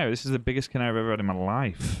is a canary. This is the biggest canary I've ever had in my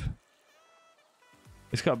life.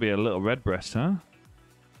 It's got to be a little redbreast, huh?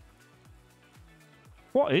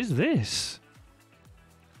 What is this?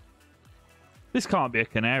 This can't be a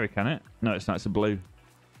canary, can it? No, it's not. It's a blue.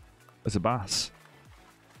 It's a bass.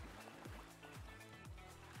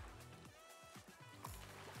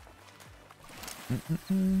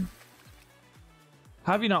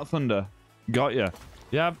 Have you not, Thunder? Got you.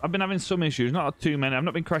 Yeah, I've been having some issues. Not too many. I've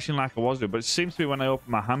not been crashing like I was doing, but it seems to be when I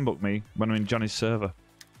open my handbook when I'm in Johnny's server.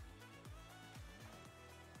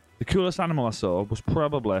 The coolest animal I saw was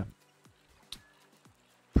probably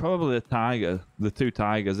the tiger. The 2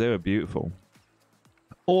 tigers. They were beautiful.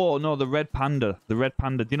 Oh, no, the red panda. The red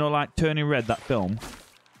panda. Do you know, like, Turning Red, that film?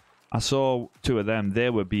 I saw 2 of them. They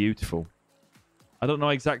were beautiful. I don't know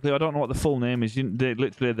exactly. I don't know what the full name is. They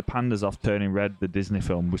literally the pandas off Turning Red, the Disney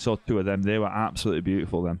film. We saw 2 of them. They were absolutely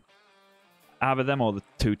beautiful then. Either them or the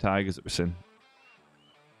 2 tigers that we've seen.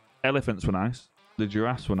 Elephants were nice. The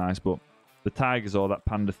giraffes were nice, but the tigers or that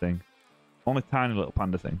panda thing. Only tiny little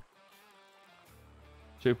panda thing.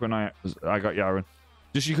 Super annoying. I got you, Aaron.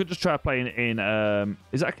 You could just try playing in...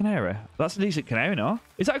 is that a canary? That's a decent canary, no?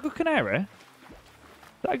 Is that a good canary? Is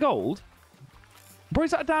that a gold? Bro,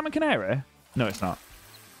 is that a diamond canary? No, it's not.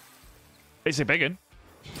 It's a big one.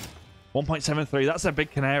 1.73. That's a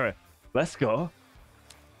big canary. Let's go.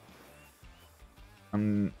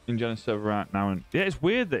 I'm in Johnny's server right now. And yeah, it's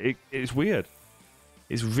weird that it's weird.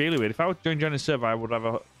 It's really weird. If I were to join Johnny's server, I would have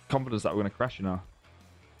a confidence that we're going to crash, you know.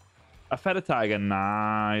 I fed a tiger.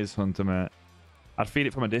 Nice, Hunter, mate. I'd feed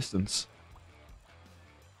it from a distance.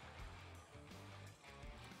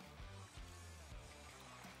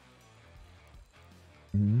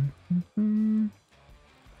 Does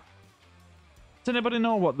anybody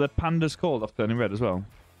know what the panda's called off Turning Red as well?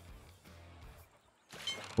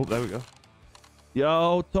 Oh, there we go.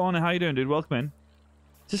 Yo, Tony, how you doing, dude? Welcome in.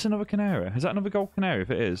 Is this another canary? Is that another gold canary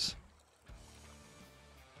if it is?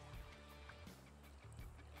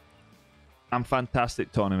 I'm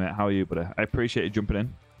fantastic, Tony, mate. How are you, buddy? I appreciate you jumping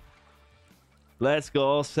in. Let's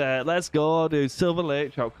go, Seth. Let's go, dude. Silver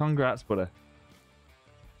Lake Trout. Congrats, buddy.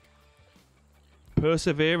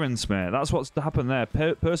 Perseverance, mate. That's what's happened there.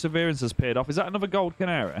 Perseverance has paid off. Is that another gold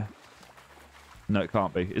canary? No, it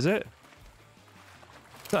can't be. Is it?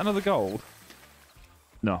 Is that another gold?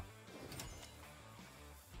 No.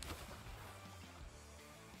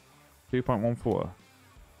 2.14.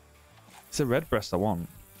 It's a redbreast I want.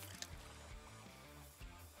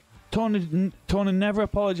 Tony, never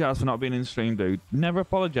apologise for not being in stream, dude. Never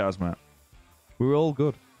apologise, mate. We're all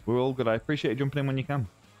good. We're all good. I appreciate you jumping in when you can.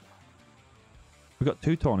 We've got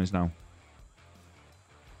 2 Tonys now.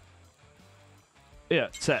 Yeah,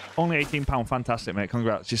 set. Only £18. Fantastic, mate.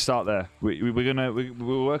 Congrats. You start there. We're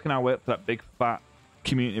working our way up to that big fat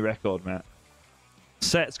community record, mate.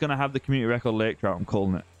 Set's gonna have the community record lake trout. I'm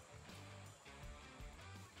calling it.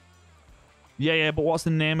 Yeah, but what's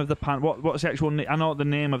the name of the panda? What's the actual name? I know the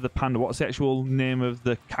name of the panda. What's the actual name of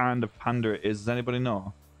the kind of panda it is? Does anybody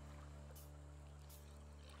know?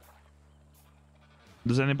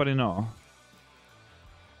 Does anybody know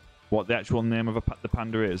what the actual name of the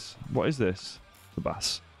panda is? What is this? The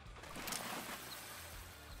bass.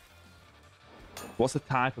 What's the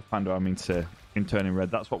type of panda, I mean to say, in Turning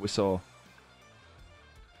Red? That's what we saw.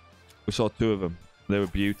 We saw 2 of them. They were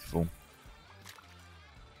beautiful.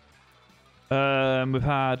 We've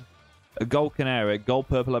had a gold canary, gold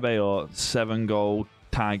purple abeo, 7 gold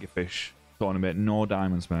tigerfish tournament, no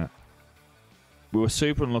diamonds, mate. We were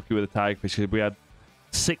super unlucky with the tigerfish. We had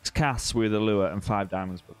 6 casts with a lure and 5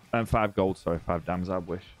 diamonds, and 5 gold. Sorry, 5 diamonds. I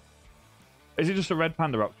wish. Is it just a red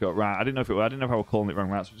panda rock cut? Right, I didn't know if it were. I didn't know if I was calling it wrong.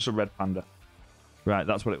 Right, so just a red panda. Right,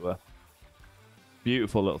 that's what it were.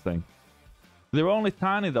 Beautiful little thing. They're only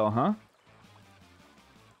tiny though, huh?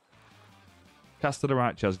 Cast to the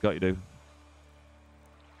right, Chaz. Got you, dude.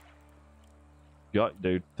 Got you,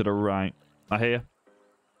 dude. To the right. I hear you.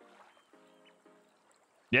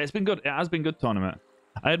 Yeah, it's been good. It has been good tournament.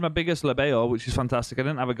 I had my biggest labeo, which is fantastic. I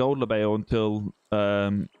didn't have a gold labeo until...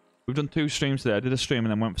 we've done 2 streams today. I did a stream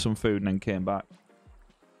and then went for some food and then came back.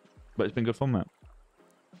 But it's been good fun, mate.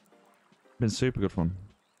 Been super good fun.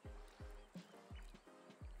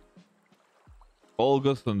 All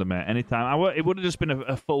good, Thunder, mate. Anytime. It would have just been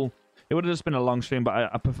a full... It would have just been a long stream,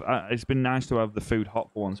 but it's been nice to have the food hot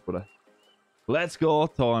for once, buddy. Let's go,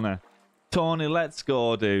 Tony. Tony, let's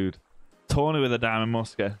go, dude. Tony with a diamond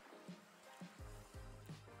musket.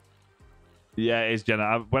 Yeah, it is,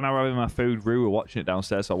 Jenna. When I was having my food, Rue were watching it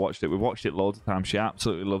downstairs, so I watched it. We've watched it loads of times. She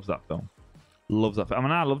absolutely loves that film. Loves that film. I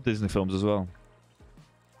mean, I love Disney films as well.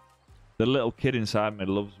 The little kid inside me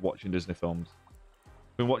loves watching Disney films.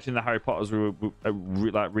 Been watching the Harry Potters. We were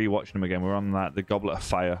like rewatching them again. We're on like the Goblet of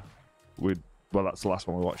Fire. Well, that's the last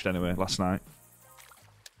one we watched anyway. Last night.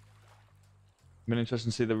 Been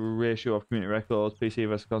interesting to see the ratio of community records, PC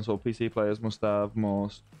versus console. PC players must have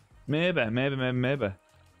most. Maybe.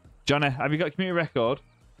 Johnny, have you got a community record?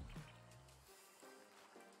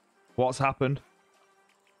 What's happened?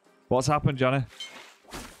 What's happened, Johnny?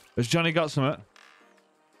 Has Johnny got something?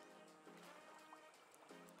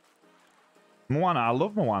 Moana, I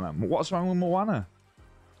love Moana. What's wrong with Moana?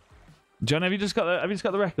 Johnny, have you just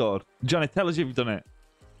got the record? Johnny, tell us if you've done it.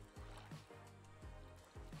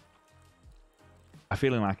 I'm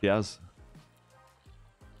feeling like he has.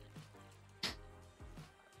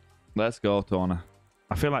 Let's go, Tony.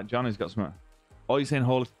 I feel like Johnny's got something. Oh, you're saying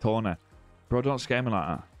holy Tony. Bro, don't scare me like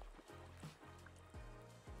that.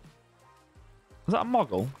 Is that a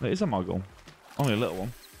Moggle? It is a Moggle. Only a little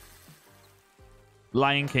one.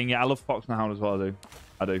 Lion King. Yeah, I love Fox and the Hound as well.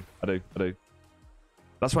 I do.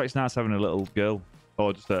 That's why it's nice having a little girl.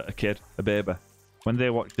 Or just a kid, a baby. When they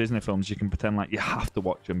watch Disney films, you can pretend like you have to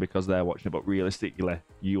watch them because they're watching it. But realistically,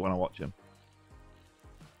 you want to watch them.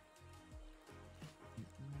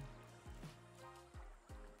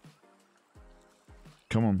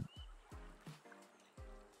 Come on.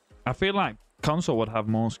 I feel like console would have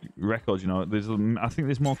more records, you know. I think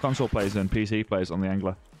there's more console players than PC players on the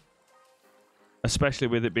Angler. Especially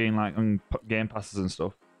with it being like on Game Passes and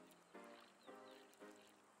stuff.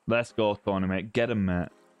 Let's go, Tony, mate. Get him, mate.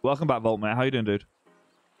 Welcome back, Volt, mate. How you doing, dude?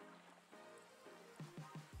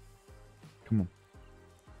 Come on.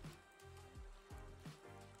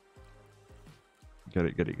 Get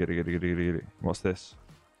it. What's this?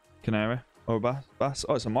 Canary? Or bass?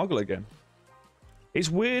 Oh, it's a Moggle again. It's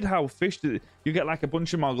weird how fish... You get like a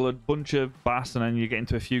bunch of Moggle, a bunch of bass, and then you get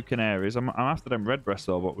into a few canaries. I'm after them redbreasts,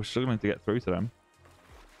 though, but we're struggling to get through to them.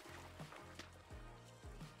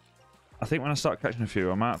 I think when I start catching a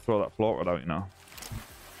few, I might throw that float rod out, you know.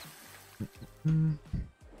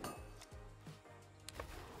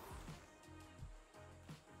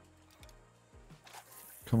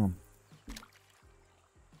 Come on.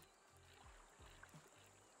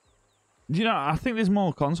 You know, I think there's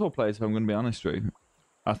more console players, if I'm going to be honest with you.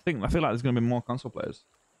 I feel like there's going to be more console players.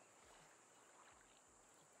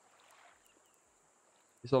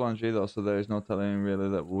 It's all on G though, so there is no telling really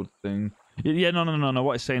that would thing. Yeah, no.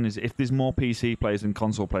 What it's saying is if there's more PC players than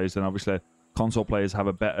console players, then obviously console players have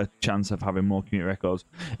a better chance of having more community records.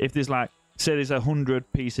 If there's like, say there's 100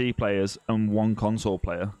 PC players and 1 console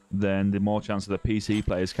player, then the more chance of the PC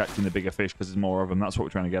players catching the bigger fish because there's more of them. That's what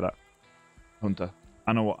we're trying to get at. Hunter.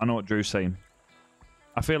 I know what Drew's saying.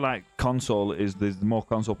 I feel like console is there's more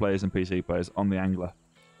console players than PC players on the Angler.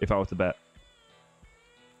 If I were to bet.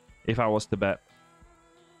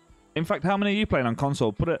 In fact, how many are you playing on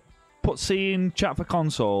console? Put C in chat for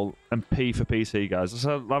console and P for PC, guys. Let's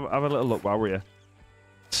have a little look while we're here.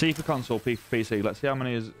 C for console, P for PC. Let's see how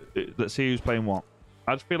many is. Let's see who's playing what.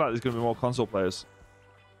 I just feel like there's going to be more console players.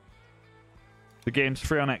 The game's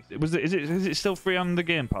free on X. Is it still free on the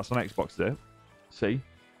Game Pass on Xbox today? See.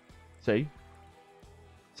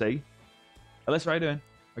 Alyssa, how you doing?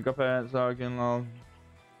 My grandparents are arguing along.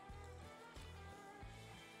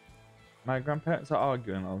 My grandparents are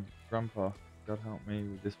arguing along. Grandpa, God help me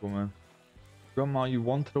with this woman. Grandma, you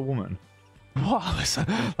wanted a woman? What,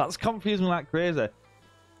 Alyssa? That's confusing me like crazy.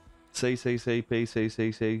 C, P,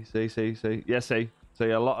 C. Yeah, C. So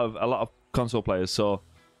a lot of console players. So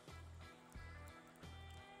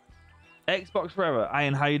Xbox forever.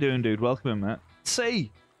 Ian, how you doing, dude? Welcome in, mate.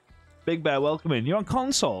 C. Big Bear, welcome in. You're on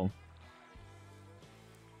console.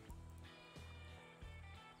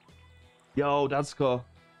 Yo, Dadscore.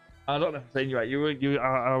 I don't know if I'm saying you right.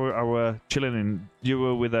 I were chilling in. You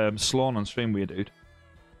were with Sloan on stream, weird dude.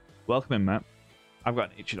 Welcome in, mate. I've got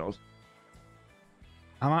an itchy nose.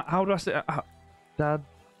 How do I say? Dad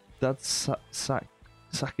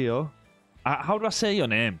Sakio. How do I say your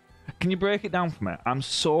name? Can you break it down for me? I'm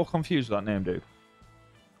so confused with that name, dude.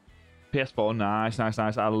 PS4, nice. I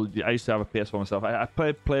used to have a PS4 myself. I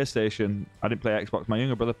played PlayStation. I didn't play Xbox. My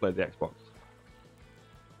younger brother played the Xbox.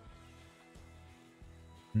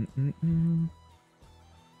 Come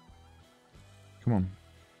on.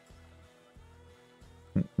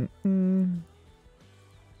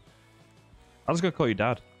 I was gonna call you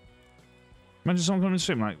Dad. Imagine someone coming to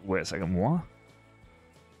stream like, wait a second,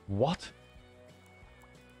 what?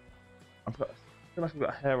 I feel like I've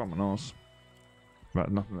got hair on my nose.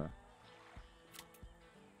 Right, nothing there.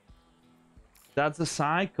 Dad's a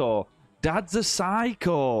psycho. Dad's a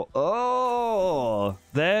psycho. Oh,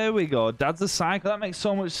 there we go. Dad's a psycho. That makes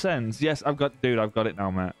so much sense. Yes, I've got... Dude, I've got it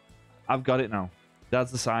now, mate. I've got it now.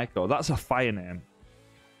 Dad's a psycho. That's a fire name.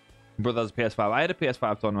 Brother has a PS5. I had a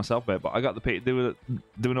PS5 to myself, mate, but I got the... There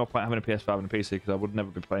were no point having a PS5 and a PC because I would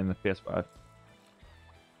never be playing the PS5.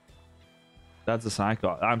 Dad's a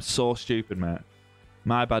psycho. I'm so stupid, mate.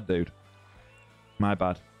 My bad, dude. My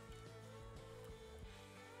bad.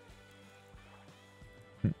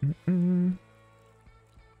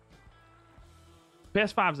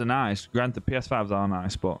 PS5s are nice. Granted, PS5s are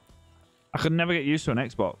nice, but I could never get used to an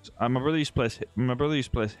Xbox. My brother used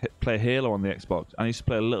to play Halo on the Xbox. I used to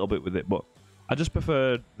play a little bit with it, but I just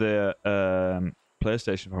preferred the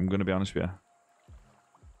PlayStation. If I'm going to be honest with you,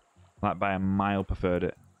 like by a mile, preferred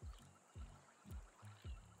it.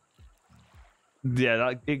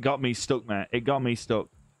 Yeah, it got me stuck, mate. It got me stuck.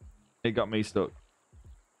 It got me stuck.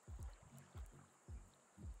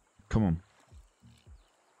 Come on.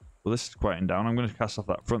 Well, this is quieting down. I'm going to cast off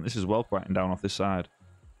that front. This is well quieting down off this side.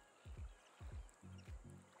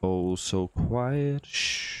 Oh, so quiet.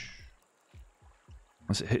 Shh.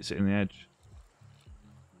 Once it hits it in the edge.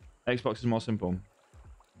 Xbox is more simple.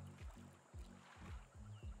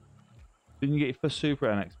 Didn't you get your first Super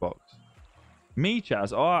on Xbox? Me,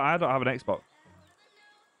 Chaz? Oh, I don't have an Xbox.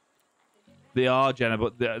 They are, Jenna,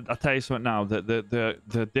 but I'll tell you something now.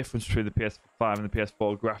 The difference between the PS5 and the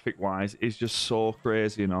PS4 graphic-wise is just so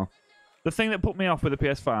crazy, you know. The thing that put me off with the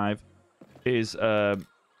PS5 is I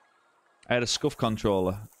had a scuff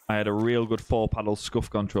controller. I had a real good 4-paddle scuff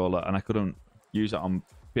controller, and I couldn't use it on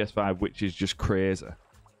PS5, which is just crazy.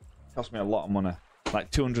 It cost me a lot of money.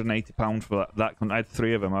 Like £280 for that. I had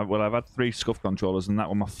 3 of them. I've had 3 scuff controllers, and that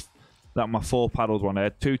were my 4-paddled one. I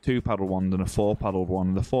had 2 2-paddled ones and a 4-paddled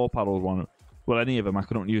one. The 4-paddled one, well, any of them, I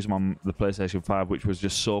couldn't use them on the PlayStation 5, which was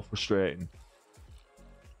just so frustrating.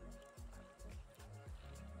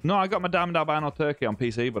 No, I got my Diamond Albino Turkey on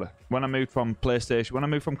PC, but when I moved from PlayStation, when I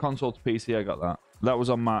moved from console to PC, I got that. That was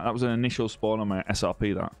an initial spawn on my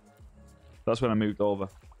SRP. That's when I moved over.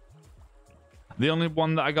 The only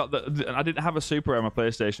one that I got I didn't have a Super on my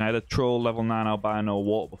PlayStation. I had a Troll level 9 Albino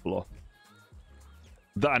Water Buffalo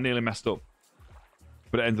that I nearly messed up,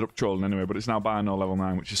 but it ended up trolling anyway. But it's now Albino level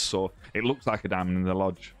 9, which is so... It looks like a diamond in the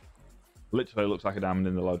lodge. Literally looks like a diamond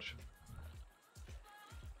in the lodge.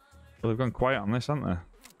 Well, they've gone quiet on this, haven't they?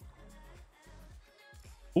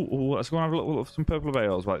 Ooh, let's go and have a look at some purple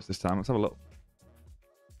veils while it's this time. Let's have a look.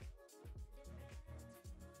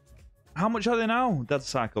 How much are they now? Dad's a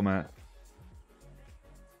cycle, mate.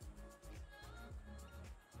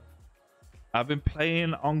 I've been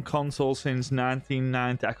playing on console since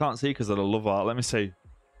 1990. I can't see because of the love art. Let me see.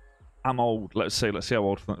 I'm old. Let's see how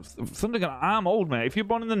old Thundergun. I'm old, mate. If you're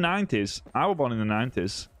born in the 90s, I was born in the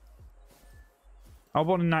 90s. I was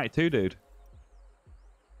born in 92, dude.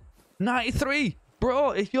 93, bro.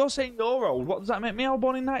 If you're saying you're old, what does that make me? I was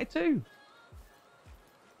born in 92.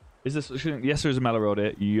 Is this? Yes, there's a Mellow Road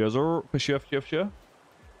here. Yes, sir. For sure, for sure, for sure.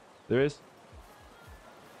 There is.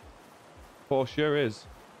 For sure is.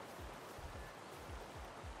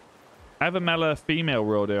 I have a Mela female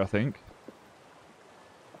road here, I think.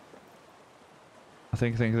 I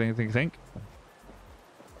think.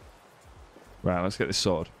 Right, let's get this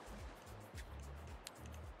sword.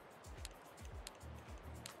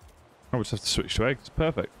 Oh, we just have to switch to eggs.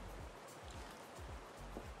 Perfect.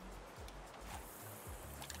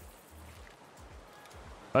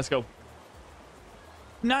 Let's go.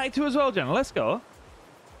 92 as well, Jenna. Let's go.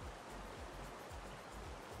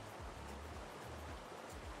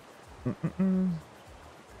 Mm-mm-mm.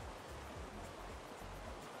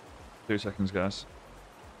 2 seconds, guys.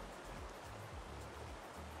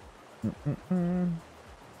 Mm-mm-mm.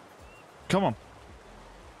 Come on.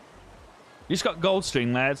 You just got gold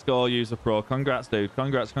string. Let's go, User Pro. Congrats, dude.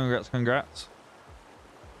 Congrats.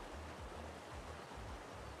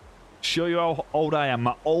 Show you how old I am.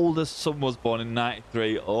 My oldest son was born in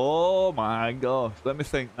 93. Oh my gosh. Let me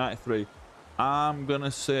think. 93. I'm going to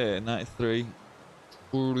say 93.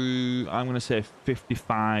 I'm going to say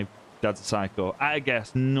 55. Dad's a psycho. I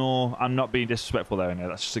guess. No, I'm not being disrespectful there. No,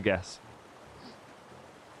 that's just a guess.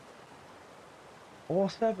 Or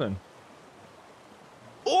 7.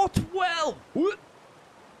 Or 12. What?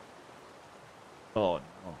 Oh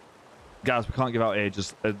no, guys, we can't give out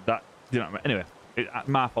ages. That, you know. Anyway,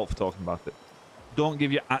 my fault for talking about it. Don't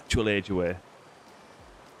give your actual age away.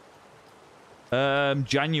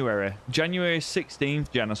 January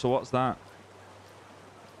 16th, Jenna. So what's that?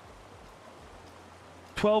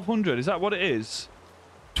 1,200. Is that what it is?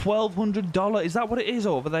 $1,200. Is that what it is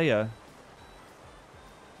over there?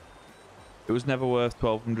 It was never worth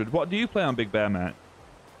 1,200. What do you play on Big Bear, mate?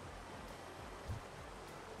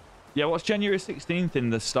 Yeah, what's January 16th in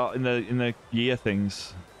the start in the year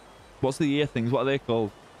things? What's the year things? What are they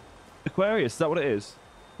called? Aquarius, is that what it is?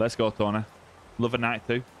 Let's go, Tony. Love a night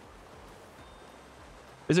too.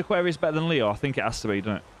 Is Aquarius better than Leo? I think it has to be,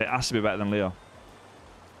 doesn't it? It has to be better than Leo.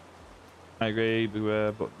 I agree,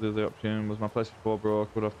 beware, but the other option was my PlayStation 4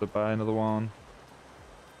 broke. Would have to buy another one.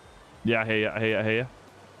 Yeah, I hear you, I hear you, I hear you.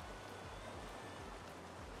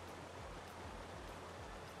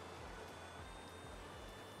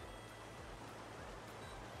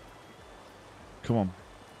 Come on.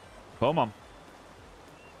 Come on.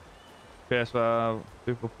 PS5,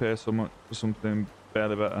 people pay so much for something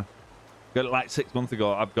barely better. Got it like 6 months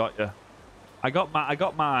ago. I've got you. I got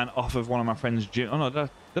mine off of one of my friends' gym. Oh no, did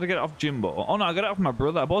I get it off Jimbo? Oh no, I got it off my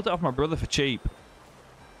brother. I bought it off my brother for cheap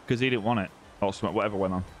because he didn't want it. Or something, whatever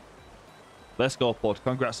went on. Let's go, Pod.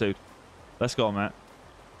 Congrats, dude. Let's go, mate.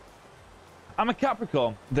 I'm a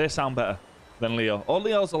Capricorn. They sound better than Leo. Oh,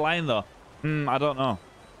 Leo's a lion though. I don't know.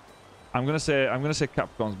 I'm gonna say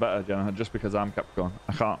Capricorn's better, Jenna, just because I'm Capricorn.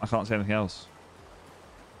 I can't say anything else.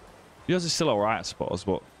 Yours is still alright, I suppose,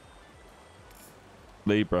 but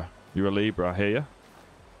Libra. You're a Libra, I hear you.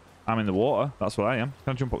 I'm in the water. That's what I am.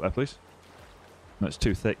 Can I jump up there, please? No, it's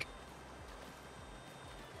too thick.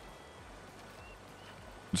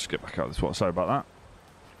 Just get back out of this water. Sorry about that.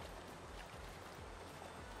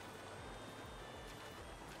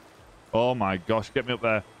 Oh my gosh, get me up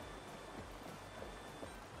there.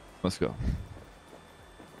 Let's go.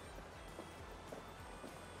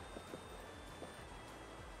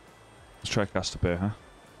 Let's try cast up here, huh?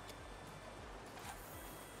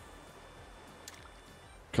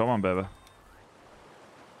 Come on, baby.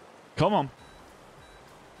 Come on.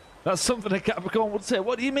 That's something a Capricorn would say.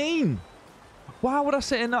 What do you mean? Why would I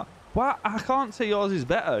say that? Why? I can't say yours is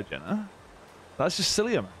better, Jenna. That's just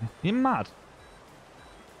sillier, man. You're mad.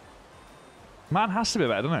 Mine has to be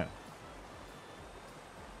better, doesn't it?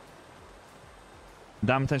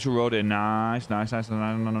 Damn potential road in. Nice, nice, nice,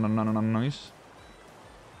 nice.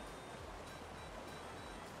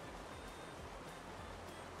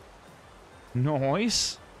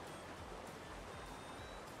 Nice.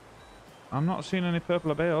 I'm not seeing any purple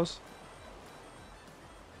abeos.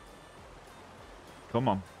 Come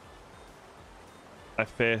on. I have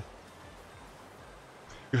faith.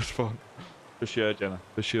 Good fun. For sure, Jenna.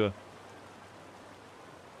 For sure.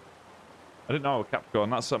 I didn't know I was Capricorn.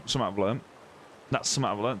 That's something I've learned. That's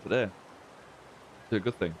something I've learned today. It's a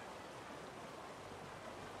good thing.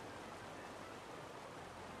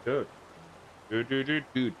 Good.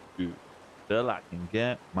 Do. Till I can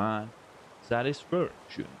get my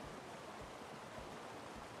satisfaction.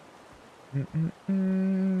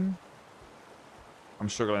 I'm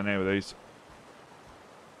struggling here with these.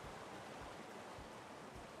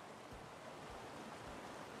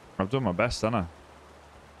 I've done my best, haven't I?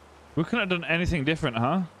 We couldn't have done anything different,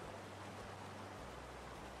 huh?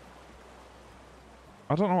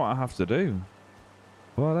 I don't know what I have to do.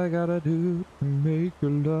 What I gotta do to make you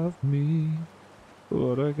love me.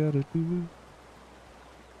 What I gotta do.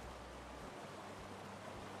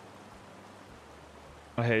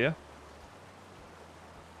 I hear you.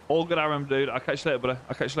 All good, Aaron, dude. I'll catch you later, buddy.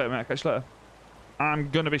 I'll catch you later, mate. I'll catch you later. I'm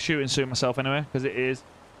going to be shooting soon myself anyway, because it is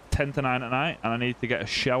 10 to 9 at night, and I need to get a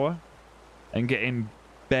shower and get in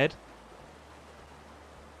bed.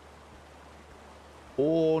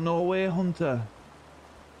 Oh, no way, Hunter.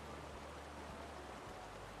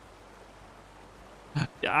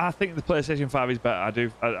 Yeah, I think the PlayStation 5 is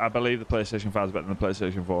better. I believe the PlayStation 5 is better than the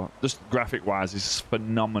PlayStation 4. Just graphic-wise, it's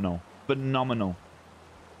phenomenal. Phenomenal.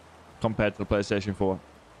 Compared to the PlayStation 4.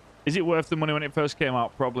 Is it worth the money when it first came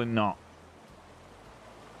out? Probably not.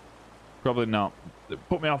 Probably not. It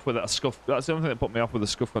put me off with a scuff. That's the only thing that put me off with the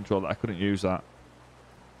scuff control, that I couldn't use that.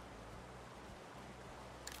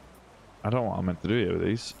 I don't know what I'm meant to do here with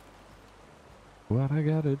these. What I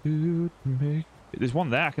gotta do to make... There's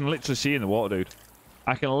one there. I can literally see you in the water, dude.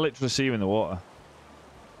 I can literally see you in the water.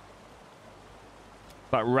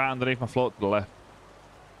 Like right underneath my float to the left.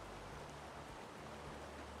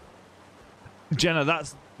 Jenna,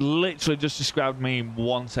 that's literally just described me in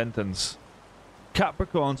one sentence.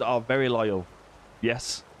 Capricorns are very loyal.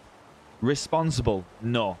 Yes. Responsible.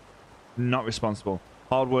 No. Not responsible.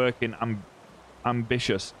 Hardworking.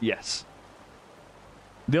 Ambitious. Yes.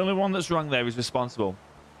 The only one that's wrong there is responsible.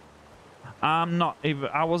 I'm not even...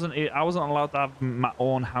 I wasn't allowed to have my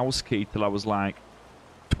own house key till I was like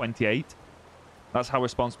 28. That's how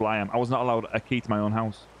responsible I am. I was not allowed a key to my own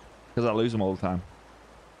house because I lose them all the time.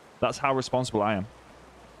 That's how responsible I am.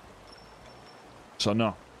 So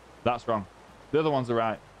no, that's wrong. The other ones are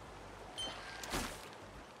right.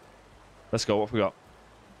 Let's go. What have we got?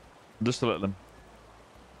 Just a little them.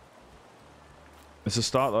 It's a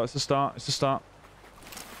start, though. It's a start. It's a start.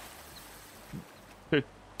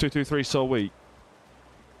 223 so weak.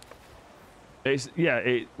 It's yeah.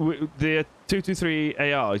 The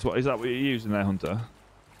 223 AR is what is that? What you're using there, Hunter?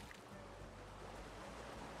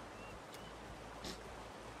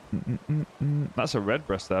 That's a red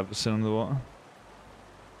breast there. I've just seen under the water.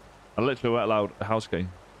 I literally went allowed a house key.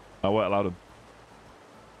 I went allowed him.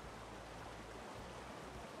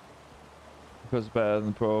 Because it's better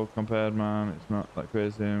than pro compared, man. It's not that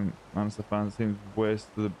crazy. Man, the fan seems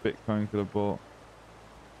wasted. The Bitcoin could have bought.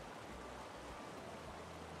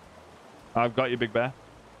 I've got you, Big Bear.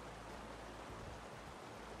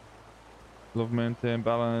 Love, maintain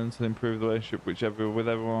balance, and improve the relationship with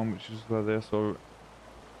everyone, which is where they're so.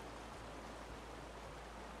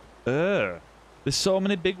 There's so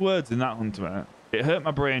many big words in that, Hunter, mate. It hurt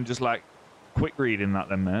my brain just like quick reading that,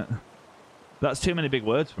 then, mate. That's too many big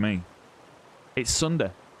words for me. It's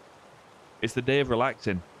Sunday. It's the day of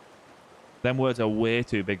relaxing. Them words are way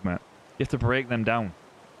too big, mate. You have to break them down.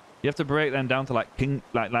 You have to break them down to like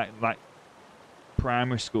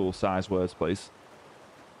primary school size words, please.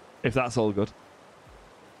 If that's all good.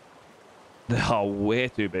 They are way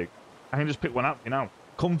too big. I can just pick one out, you know.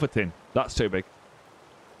 Comforting. That's too big.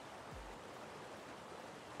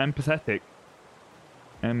 Empathetic.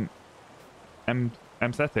 Empathetic.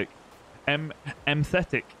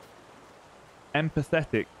 Empathetic.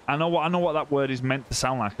 Empathetic. I know what that word is meant to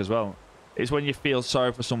sound like as well. It's when you feel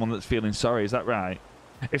sorry for someone that's feeling sorry. Is that right?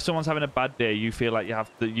 If someone's having a bad day, you feel like you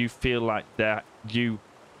have to. You feel like that you.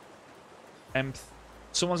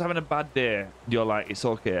 Someone's having a bad day. You're like, it's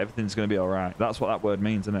okay. Everything's gonna be all right. That's what that word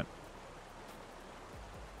means, isn't it?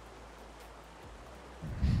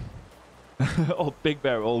 Oh, Big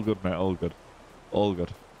Bear, all good, mate. All good. All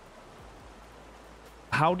good.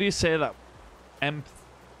 How do you say that?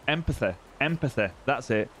 Empathy. Empathy. That's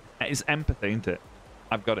it. It's empathy, isn't it?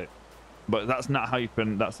 I've got it. But that's not how you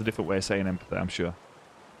can. That's a different way of saying empathy, I'm sure.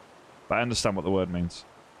 But I understand what the word means.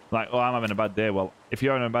 Like, oh, I'm having a bad day. Well, if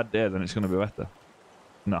you're having a bad day, then it's going to be better.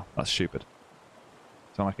 No, that's stupid.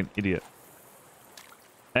 Sound like an idiot.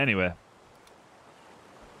 Anyway.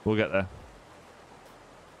 We'll get there.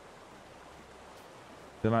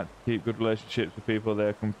 They like to keep good relationships with people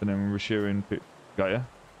they're comfortable and reassuring. Got ya?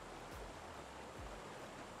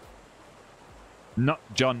 Not,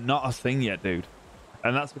 John, not a thing yet, dude.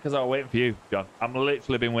 And that's because I was waiting for you, John. I've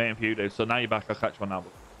literally been waiting for you, dude. So now you're back, I'll catch one now.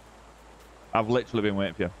 I've literally been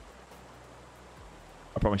waiting for you.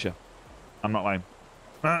 I promise you. I'm not lying.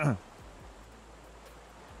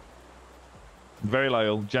 Very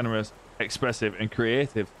loyal, generous, expressive, and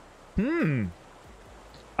creative. I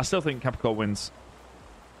still think Capricorn wins.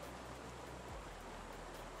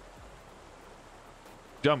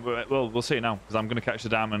 John, well, we'll see now, because I'm going to catch the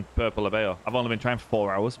diamond purple Abeo. I've only been trying for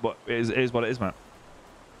 4 hours, but it is what it is, mate.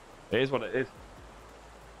 It is what it is.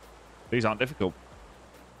 These aren't difficult.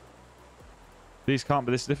 These can't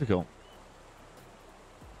be this difficult.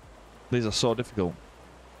 These are so difficult.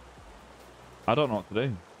 I don't know what to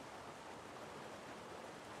do.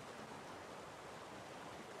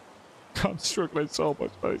 I'm struggling so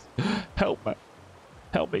much, guys. Help me.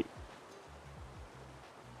 Help me.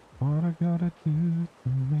 What I gotta do to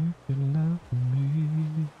make you love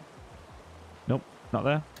me? Nope, not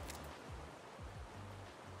there.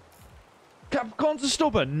 Capricorns are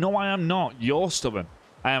stubborn. No, I am not. You're stubborn.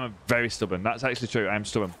 I am very stubborn. That's actually true. I am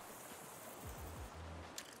stubborn.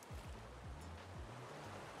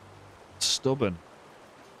 Stubborn.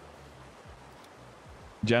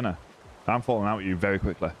 Jenna, I'm falling out with you very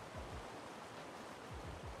quickly.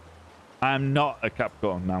 I am not a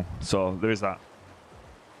Capricorn now, so there is that.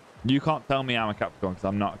 You can't tell me I'm a Capricorn because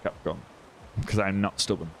I'm not a Capricorn. Because I'm not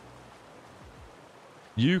stubborn.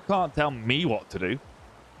 You can't tell me what to do.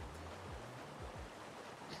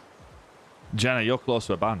 Jenna, you're close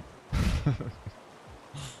to a ban.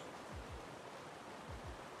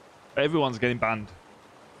 Everyone's getting banned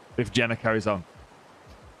if Jenna carries on.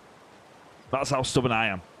 That's how stubborn I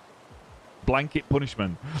am. Blanket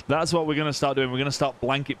punishment. That's what we're going to start doing. We're going to start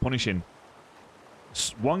blanket punishing.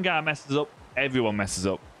 One guy messes up, everyone messes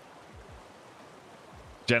up.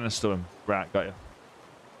 Jenna's stubborn. Right, got you.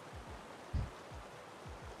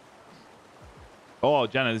 Oh,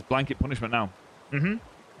 Jenna, there's blanket punishment now.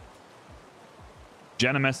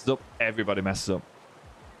 Jenna messes up, everybody messes up.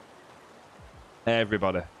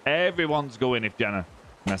 Everybody. Everyone's going if Jenna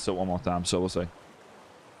messes up one more time, so we'll see.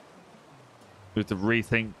 We have to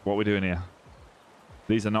rethink what we're doing here.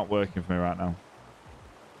 These are not working for me right now.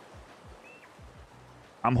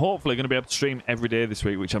 I'm hopefully going to be able to stream every day this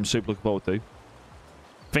week, which I'm super looking forward to.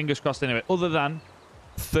 Fingers crossed anyway. Other than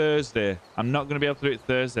Thursday. I'm not going to be able to do it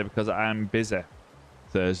Thursday because I'm busy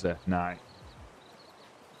Thursday night.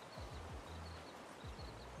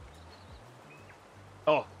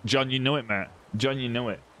 Oh, John, you know it, mate. John, you know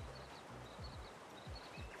it.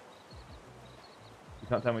 You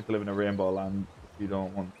can't tell me to live in a rainbow land if you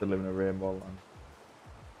don't want to live in a rainbow land.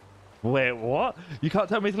 Wait, what? You can't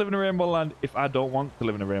tell me to live in a rainbow land if I don't want to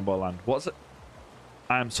live in a rainbow land. What's it?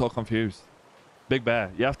 I'm so confused. Big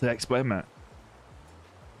Bear, you have to explain, mate.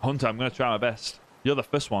 Hunter, I'm going to try my best. You're the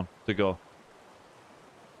first one to go.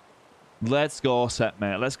 Let's go, set,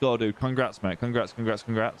 mate. Let's go, dude. Congrats, mate. Congrats, congrats,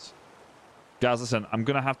 congrats. Guys, listen, I'm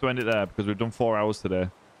going to have to end it there because we've done 4 hours today.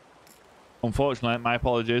 Unfortunately, my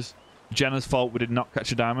apologies. Jenna's fault we did not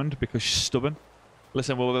catch a diamond because she's stubborn.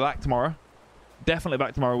 Listen, we'll be back tomorrow. Definitely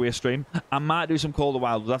back tomorrow with a stream. I might do some Call of the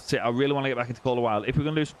Wild. We'll have to see. I really want to get back into Call of the Wild. If we're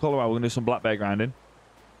going to do some Call of the Wild, we're going to do some black bear grinding.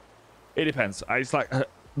 It depends. It's like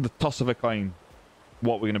the toss of a coin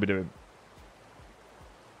what we're going to be doing.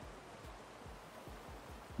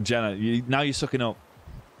 Jenna, now you're sucking up.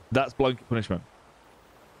 That's blanket punishment.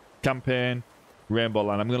 Campaign, Rainbow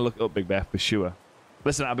Land. I'm going to look it up, Big Bear, for sure.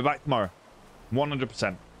 Listen, I'll be back tomorrow.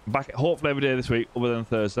 100%. Back hopefully every day this week other than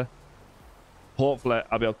Thursday. Hopefully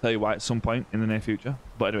I'll be able to tell you why at some point in the near future.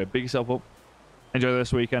 But anyway, big yourself up. Enjoy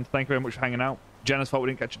this weekend. Thank you very much for hanging out. Jenna's fault we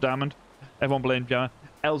didn't catch a diamond. Everyone blame Jenna.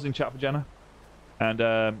 L's in chat for Jenna. And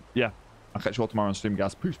yeah, I'll catch you all tomorrow on stream,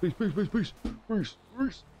 guys. Peace, peace, peace, peace, peace, peace,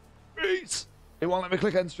 peace, peace. It won't let me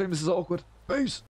click end stream. This is awkward. Peace.